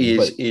kids listening.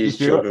 If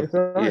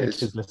there are any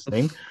kids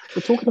listening,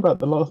 we're talking about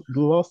the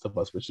last of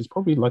Us, which is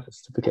probably like a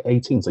certificate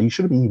 18, so you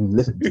shouldn't be even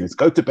listening to this.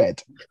 Go to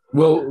bed.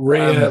 Well,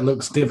 Rhea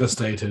looks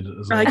devastated.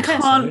 I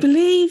can't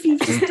believe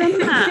you've just done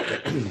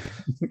that.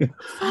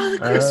 Father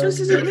Christmas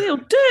isn't real,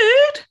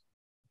 dude.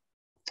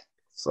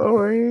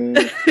 Sorry,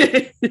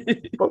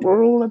 but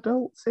we're all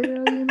adults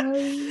here,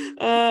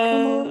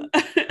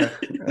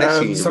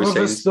 Some of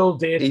us still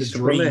dare to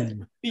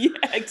dream. Yeah,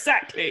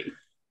 exactly.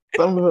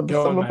 Some of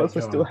us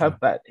will still have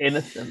that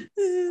innocence.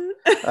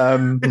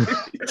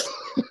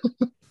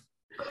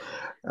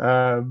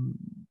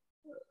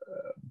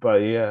 But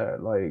yeah,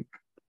 like,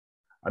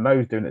 I know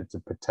he's doing it to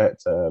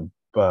protect her,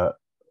 but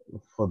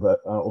for the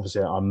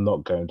obviously, I'm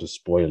not going to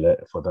spoil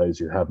it for those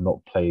who have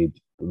not played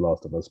The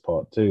Last of Us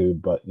Part 2.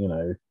 But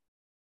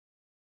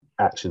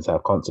actions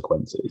have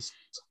consequences.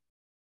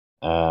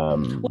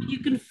 Well, you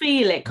can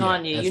feel it,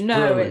 can't you? It's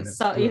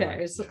so,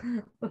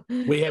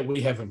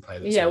 we haven't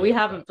played it. Yeah, we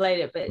haven't played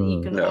it, but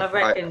you can. I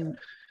reckon.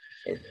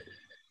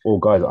 Well,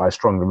 guys, I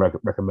strongly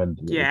recommend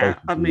it. Yeah,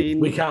 I mean,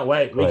 we can't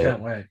wait. We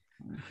can't wait.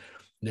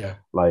 Yeah,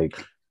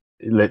 like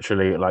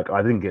literally, like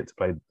I didn't get to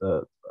play.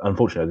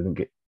 Unfortunately, I didn't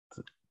get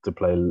to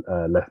play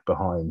Left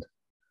Behind,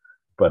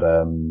 but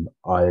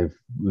I've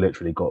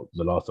literally got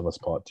The Last of Us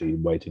Part 2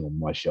 waiting on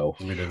my shelf,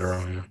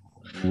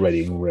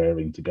 ready and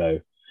raring to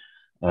go.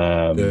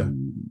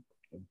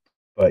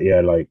 But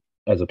yeah, like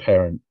as a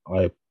parent,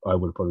 I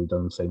would have probably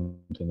done the same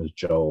thing as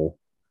Joel.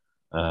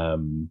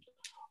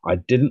 I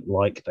didn't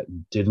like that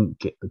you didn't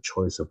get the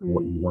choice of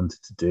what you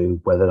wanted to do,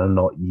 whether or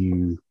not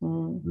you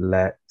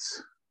let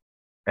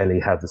Ellie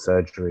have the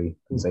surgery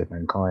and save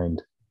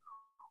mankind,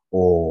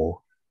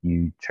 or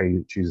you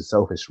choose a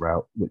selfish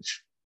route,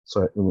 which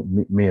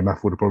me and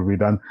Matt would have probably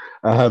done,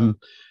 and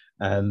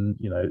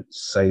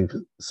save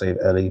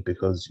Ellie,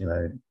 because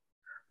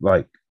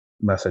like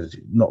Matt said,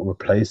 not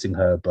replacing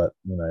her, but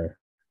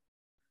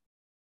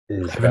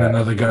is having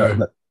another go.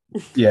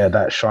 yeah,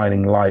 that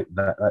shining light,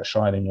 that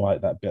shining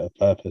light, that bit of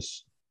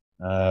purpose.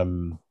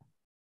 I'm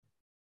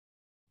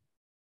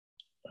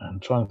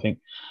trying to think,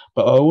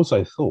 but I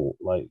also thought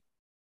like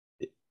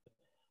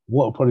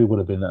what probably would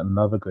have been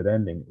another good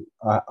ending.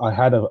 I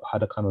had a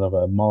kind of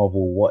a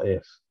Marvel what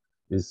if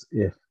is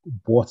if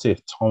what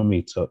if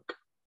Tommy took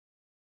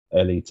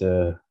Ellie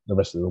to the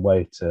rest of the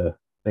way to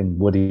think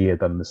would he have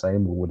done the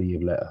same or would he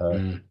have let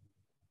her?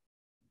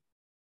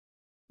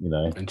 You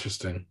know,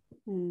 Interesting.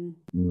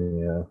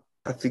 Yeah.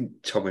 I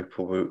think Tommy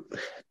probably.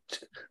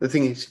 The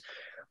thing is,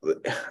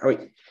 I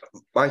mean,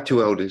 my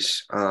two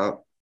eldest are.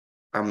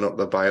 I'm not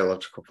the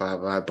biological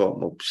father. I brought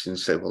them up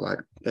since they were like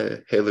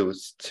Haley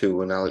was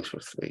 2 and Alex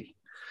was 3.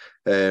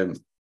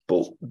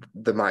 But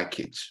they're my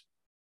kids.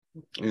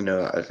 You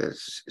know, as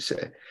I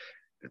say,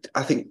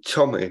 I think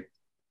Tommy,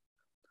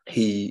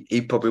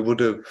 he probably would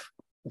have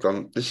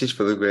gone. This is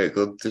for the great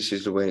good. This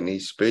is the way it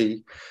needs to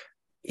be.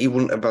 He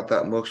wouldn't have had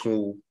that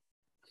emotional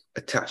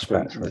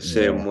attachment the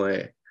same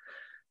way.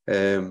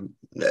 And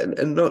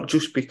not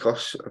just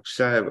because of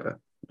Sarah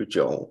with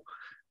Joel,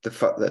 the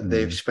fact that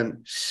they've spent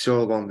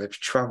so long, they've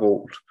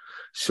travelled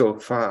so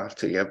far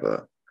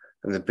together,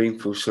 and they've been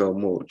through so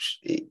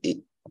much.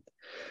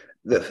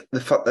 The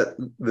fact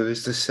that there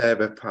is the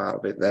Sarah part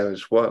of it there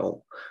as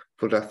well,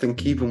 but I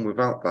think even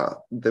without that,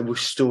 they would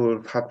still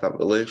have had that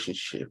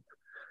relationship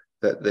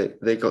that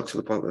they got to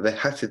the point where they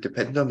had to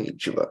depend on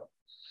each other.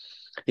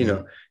 You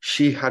know,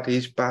 she had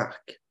his back.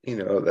 You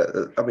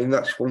know, I mean,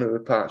 that's one of the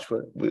parts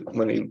where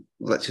when he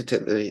lets her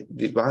take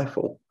the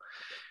rifle,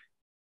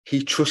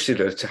 he trusted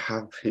her to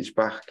have his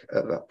back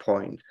at that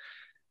point.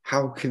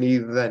 How can he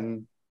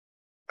then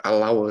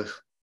allow her,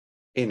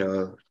 you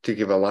know, to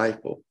give her life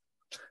up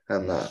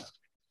and that?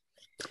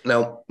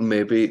 Now,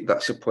 maybe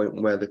that's a point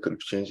where they could have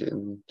changed it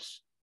and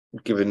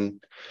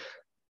given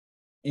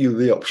you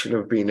the option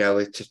of being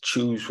able to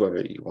choose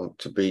whether you want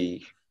to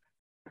be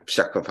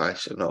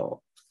sacrificed or not.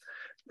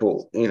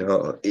 But, you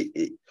know,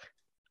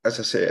 as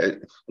I say,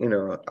 you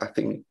know, I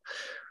think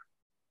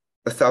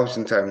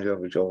 1,000 times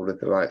over Joel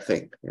did the right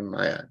thing in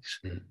my eyes.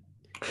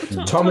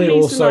 Tommy's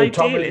also an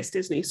idealist,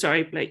 isn't he?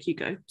 Sorry, Blake, you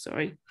go.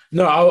 Sorry.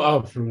 No,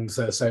 I'll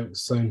say the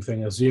same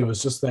thing as you.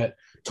 It's just that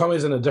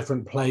Tommy's in a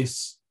different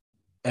place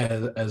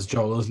as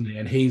Joel, isn't he?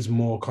 And he's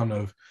more kind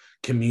of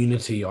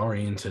community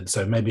oriented,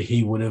 so maybe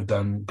he would have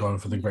gone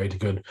for the greater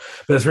good.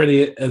 But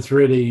it's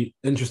really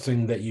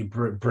interesting that you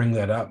bring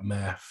that up,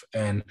 Math,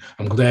 and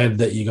I'm glad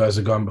that you guys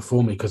have gone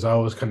before me, because I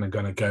was kind of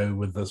going to go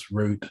with this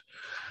route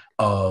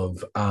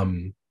of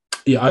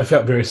I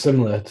felt very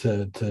similar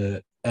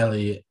to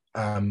Ellie,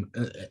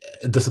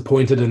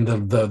 disappointed in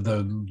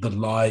the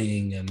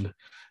lying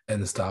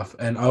and stuff.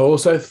 And I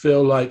also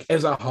feel like,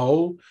 as a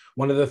whole,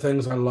 one of the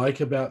things I like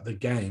about the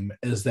game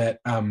is that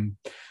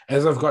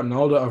as I've gotten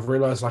older, I've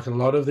realized like a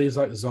lot of these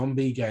like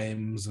zombie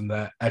games and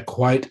that are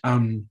quite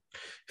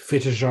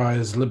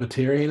fetishized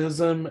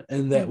libertarianism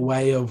in that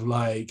way of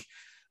like,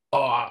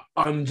 oh,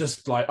 I'm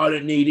just like, I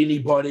don't need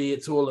anybody.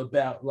 It's all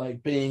about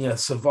like being a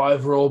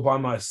survivor all by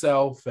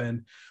myself.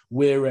 And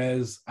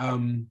whereas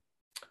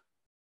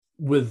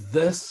with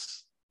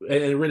this,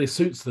 it really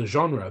suits the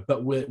genre,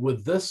 but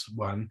with this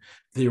one,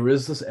 there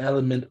is this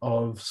element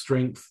of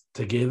strength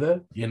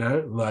together, you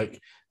know,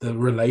 like the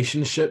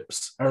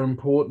relationships are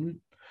important,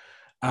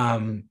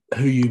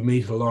 who you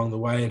meet along the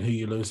way and who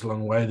you lose along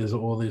the way. There's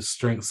all these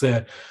strengths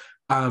there.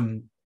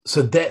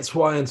 So that's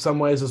why in some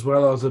ways as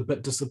well, I was a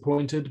bit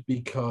disappointed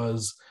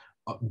because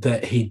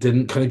that he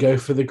didn't kind of go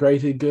for the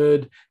greater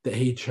good, that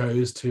he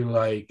chose to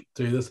like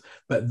do this.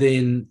 But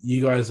then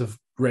you guys have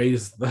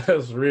raised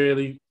this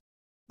really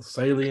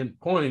salient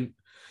point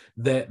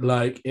that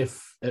like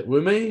if it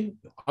were me,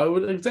 I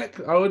would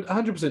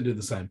 100% do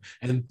the same.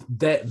 And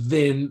that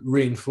then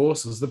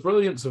reinforces the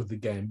brilliance of the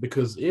game,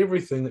 because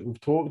everything that we've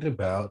talked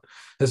about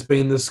has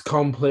been this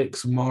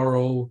complex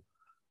moral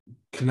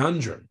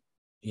conundrum.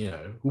 You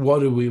know,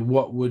 what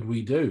would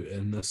we do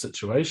in this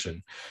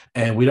situation?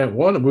 And we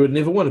would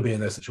never want to be in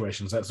those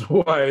situations. That's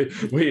why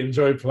we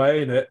enjoy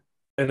playing it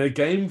in a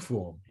game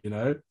form, you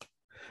know.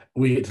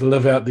 We get to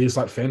live out these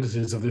like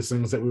fantasies of these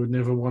things that we would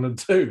never want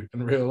to do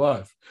in real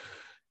life.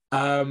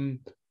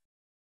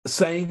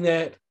 Saying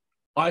that,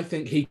 I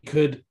think he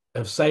could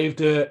have saved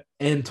her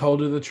and told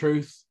her the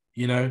truth,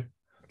 you know,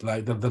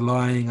 like the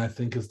lying I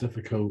think is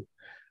difficult.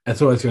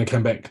 It's always going to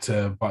come back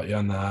to bite you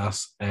on the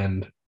ass.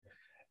 And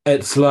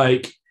it's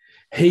like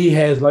he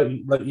has, like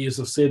you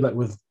have said, like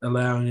with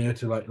allowing her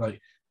to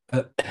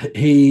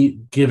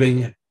he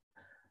giving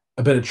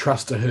a bit of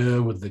trust to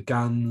her with the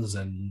guns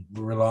and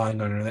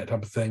relying on her and that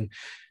type of thing.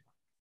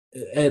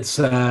 It's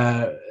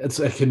a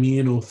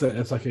communal thing.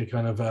 It's like a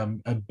kind of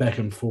a back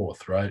and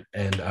forth, right?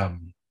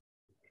 And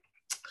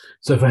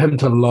so for him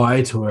to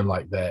lie to her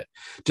like that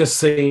just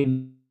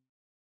seems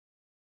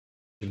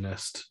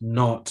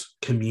not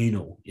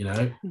communal, you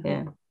know?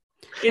 Yeah.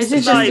 It's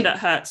the lie that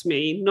hurts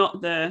me,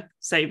 not the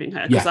saving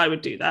her, because I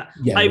would do that.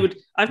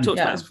 I've talked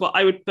about this before.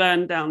 I would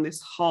burn down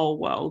this whole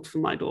world for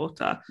my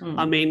daughter.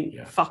 I mean,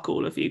 fuck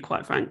all of you,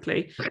 quite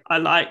frankly. I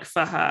like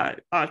for her,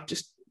 I'd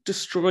just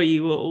destroy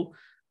you all.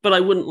 but I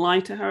wouldn't lie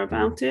to her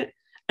about it.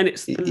 And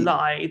it's the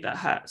lie that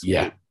hurts me.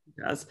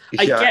 He does.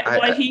 I Yeah, get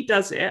why he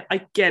does it.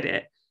 I get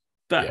it.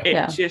 But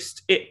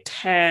it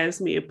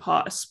tears me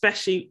apart,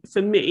 especially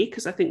for me,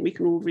 because I think we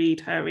can all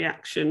read her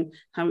reaction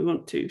how we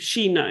want to.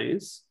 She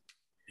knows.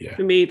 Yeah.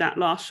 For me, that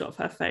last shot of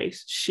her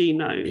face, she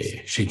knows.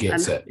 Yeah, she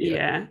gets it.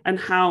 Yeah. And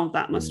how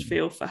that must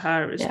feel for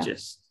her is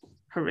just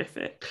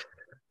horrific.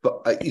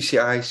 But you see,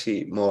 I see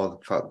it more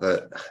the fact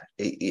that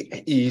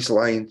he's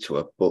lying to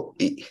her, but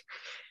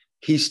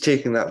he's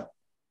taking that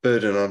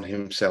burden on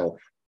himself,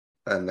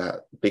 and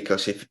that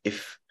because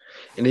if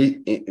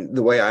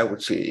the way I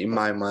would see it in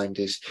my mind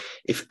is,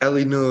 if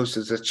Ellie knows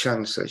there's a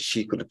chance that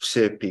she could have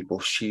saved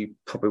people, she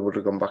probably would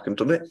have gone back and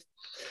done it.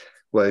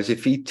 Whereas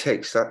if he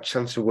takes that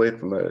chance away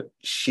from her,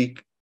 she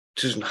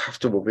doesn't have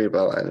to worry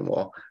about it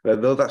anymore. And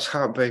although that's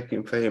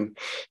heartbreaking for him,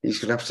 he's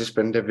going to have to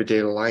spend every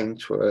day lying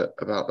to her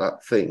about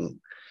that thing.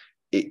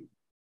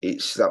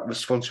 It's that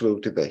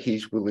responsibility that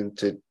he's willing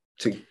to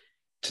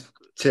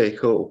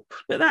take up.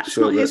 But that's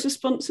not his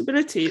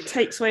responsibility. It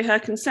takes away her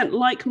consent.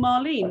 Like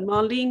Marlene.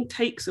 Marlene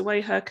takes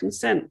away her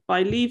consent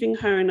by leaving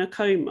her in a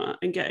coma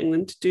and getting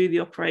them to do the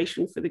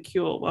operation for the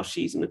cure while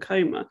she's in a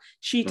coma.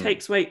 She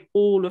takes away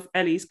all of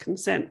Ellie's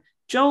consent.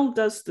 Joel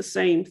does the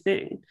same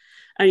thing.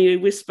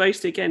 And, we're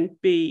supposed to, again,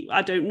 be,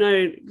 I don't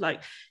know,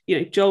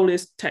 Joel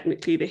is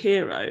technically the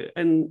hero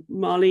and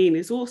Marlene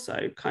is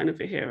also kind of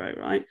a hero,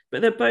 right?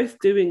 But they're both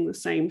doing the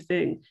same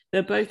thing.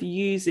 They're both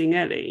using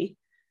Ellie.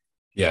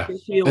 Yeah,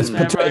 it's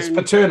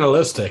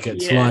paternalistic.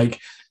 It's like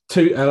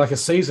a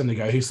season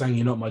ago, he's saying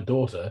you're not my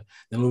daughter.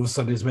 Then all of a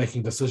sudden he's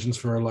making decisions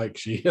for her like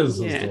she is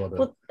his daughter.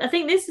 Well, I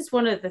think this is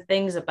one of the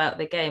things about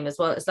the game as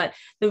well. It's like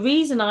the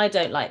reason I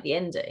don't like the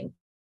ending,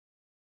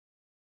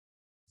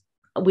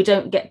 we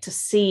don't get to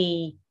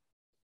see,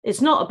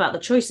 it's not about the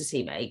choices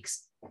he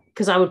makes,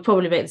 because I would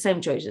probably make the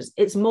same choices.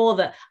 It's more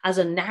that as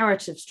a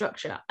narrative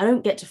structure, I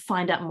don't get to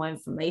find out more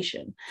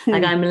information.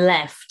 Like I'm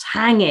left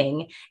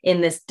hanging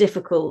in this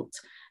difficult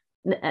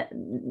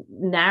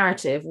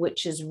narrative,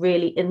 which is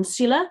really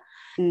insular.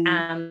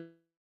 But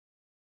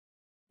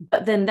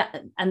then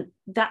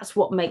that's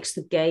what makes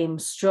the game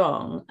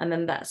strong. And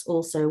then that's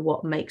also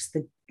what makes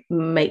the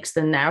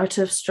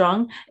narrative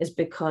strong, is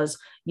because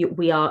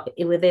we are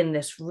within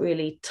this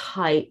really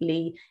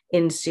tightly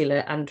insular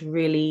and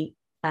really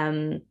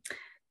nuanced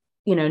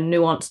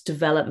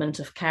development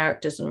of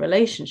characters and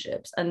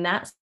relationships. And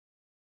that's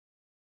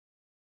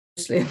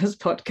in this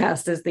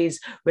podcast, is these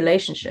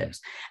relationships.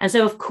 And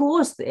so of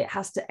course it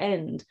has to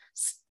end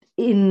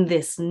in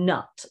this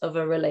nut of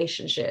a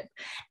relationship.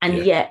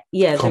 And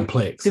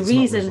complex.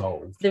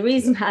 The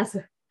reason has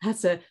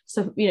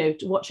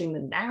watching the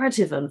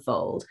narrative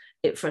unfold,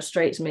 it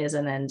frustrates me as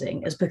an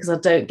ending, is because I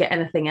don't get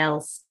anything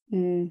else.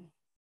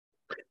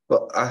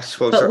 But I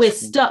suppose we're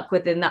stuck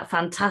within that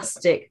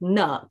fantastic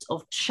nut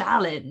of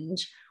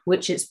challenge,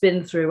 which it's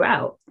been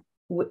throughout,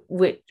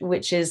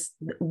 which is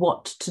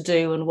what to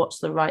do and what's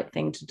the right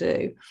thing to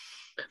do.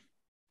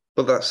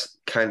 But that's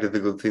kind of the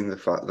good thing, the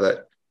fact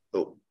that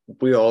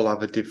we all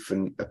have a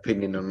different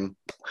opinion on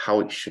how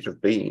it should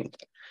have been,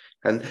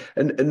 and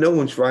no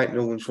one's right,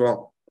 no one's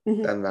wrong.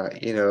 And that,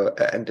 at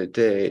the end of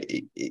the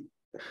day,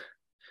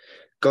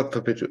 God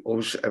forbid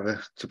us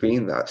ever to be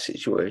in that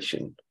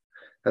situation.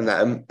 And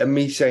that, and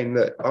me saying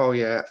that, oh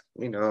yeah,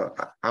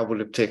 I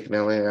would have taken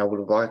Ellie and I would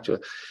have lied to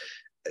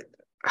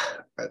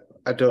her.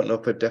 I don't know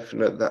for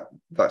definite that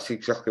that's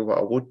exactly what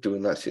I would do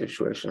in that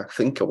situation. I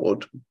think I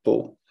would,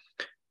 but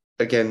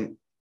again,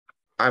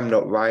 I'm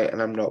not right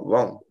and I'm not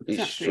wrong.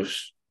 Exactly. It's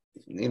just,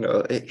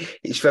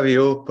 it's very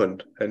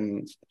open,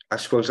 and I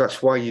suppose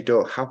that's why you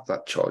don't have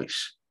that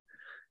choice.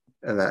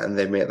 And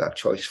they make that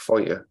choice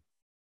for you.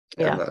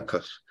 Yeah.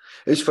 Because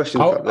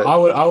especially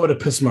I would have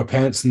pissed my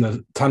pants in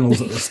the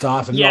tunnels at the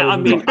start. And I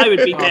would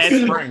be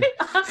dead.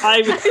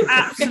 I would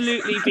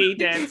absolutely be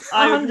dead.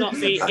 I would not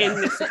be in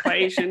this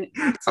equation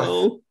at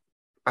all.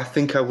 I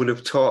think I would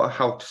have taught her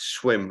how to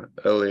swim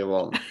earlier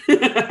on.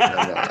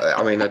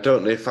 I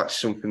don't know if that's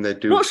something they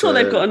do. Not sure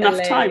they've got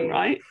enough time,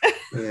 right?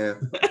 Yeah.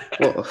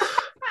 Well,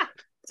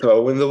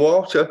 throw in the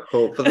water,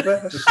 hope for the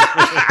best.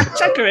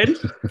 Chuck her in,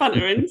 punt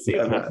her in, see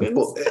what happens.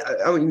 But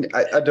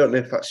I don't know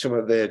if that's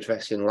something they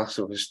address in Last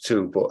of Us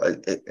 2, but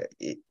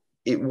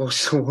it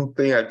was the one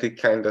thing I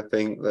did kind of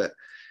think that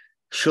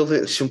surely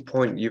at some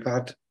point you've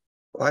had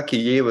like a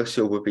year or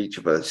so with each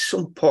other. At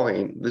some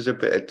point, there's a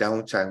bit of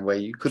downtime where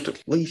you could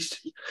at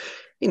least,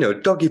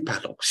 doggy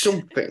paddle,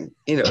 something,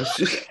 I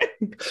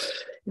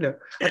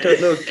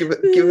don't know,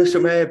 give her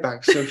some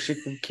airbags so she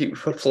can keep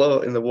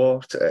afloat in the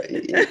water.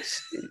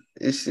 It's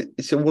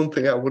the one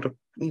thing I would have,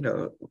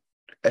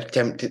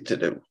 attempted to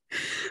do.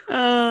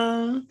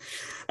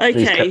 Okay.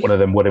 He's kept one of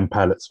them wooden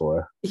pallets for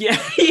her. Yeah,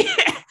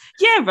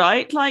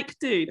 right. Like,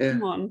 dude,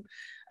 come on.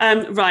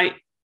 Right.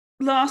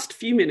 Last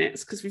few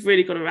minutes, because we've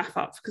really got to wrap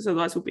up, because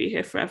otherwise we'll be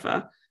here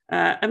forever.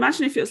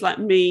 Imagine if it was like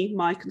me,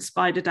 Mike, and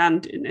Spider Dan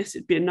doing this,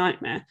 it'd be a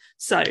nightmare.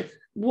 So,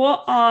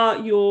 what are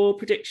your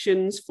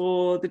predictions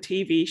for the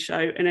TV show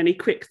and any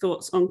quick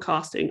thoughts on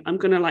casting? I'm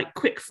going to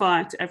quick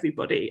fire to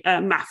everybody.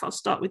 Math, I'll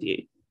start with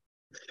you.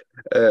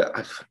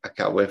 I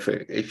can't wait for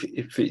it.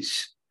 If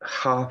it's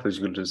half as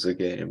good as the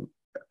game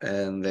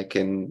and they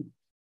can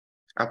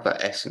have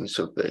that essence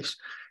of this,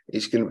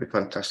 it's going to be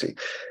fantastic.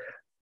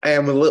 I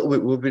am a little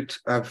bit worried.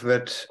 I've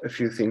read a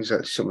few things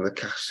that some of the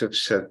cast have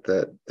said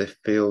that they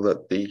feel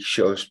that the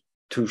show's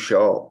too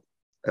short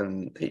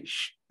and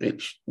there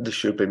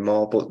should be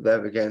more. But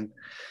there again,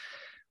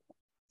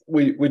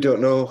 we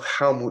don't know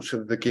how much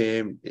of the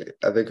game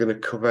are they going to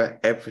cover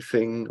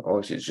everything,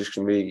 or is it just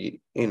going to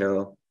be,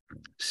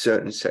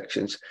 certain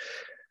sections.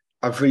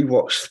 I've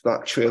rewatched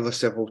that trailer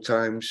several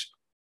times.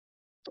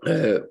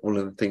 One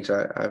of the things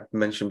I've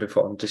mentioned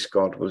before on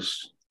Discord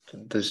was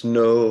there's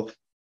no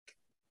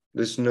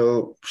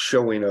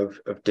showing of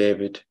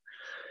David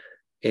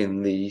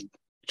in the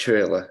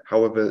trailer.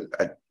 However,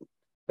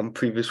 on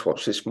previous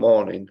watch this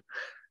morning,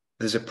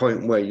 there's a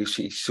point where you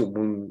see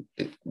someone,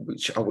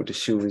 which I would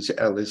assume is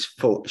Ellie's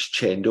foot, is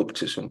chained up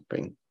to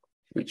something,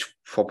 which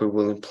probably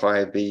will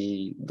imply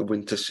the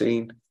winter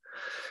scene.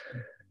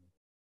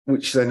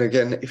 Which then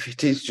again, if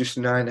it is just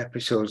 9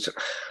 episodes,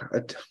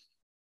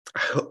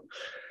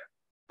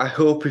 I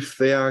hope if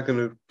they are going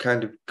to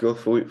kind of go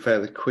through it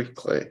fairly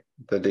quickly,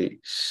 that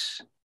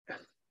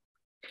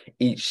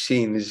each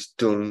scene is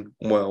done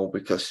well,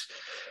 because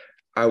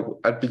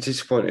I'd be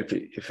disappointed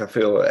if I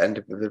feel at the end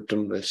of it they've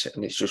done this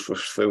and it's just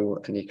rushed through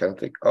and you kind of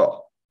think,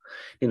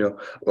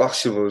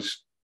 Last of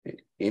Us,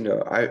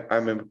 I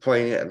remember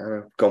playing it and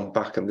I've gone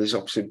back and there's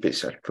obviously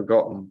bits I'd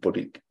forgotten, but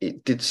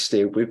it did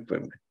stay with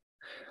me.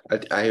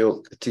 I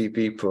hope the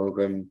TV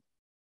program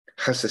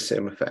has the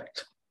same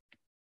effect.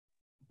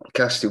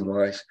 Casting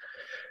wise,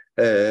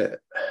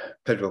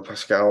 Pedro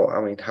Pascal,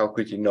 I mean, how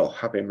could you not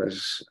have him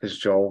as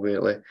Joel,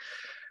 really?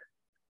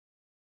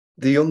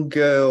 The young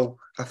girl,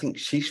 I think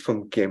she's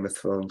from Game of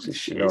Thrones, is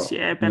she not?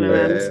 Yeah, Bella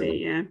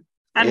Ramsey, yeah.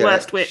 And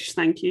Worst Witch,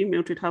 thank you,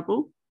 Mildred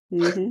Hubble.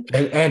 Mm-hmm.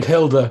 And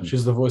Hilda,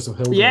 she's the voice of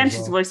Hilda. Yeah, and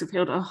she's the voice of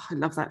Hilda. Oh, I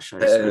love that show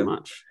so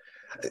much.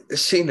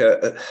 Seen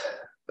her.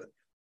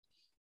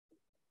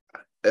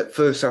 At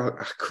first, I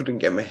couldn't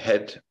get my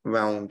head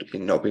around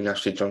it not being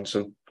Ashley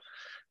Johnson.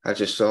 I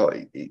just thought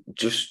it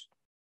just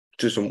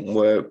doesn't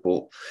work.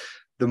 But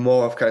the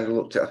more I've kind of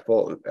looked at it, I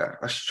thought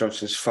Ashley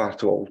Johnson's far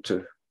too old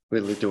to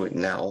really do it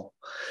now.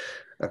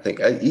 I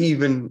think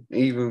even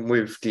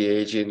with the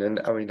aging, and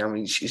I mean,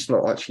 it's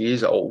not like she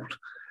is old,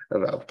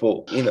 and that,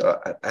 but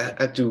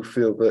I do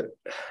feel that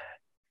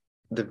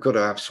they've got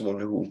to have someone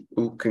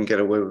who can get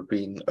away with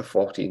being a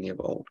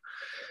 14-year-old.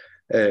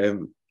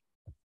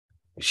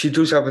 She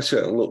does have a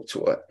certain look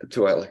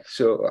to Ellie,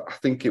 so I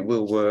think it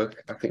will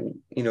work. I think,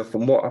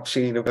 from what I've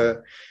seen of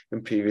her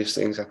in previous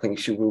things, I think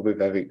she will be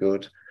very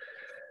good.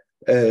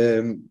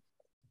 The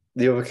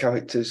other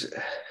characters,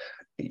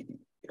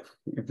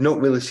 you've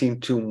not really seen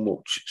too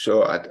much,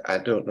 so I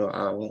don't know.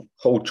 I'll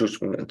hold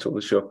judgment until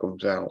the show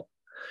comes out.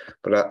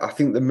 But I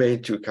think the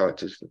main 2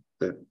 characters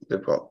that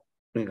they've got,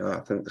 I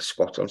think they're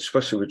spot on,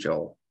 especially with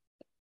Joel.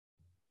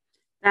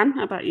 Dan,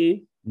 how about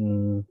you?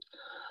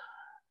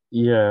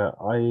 Yeah,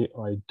 I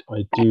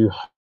do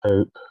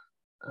hope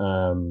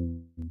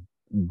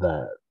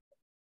that.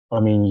 I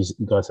mean, you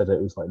guys said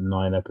it was like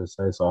 9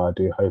 episodes, so I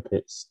do hope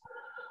it's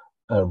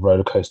a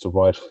roller coaster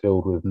ride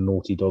filled with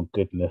Naughty Dog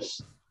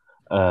goodness.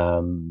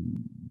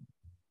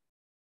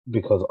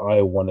 Because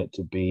I want it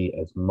to be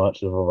as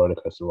much of a roller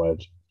coaster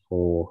ride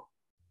for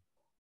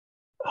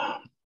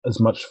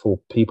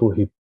people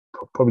who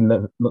probably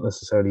not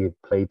necessarily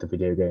have played the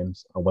video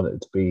games. I want it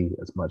to be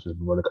as much of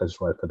a roller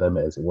coaster ride for them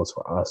as it was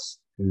for us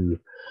who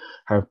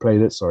have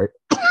played it. Sorry.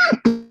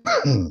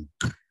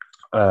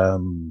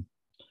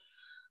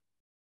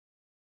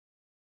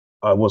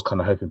 I was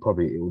kind of hoping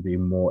probably it would be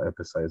more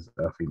episodes.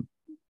 I think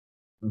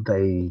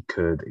they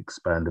could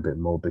expand a bit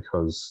more,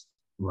 because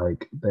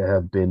there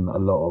have been a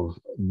lot of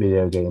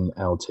video game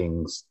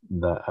outings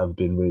that have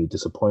been really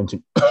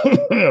disappointing.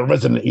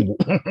 Resident Evil.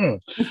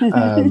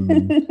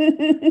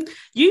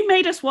 You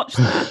made us watch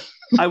that,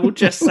 I will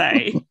just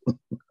say.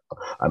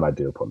 And I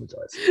do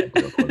apologize.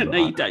 No,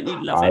 you don't.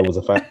 You love it.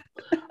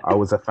 I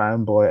was a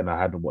fanboy and I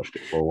hadn't watched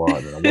it for a while,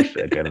 and then I watched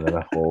it again and then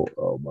I thought,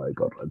 oh my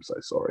God, I'm so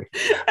sorry.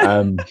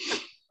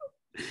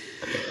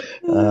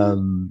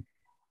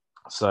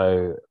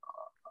 So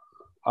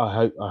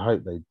I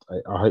hope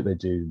they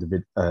do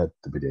the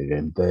video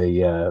game.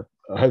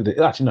 I hope they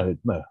actually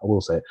no. I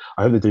will say it.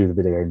 I hope they do the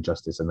video game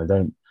justice and they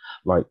don't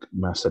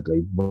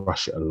massively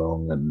rush it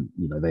along and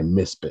they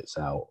miss bits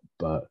out.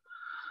 But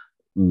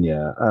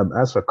yeah,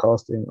 as for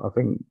casting, I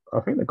think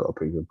they got a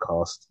pretty good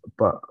cast.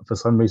 But for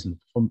some reason,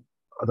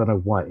 I don't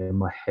know why, in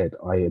my head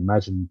I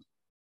imagined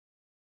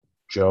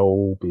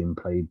Joel being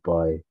played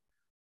by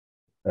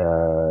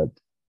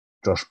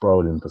Josh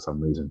Brolin for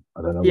some reason.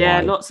 I don't know why.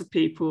 Yeah, lots of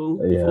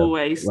people have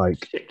always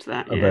shipped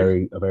that. A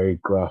very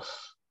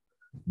gruff,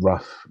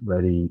 rough,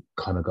 ready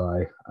kind of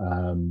guy.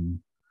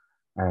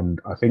 And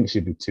I think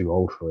she'd be too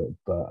old for it,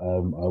 but I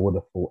would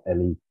have thought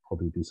Ellie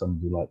probably be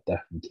somebody like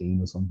Daphne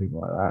Keane or something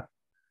like that.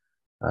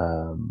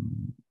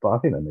 But I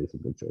think they made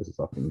some good choices.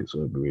 I think it's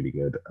going to be really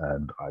good,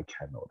 and I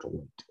cannot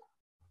wait.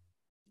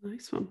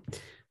 Nice one.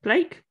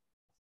 Blake?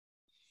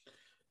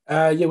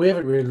 Yeah, we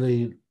haven't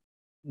really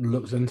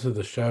looked into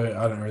the show.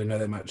 I don't really know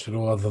that much at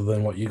all, other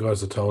than what you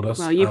guys have told us.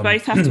 Well, you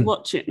both have to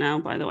watch it now,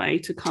 by the way,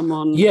 to come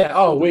on. Yeah.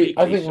 Oh, the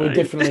I weekly think we show.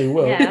 definitely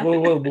will. Yeah,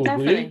 Will you?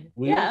 definitely.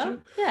 Will you watch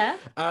Yeah, it?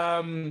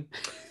 yeah.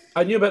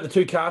 I knew about the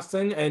two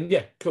casting, and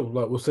yeah, cool.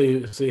 Like, we'll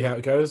see how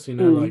it goes.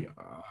 Mm. Like,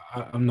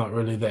 I'm not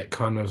really that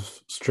kind of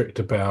strict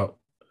about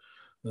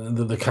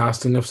the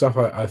casting of stuff.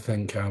 I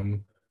think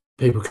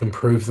people can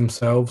prove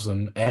themselves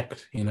and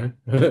act,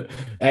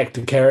 act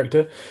a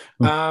character.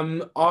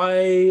 Again,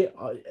 I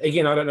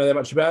don't know that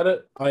much about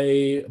it.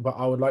 But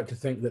I would like to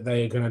think that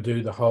they are going to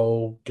do the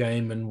whole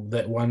game in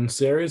that one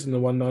series in the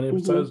 1 9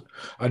 episodes.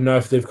 I don't know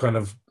if they've kind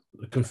of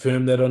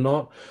confirmed that or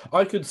not.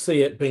 I could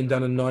see it being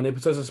done in 9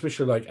 episodes,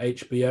 especially like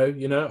HBO.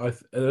 It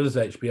is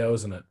HBO,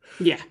 isn't it?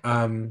 Yeah.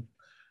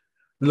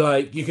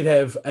 Like, you could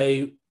have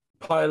a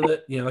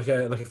pilot, like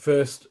a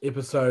first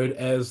episode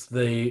as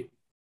the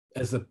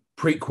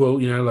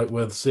prequel, like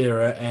with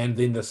Sarah, and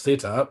then the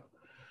setup,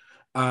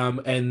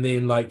 and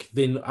then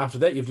after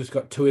that you've just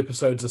got 2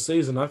 episodes a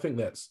season. I think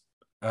that's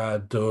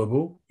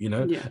doable.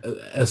 Yeah.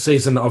 A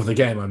season of the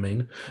game. I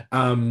mean,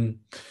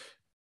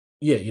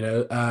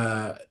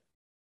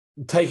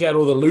 take out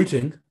all the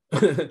looting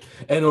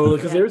and all,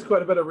 because there is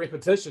quite a bit of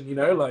repetition.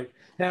 Like,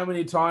 how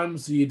many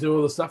times do you do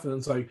all the stuff and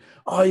it's like,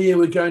 oh yeah,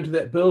 we're going to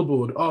that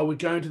billboard, oh, we're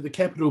going to the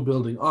Capitol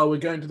building, oh, we're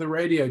going to the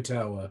radio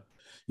tower,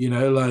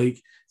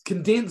 like,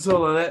 condense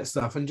all of that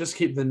stuff and just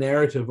keep the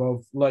narrative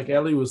of, like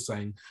Ellie was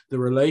saying, the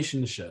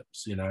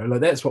relationships,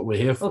 like, that's what we're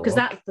here for. Well, because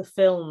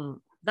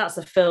that's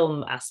a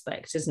film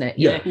aspect, isn't it?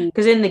 Yeah.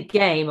 Because in the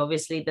game,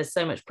 obviously, there's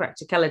so much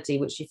practicality,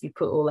 which if you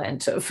put all that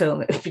into a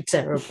film, it would be a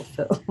terrible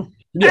film.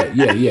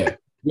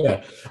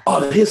 Yeah.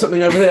 Oh, here's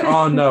something over there.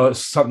 Oh no,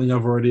 it's something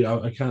I've already.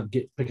 I can't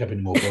pick up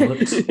any more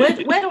bullets. Where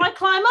do I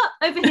climb up?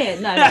 Over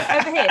here? No,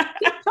 over here.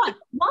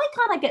 Why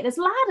can't I get this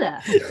ladder?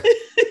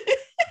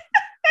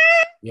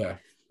 Yeah.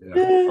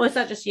 Or is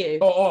that just you?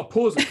 Oh,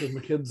 pause it because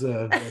my kids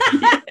are.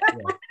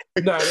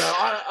 No,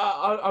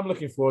 I'm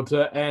looking forward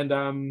to it, and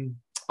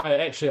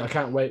I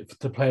can't wait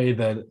to play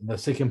the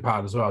second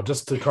part as well,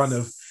 just to kind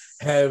of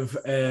have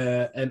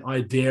an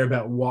idea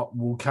about what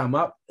will come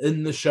up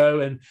in the show,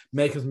 and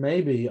make us,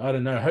 maybe, I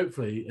don't know,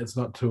 hopefully it's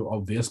not too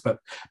obvious, but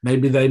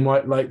maybe they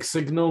might like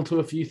signal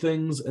to a few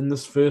things in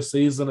this first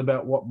season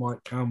about what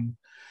might come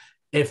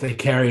if they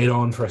carry it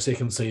on for a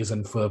second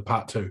season for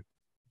part 2.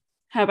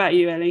 How about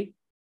you, Ellie?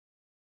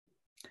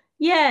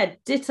 Yeah,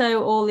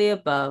 ditto all the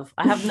above.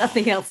 I have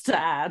nothing else to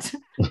add.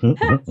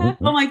 Oh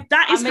my,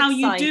 that is I'm how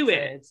excited. you do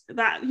it.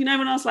 That, when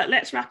I was like,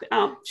 let's wrap it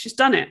up, she's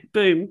done it.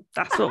 Boom.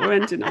 That's what we're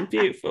ending on.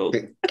 Beautiful.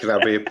 Can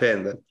I be a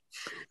pain then?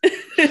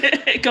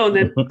 Go on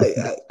then.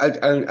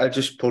 I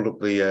just pulled up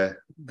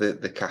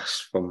the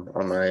cast on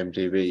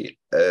IMDb.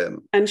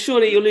 And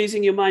surely you're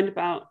losing your mind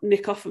about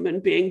Nick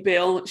Offerman being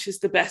Bill, which is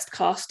the best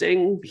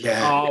casting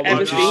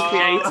ever been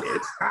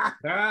created.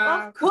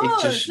 Of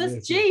course,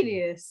 that's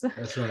genius.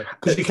 That's right.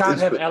 Because you can't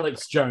have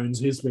Alex Jones.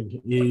 He's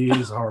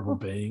a horrible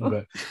being,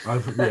 but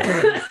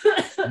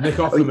Nick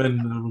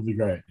Offerman would be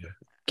great.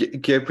 Yeah.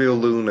 Gabriel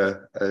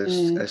Luna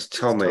as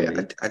Tommy.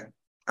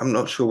 I'm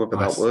not sure whether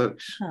that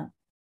works. Huh.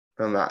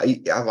 And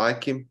I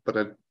like him, but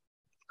I'm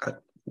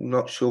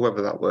not sure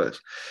whether that works.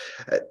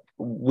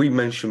 We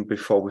mentioned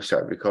before we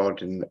started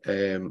recording,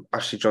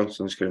 Ashley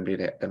Johnson's going to be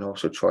in it, and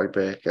also Troy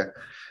Baker.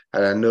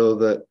 And I know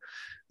that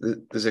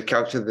there's a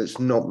character that's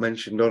not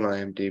mentioned on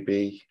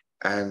IMDb,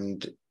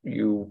 and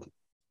you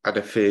had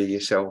a fear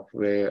yourself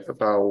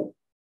about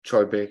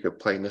Troy Baker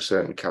playing a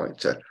certain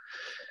character.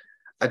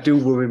 I do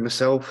worry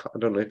myself. I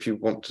don't know if you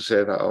want to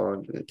say that,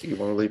 or you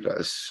want to leave that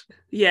as...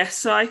 Yes,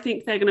 so I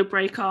think they're going to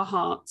break our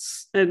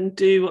hearts and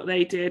do what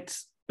they did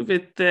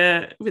with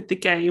the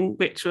game,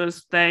 which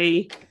was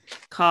they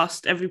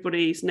cast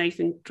everybody's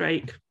Nathan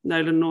Drake,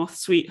 Nolan North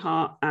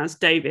sweetheart as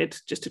David,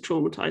 just to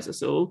traumatize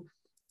us all.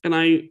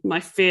 And my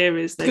fear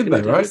is they're going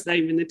to do the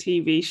same in the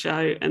TV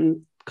show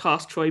and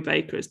cast Troy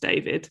Baker as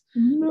David,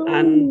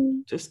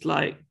 and just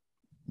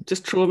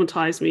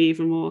traumatize me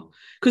even more,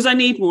 because I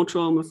need more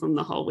trauma from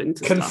the whole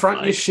winter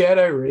Confront your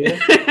shadow, Rhea.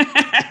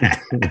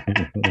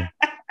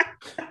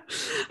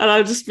 And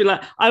I'll just be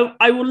like,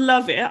 I will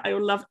love it. I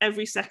will love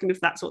every second if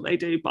that's what they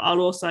do, but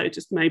I'll also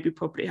just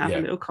probably have a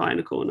little cry in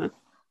a corner.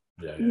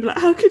 Like,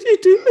 how could you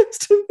do this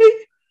to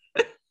me?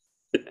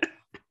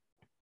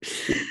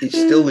 It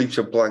still leaves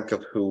a blank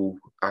of who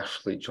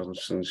Ashley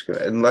Johnson's going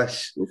to,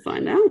 unless... We'll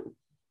find out.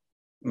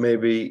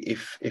 Maybe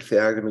if they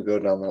are going to go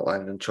down that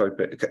line and Troy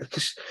Baker,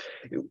 because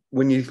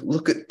when you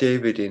look at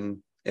David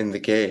in the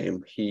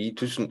game, he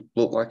doesn't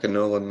look like a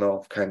Nolan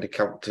North kind of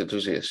character,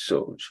 does he, as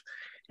such?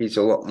 He's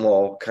a lot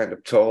more kind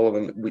of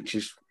taller, which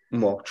is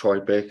more Troy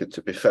Baker,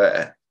 to be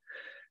fair.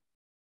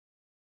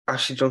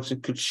 Ashley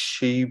Johnson, could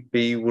she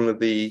be one of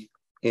the,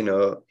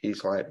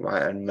 he's like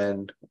right-hand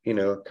men,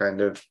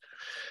 kind of,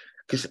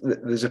 because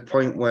there's a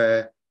point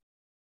where,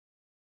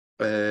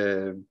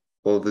 there's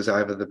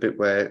either the bit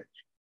where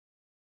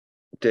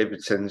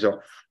David sends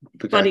off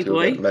the guy Buddy to go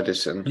boy. get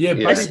medicine. Yeah,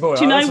 Buddy Boy.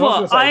 Do you know That's what I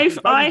what? was gonna say,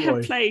 I Buddy have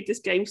Boy. played this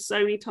game so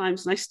many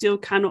times and I still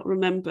cannot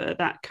remember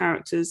that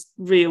character's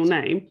real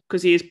name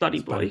because he is Buddy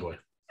It's Boy. Buddy Boy.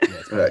 Yeah,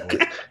 it's Buddy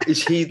Boy.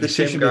 Is he the He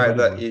should same be guy Buddy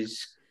that Boy.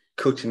 is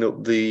cutting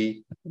up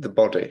the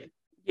body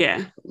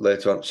Yeah.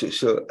 later on?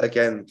 So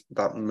again,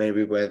 that may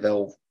be where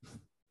they'll,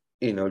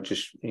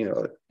 just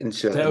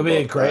insert. That would be a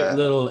them both great there.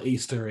 little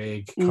Easter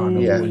egg kind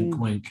of Yeah. wink,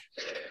 wink.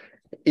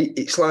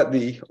 It's like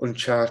the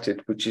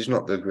Uncharted, which is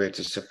not the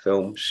greatest of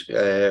films,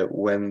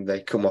 when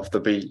they come off the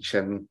beach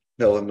and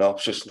Nolan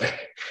North's just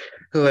like,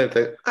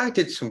 I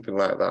did something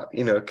like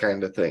that,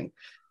 kind of thing.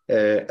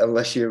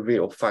 Unless you're a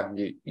real fan,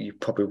 you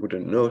probably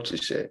wouldn't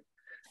notice it.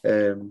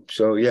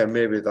 So yeah,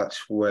 maybe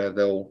that's where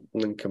they'll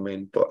link them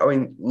in. But I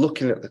mean,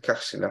 looking at the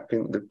casting, I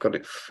think they've got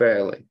it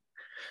fairly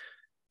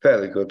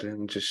good,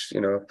 and just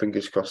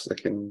fingers crossed they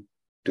can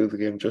do the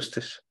game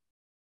justice.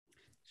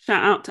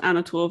 Shout out to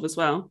Anna Torv as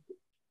well,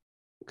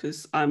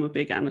 because I'm a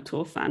big Anna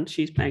Torv fan.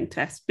 She's playing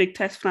Tess. Big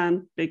Tess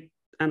fan, big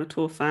Anna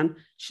Torv fan.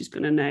 She's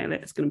going to nail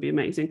it. It's going to be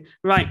amazing.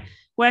 Right.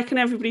 Where can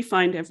everybody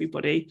find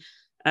everybody?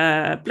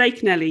 Blake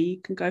and Ellie,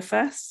 you can go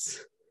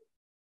first.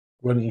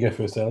 Why don't you go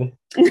first, Ellie?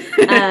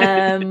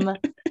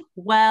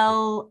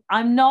 Well,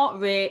 I'm not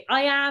really.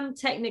 I am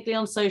technically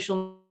on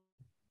social,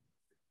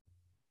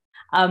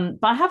 but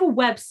I have a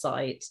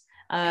website.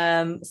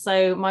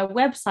 So my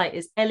website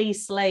is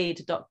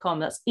elleslade.com.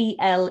 That's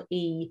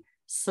ELE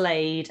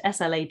Slade,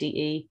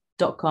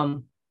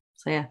 SLADE.com.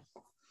 So yeah,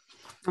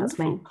 that's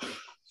me.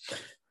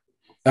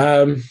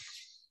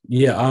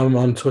 Yeah, I'm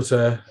on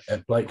Twitter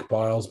at Blake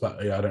Biles,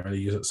 but yeah, I don't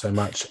really use it so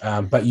much.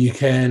 But you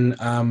can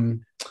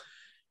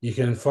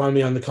find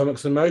me on the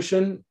Comics in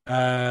Motion.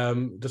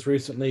 Just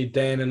recently,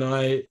 Dan and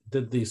I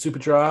did the Super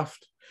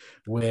Draft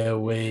where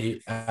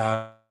we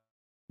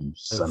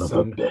son of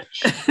a bitch.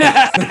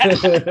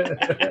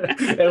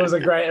 It was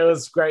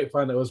great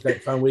fun.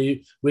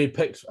 We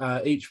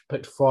each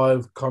picked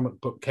 5 comic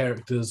book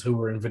characters who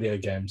were in video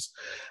games,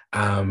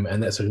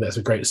 and that's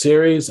a great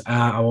series.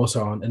 I'm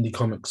also on Indie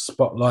Comics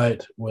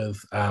Spotlight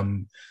with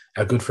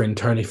our good friend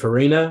Tony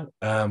Farina,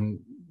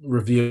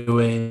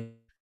 reviewing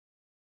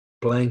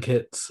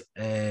Blankets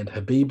and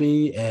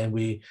Habibi, and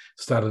we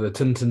started a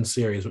Tintin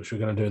series which we're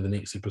going to do the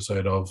next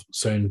episode of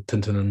soon,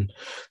 Tintin and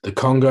the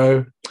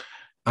Congo.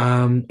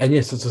 And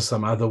yes, there's just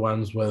some other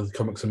ones with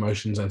Comics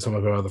Emotions and some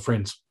of our other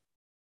friends.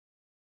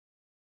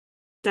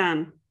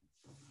 Dan.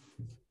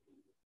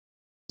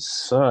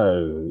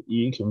 So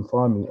you can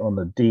find me on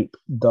the deep,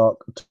 dark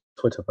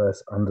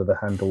Twitterverse under the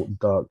handle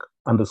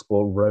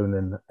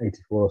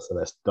dark_Ronin84. So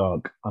that's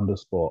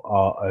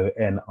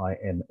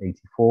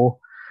dark_RONIN84.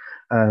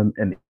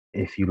 And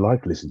if you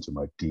like listening to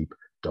my deep,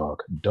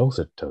 dark,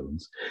 dulcet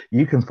tones,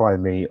 you can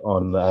find me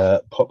on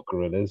Pop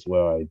Gorillas,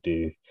 where I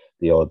do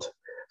the odd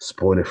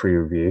spoiler-free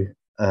review.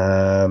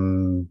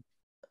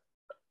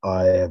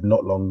 I have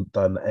not long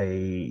done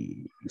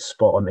a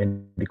spot on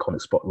Indie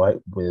Comic Spotlight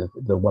with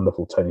the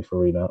wonderful Tony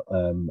Farina,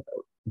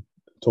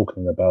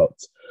 talking about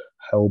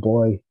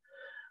Hellboy.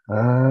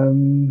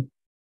 And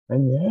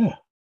yeah,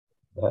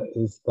 that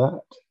is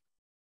that.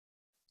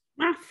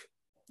 Raph,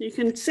 you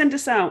can send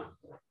us out.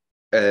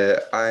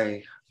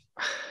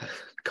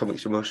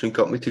 Comics Emotion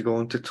got me to go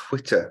onto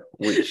Twitter,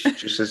 which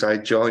just as I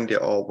joined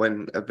it all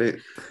went a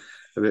bit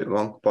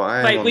wrong.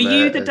 But were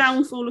you the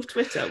downfall of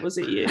Twitter? Was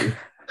it you?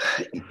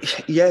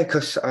 Yeah,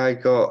 because I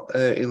got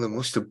Elon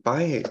Musk to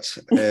buy it.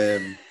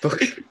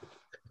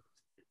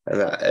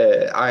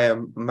 I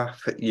am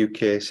Math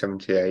UK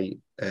 78.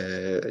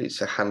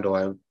 It's a handle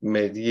I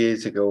made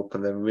years ago,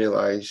 and then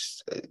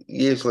realised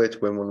years later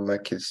when one of my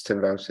kids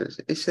turned around and says,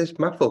 "It says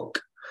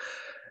Mathuk."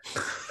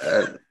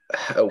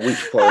 At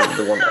which point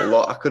they want a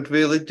lot I could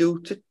really do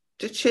to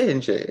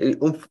change it.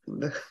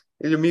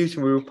 It's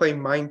amusing. We were playing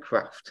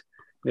Minecraft.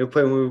 They were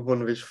playing with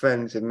one of his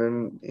friends, and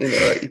then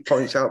he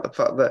points out the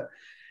fact that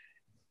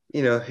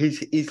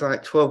he's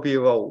like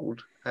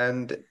 12-year-old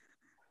and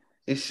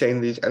he's saying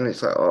these, and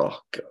it's like, oh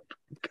God,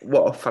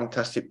 what a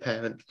fantastic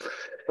parent.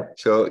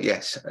 So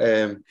yes,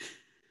 but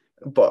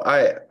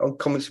on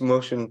Comics in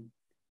Motion,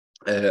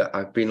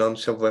 I've been on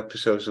several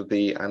episodes of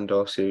the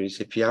Andor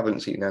series. If you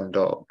haven't seen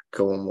Andor,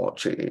 go and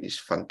watch it. It's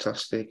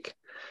fantastic.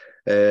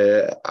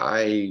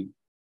 We've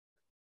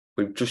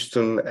just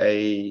done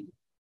a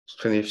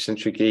 20th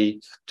Century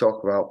Geek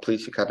talk about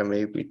Police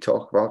Academy. We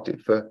talk about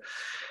it for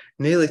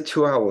nearly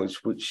 2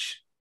 hours,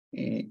 which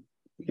you'd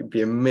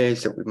be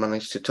amazed that we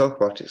managed to talk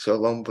about it so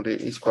long, but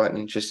it is quite an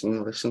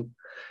interesting listen.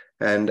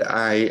 And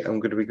I am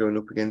going to be going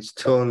up against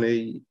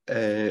Tony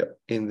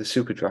in the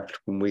Super Draft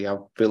when we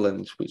have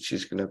villains, which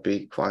is going to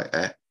be quite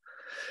a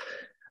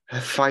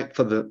fight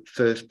for the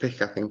first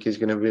pick. I think is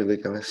going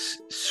to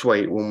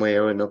sway it one way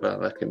or another, I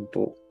reckon.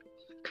 But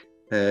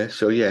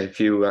so yeah,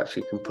 if you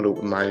actually can put up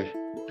with my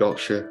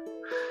Yorkshire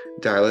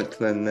dialect,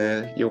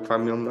 then you'll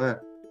find me on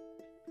there.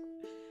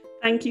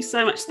 Thank you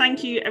so much.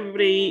 Thank you,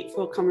 everybody,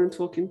 for coming and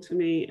talking to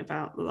me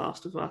about The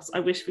Last of Us. I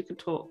wish we could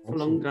talk for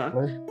longer.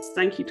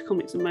 Thank you to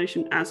Comics in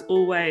Motion, as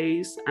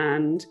always.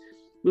 And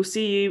We'll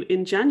see you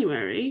in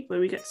January where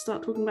we get to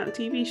start talking about the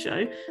TV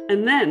show.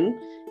 And then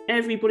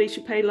everybody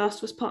should play Last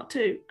of Us Part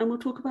 2 and we'll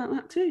talk about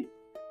that too.